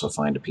that I also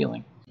find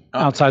appealing.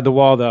 Outside the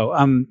Wall, though,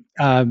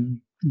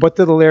 what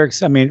do the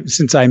lyrics? I mean,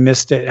 since I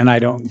missed it and I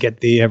don't get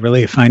the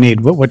relief I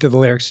need, what do the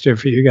lyrics do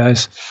for you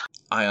guys?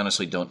 I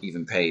honestly don't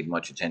even pay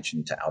much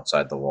attention to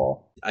Outside the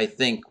Wall. I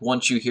think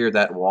once you hear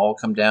that wall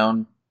come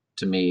down,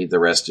 to me, the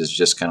rest is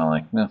just kind of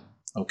like, no,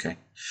 okay.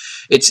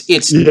 It's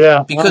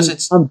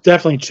because I'm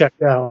definitely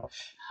checked out.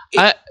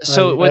 I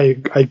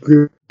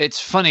agree. It's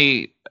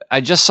funny. I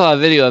just saw a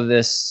video of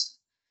this.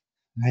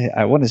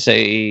 I want to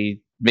say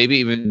maybe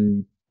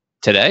even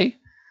today.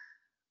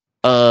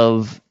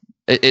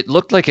 It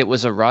looked like it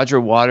was a Roger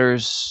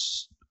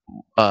Waters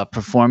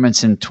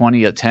performance in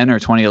 2010 or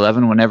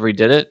 2011, whenever he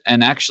did it,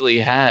 and actually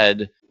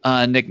had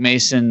Nick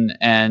Mason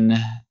and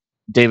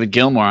David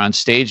Gilmour on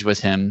stage with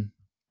him,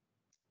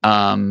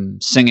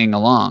 singing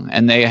along,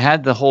 and they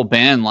had the whole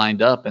band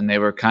lined up, and they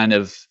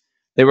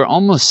were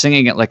almost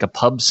singing it like a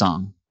pub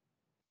song.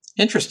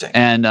 Interesting.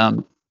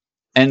 And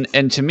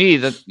to me,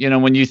 that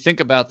when you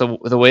think about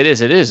the way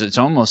it's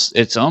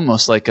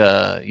almost like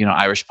a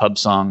Irish pub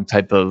song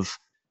type of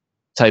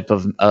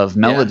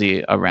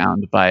melody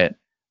around by it,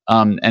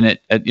 and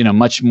it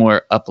much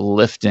more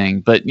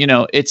uplifting. But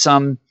it's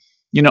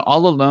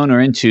all alone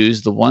or in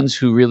twos, the ones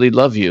who really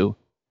love you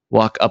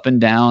walk up and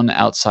down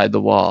outside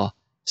the wall,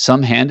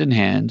 some hand in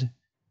hand,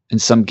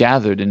 and some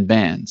gathered in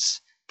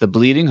bands. The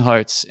bleeding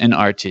hearts and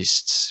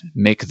artists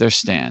make their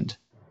stand.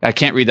 I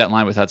can't read that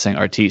line without saying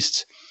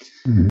artistes.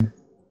 Mm-hmm.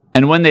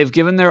 And when they've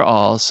given their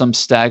all, some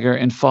stagger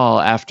and fall.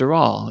 After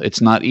all,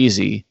 it's not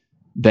easy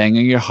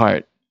banging your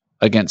heart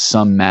against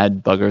some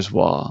mad bugger's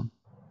wall.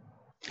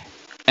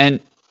 And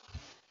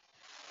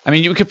I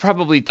mean, you could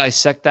probably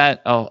dissect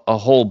that a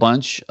whole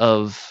bunch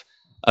of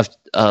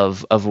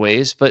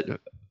ways,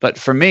 but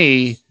for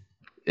me,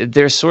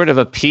 there's sort of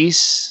a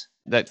piece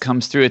that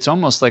comes through. It's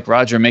almost like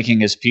Roger making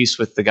his peace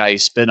with the guy he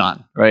spit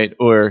on, right?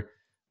 Or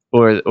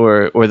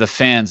the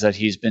fans that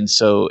he's been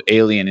so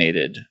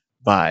alienated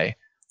by,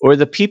 or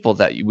the people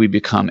that we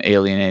become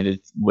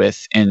alienated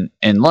with in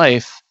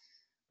life,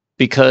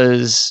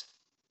 because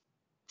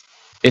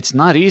it's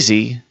not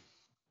easy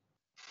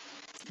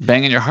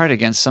banging your heart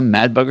against some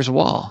mad bugger's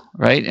wall,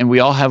 right? And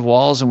we all have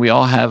walls, and we're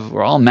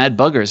all mad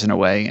buggers in a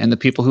way. And the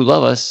people who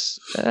love us,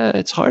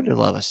 it's hard to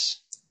love us.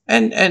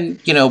 And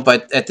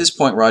but at this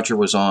point, Roger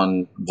was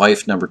on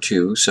wife number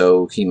 2,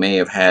 so he may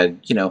have had,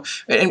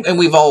 and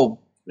we've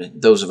all,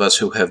 those of us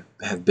who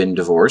have been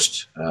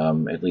divorced,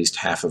 at least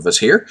half of us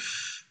here,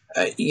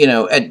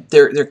 and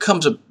there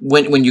comes a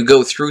when you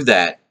go through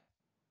that,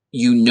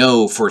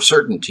 for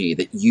certainty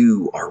that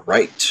you are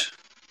right.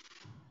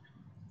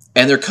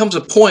 And there comes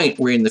a point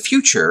where in the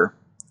future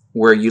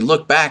where you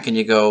look back and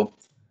you go,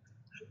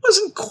 I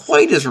wasn't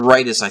quite as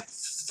right as I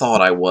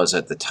thought I was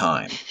at the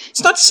time.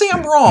 It's not to say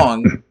I'm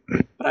wrong,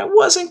 but I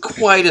wasn't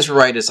quite as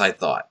right as I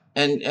thought.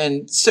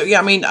 And so, yeah,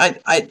 I mean,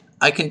 I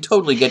can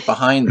totally get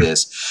behind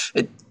this.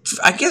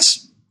 I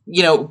guess,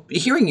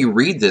 hearing you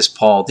read this,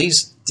 Paul,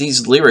 these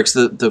lyrics,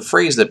 the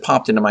phrase that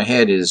popped into my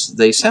head is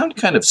they sound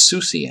kind of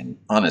Seussian,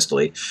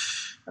 honestly.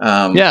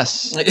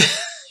 Yes.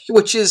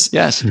 Which is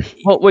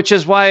well, which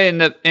is why in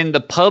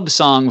the pub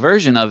song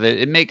version of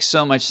it makes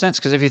so much sense,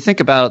 because if you think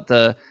about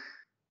the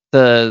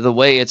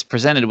way it's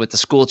presented with the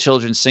school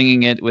children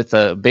singing it with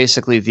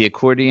basically the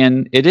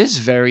accordion, it is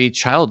very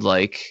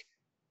childlike.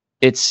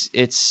 It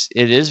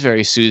is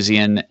very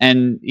Seussian,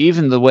 and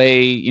even the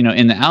way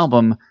in the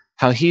album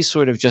how he's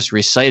sort of just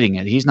reciting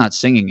it. He's not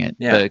singing it.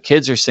 Yeah. The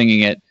kids are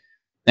singing it,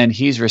 and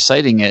he's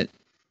reciting it.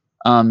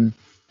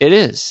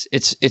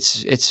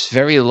 It's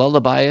very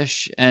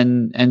lullaby-ish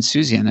and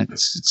Seussian.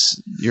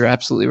 You're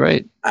absolutely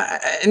right.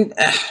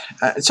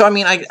 So I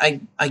mean, I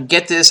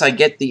get this. I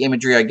get the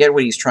imagery. I get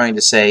what he's trying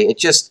to say. It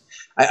just,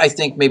 I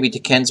think maybe to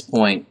Ken's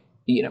point,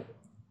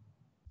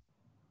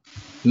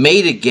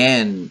 Made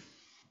Again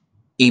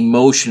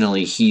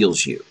emotionally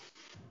heals you.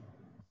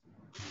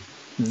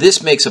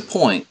 This makes a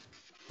point,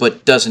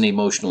 but doesn't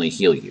emotionally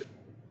heal you.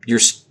 You're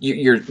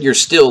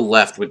still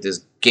left with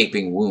this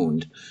gaping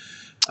wound.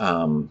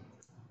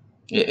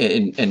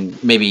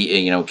 And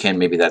maybe Ken,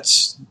 maybe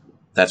that's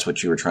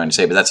what you were trying to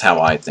say, but that's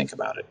how I think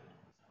about it.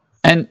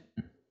 And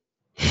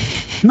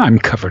I'm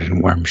covered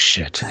in worm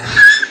shit.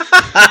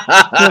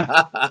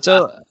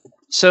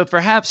 So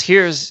perhaps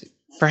here's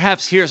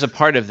a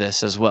part of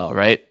this as well,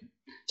 right?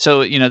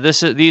 So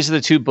these are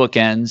the two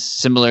bookends,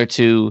 similar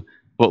to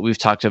what we've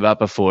talked about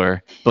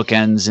before.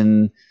 Bookends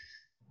in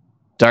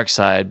Dark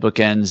Side,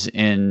 bookends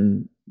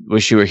in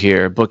Wish You Were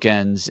Here,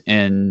 bookends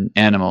in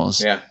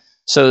Animals. Yeah.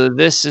 So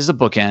this is a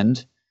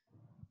bookend,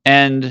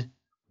 and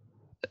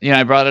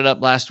I brought it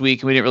up last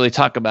week and we didn't really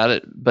talk about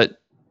it, but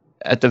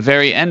at the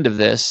very end of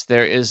this,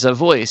 there is a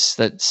voice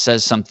that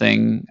says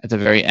something at the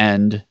very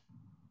end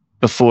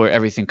before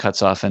everything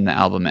cuts off and the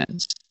album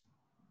ends.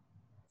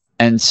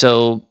 And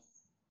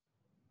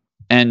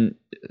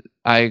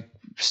I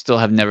still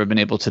have never been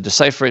able to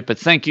decipher it. But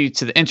thank you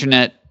to the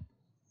internet,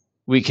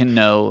 we can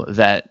know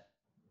that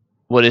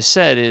what is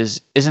said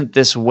is, isn't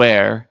this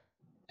where?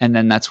 And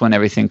then that's when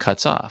everything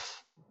cuts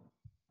off.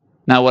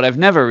 Now, what I've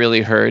never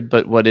really heard,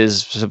 but what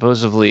is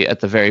supposedly at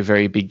the very,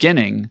 very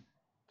beginning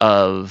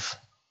of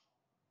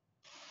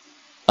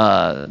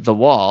the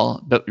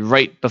wall, but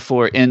right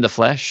before In the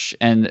Flesh,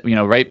 and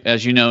right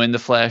as you know, In the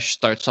Flesh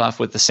starts off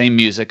with the same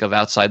music of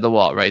Outside the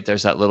Wall, right?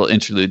 There's that little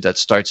interlude that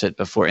starts it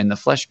before In the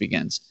Flesh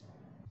begins.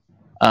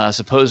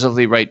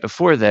 Supposedly right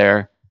before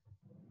there,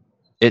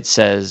 it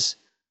says,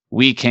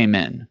 "We came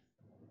in."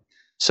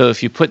 So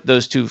if you put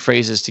those two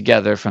phrases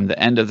together from the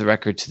end of the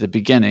record to the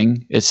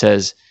beginning, it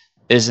says,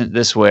 "Isn't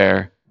this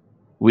where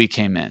we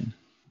came in?"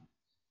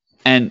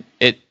 And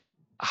it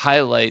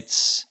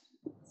highlights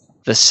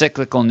the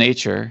cyclical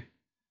nature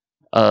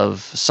of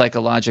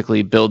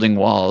psychologically building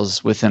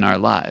walls within our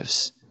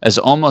lives, as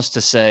almost to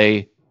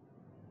say,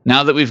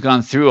 now that we've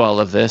gone through all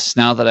of this,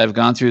 now that I've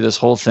gone through this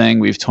whole thing,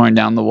 we've torn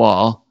down the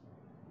wall,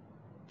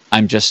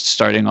 I'm just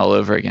starting all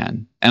over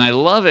again. And I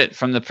love it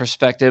from the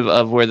perspective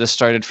of where this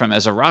started from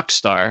as a rock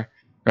star,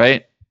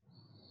 right?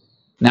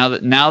 Now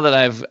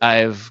that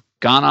I've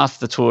gone off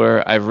the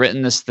tour, I've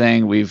written this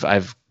thing,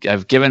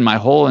 I've given my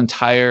whole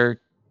entire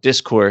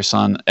discourse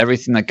on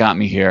everything that got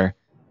me here.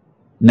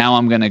 Now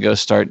I'm going to go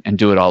start and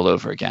do it all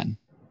over again.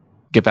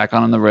 Get back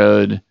on the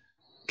road,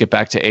 get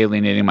back to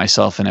alienating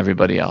myself and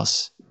everybody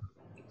else.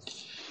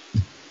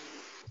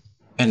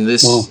 And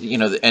this,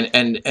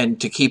 and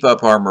to keep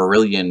up our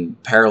Marillion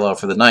parallel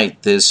for the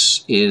night,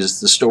 this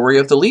is the story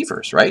of the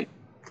Leavers, right?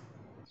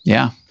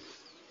 Yeah.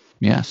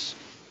 Yes.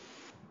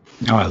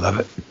 Oh, I love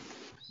it.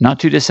 Not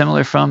too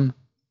dissimilar from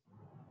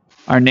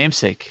our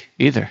namesake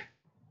either.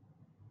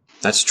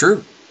 That's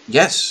true.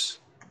 Yes.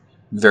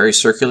 Very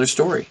circular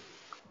story.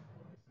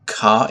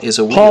 Ka is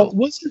a wheel.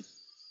 Paul,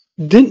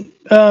 didn't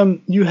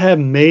you have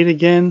Made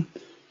Again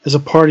as a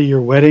part of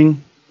your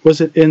wedding? Was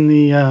it in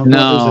the no.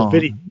 Was it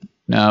video?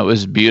 No, it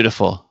was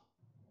beautiful.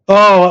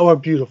 Oh,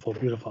 beautiful.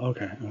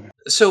 Okay.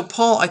 So,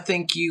 Paul, I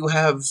think you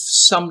have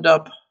summed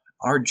up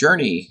our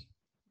journey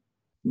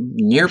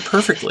near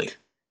perfectly.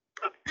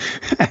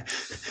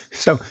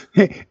 So,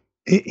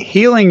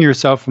 healing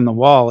yourself from the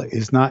wall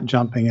is not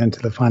jumping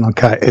into the final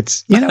cut.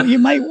 It's, you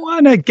might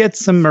want to get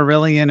some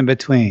Marillion in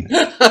between.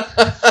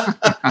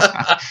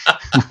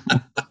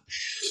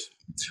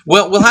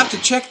 Well, we'll have to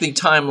check the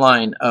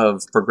timeline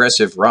of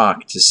progressive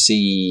rock to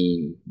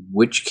see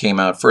which came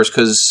out first,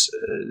 because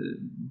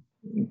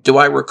do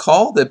I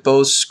recall that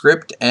both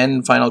Script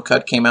and Final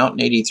Cut came out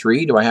in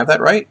 '83? Do I have that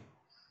right?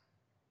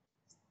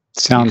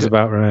 Sounds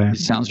about right.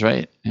 Sounds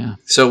right, yeah.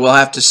 So we'll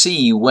have to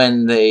see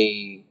when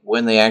they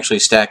actually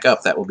stack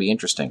up. That will be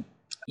interesting.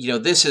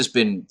 This has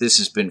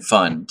been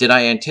fun. Did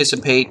I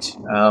anticipate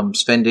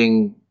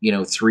spending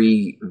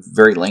 3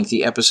 very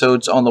lengthy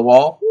episodes on the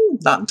wall?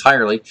 Not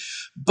entirely,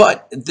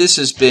 but this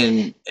has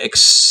been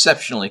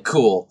exceptionally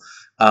cool.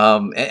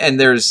 And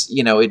there's,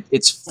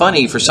 it's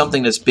funny for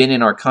something that's been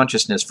in our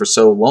consciousness for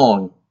so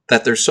long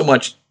that there's so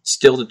much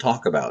still to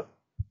talk about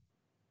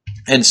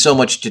and so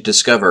much to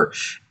discover.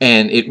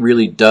 And it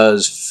really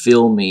does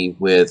fill me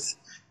with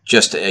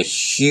just a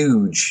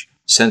huge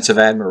sense of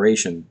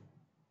admiration,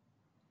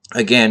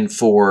 again,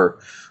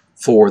 for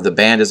the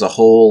band as a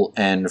whole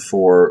and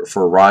for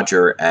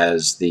Roger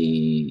as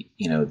the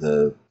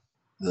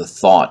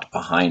thought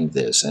behind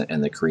this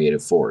and the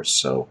creative force.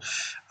 So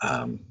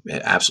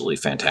absolutely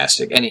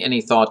fantastic.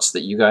 Any thoughts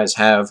that you guys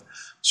have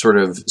sort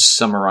of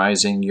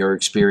summarizing your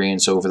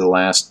experience over the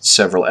last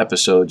several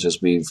episodes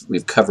as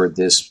we've covered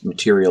this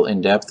material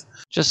in depth?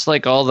 Just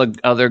like all the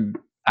other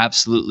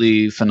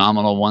absolutely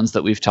phenomenal ones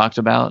that we've talked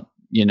about,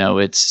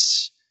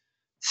 it's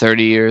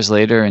 30 years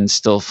later and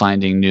still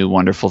finding new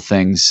wonderful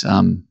things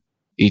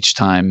each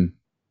time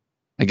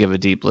I give a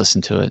deep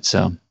listen to it.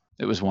 So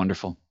it was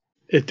wonderful.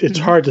 It's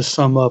hard to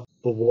sum up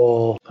the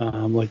wall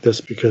like this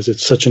because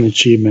it's such an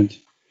achievement.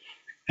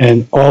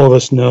 And all of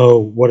us know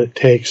what it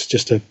takes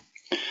just to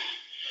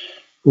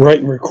write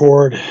and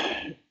record,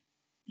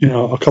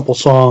 a couple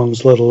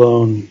songs, let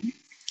alone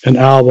an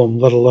album,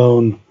 let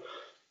alone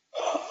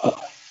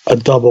a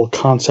double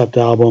concept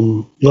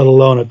album, let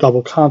alone a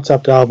double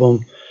concept album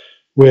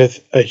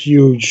with a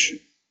huge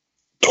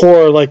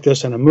tour like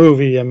this and a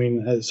movie. I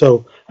mean,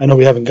 so I know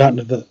we haven't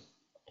gotten to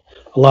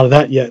a lot of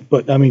that yet,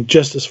 but I mean,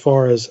 just as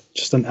far as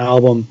just an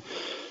album,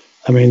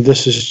 I mean,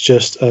 this is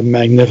just a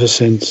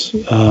magnificent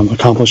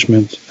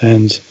accomplishment.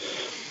 And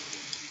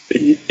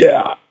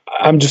yeah,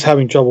 I'm just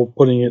having trouble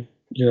putting it,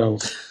 a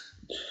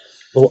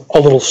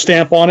little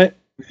stamp on it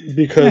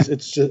because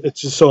it's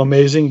just so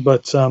amazing.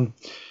 But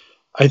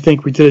I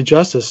think we did it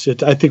justice.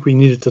 I think we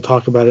needed to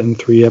talk about it in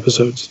 3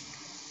 episodes.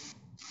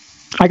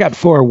 I got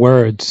 4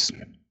 words.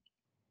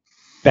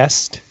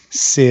 Best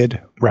Sid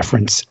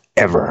reference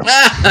ever.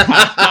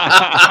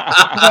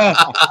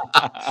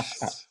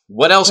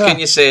 What else can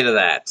you say to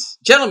that?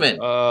 Gentlemen,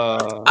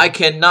 I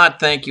cannot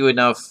thank you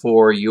enough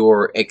for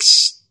your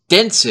extensive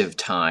extensive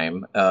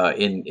time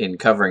in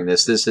covering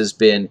this. This has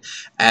been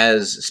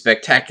as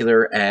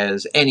spectacular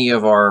as any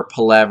of our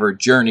Palaver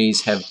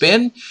journeys have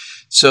been.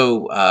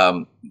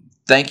 So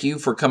thank you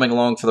for coming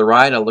along for the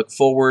ride. I look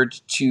forward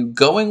to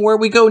going where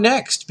we go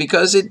next,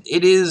 because it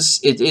is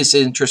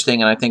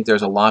interesting, and I think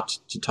there's a lot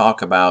to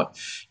talk about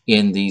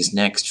in these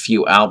next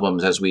few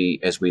albums as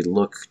we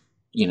look,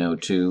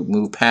 to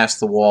move past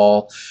the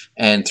wall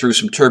and through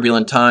some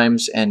turbulent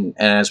times, and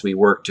as we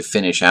work to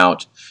finish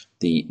out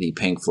the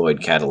Pink Floyd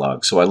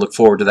catalog. So I look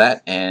forward to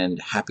that, and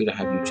happy to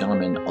have you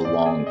gentlemen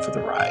along for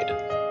the ride.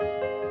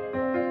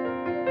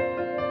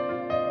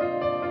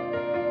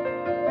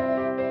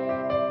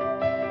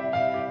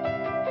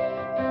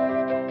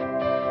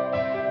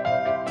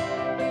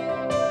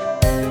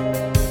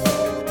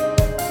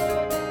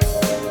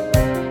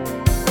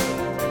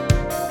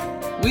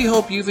 We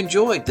hope you've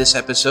enjoyed this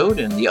episode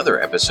and the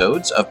other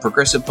episodes of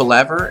Progressive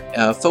Palaver,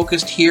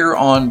 focused here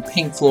on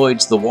Pink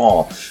Floyd's The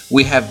Wall.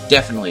 We have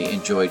definitely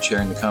enjoyed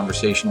sharing the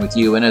conversation with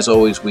you, and as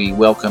always, we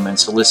welcome and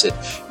solicit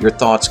your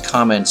thoughts,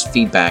 comments,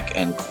 feedback,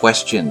 and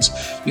questions.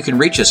 You can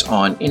reach us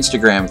on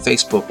Instagram,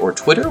 Facebook, or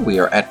Twitter. We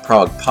are at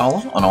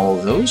ProgPala on all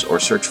of those, or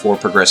search for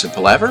Progressive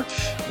Palaver.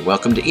 You're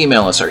welcome to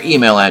email us. Our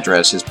email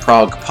address is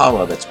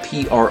progpala, that's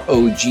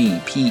PROGPALA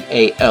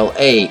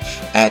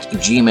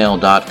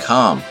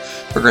 @gmail.com.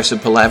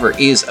 Progressive Palaver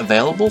is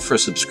available for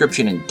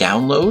subscription and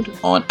download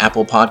on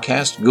Apple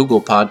Podcasts,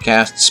 Google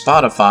Podcasts,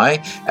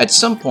 Spotify, at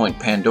some point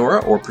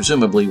Pandora, or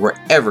presumably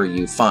wherever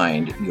you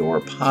find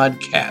your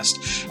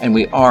podcast. And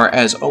we are,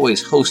 as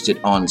always, hosted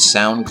on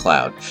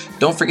SoundCloud.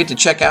 Don't forget to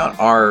check out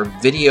our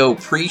video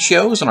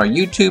pre-shows on our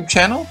YouTube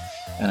channel.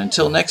 And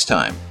until next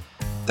time,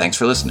 thanks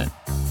for listening.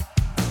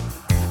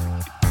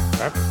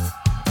 Okay.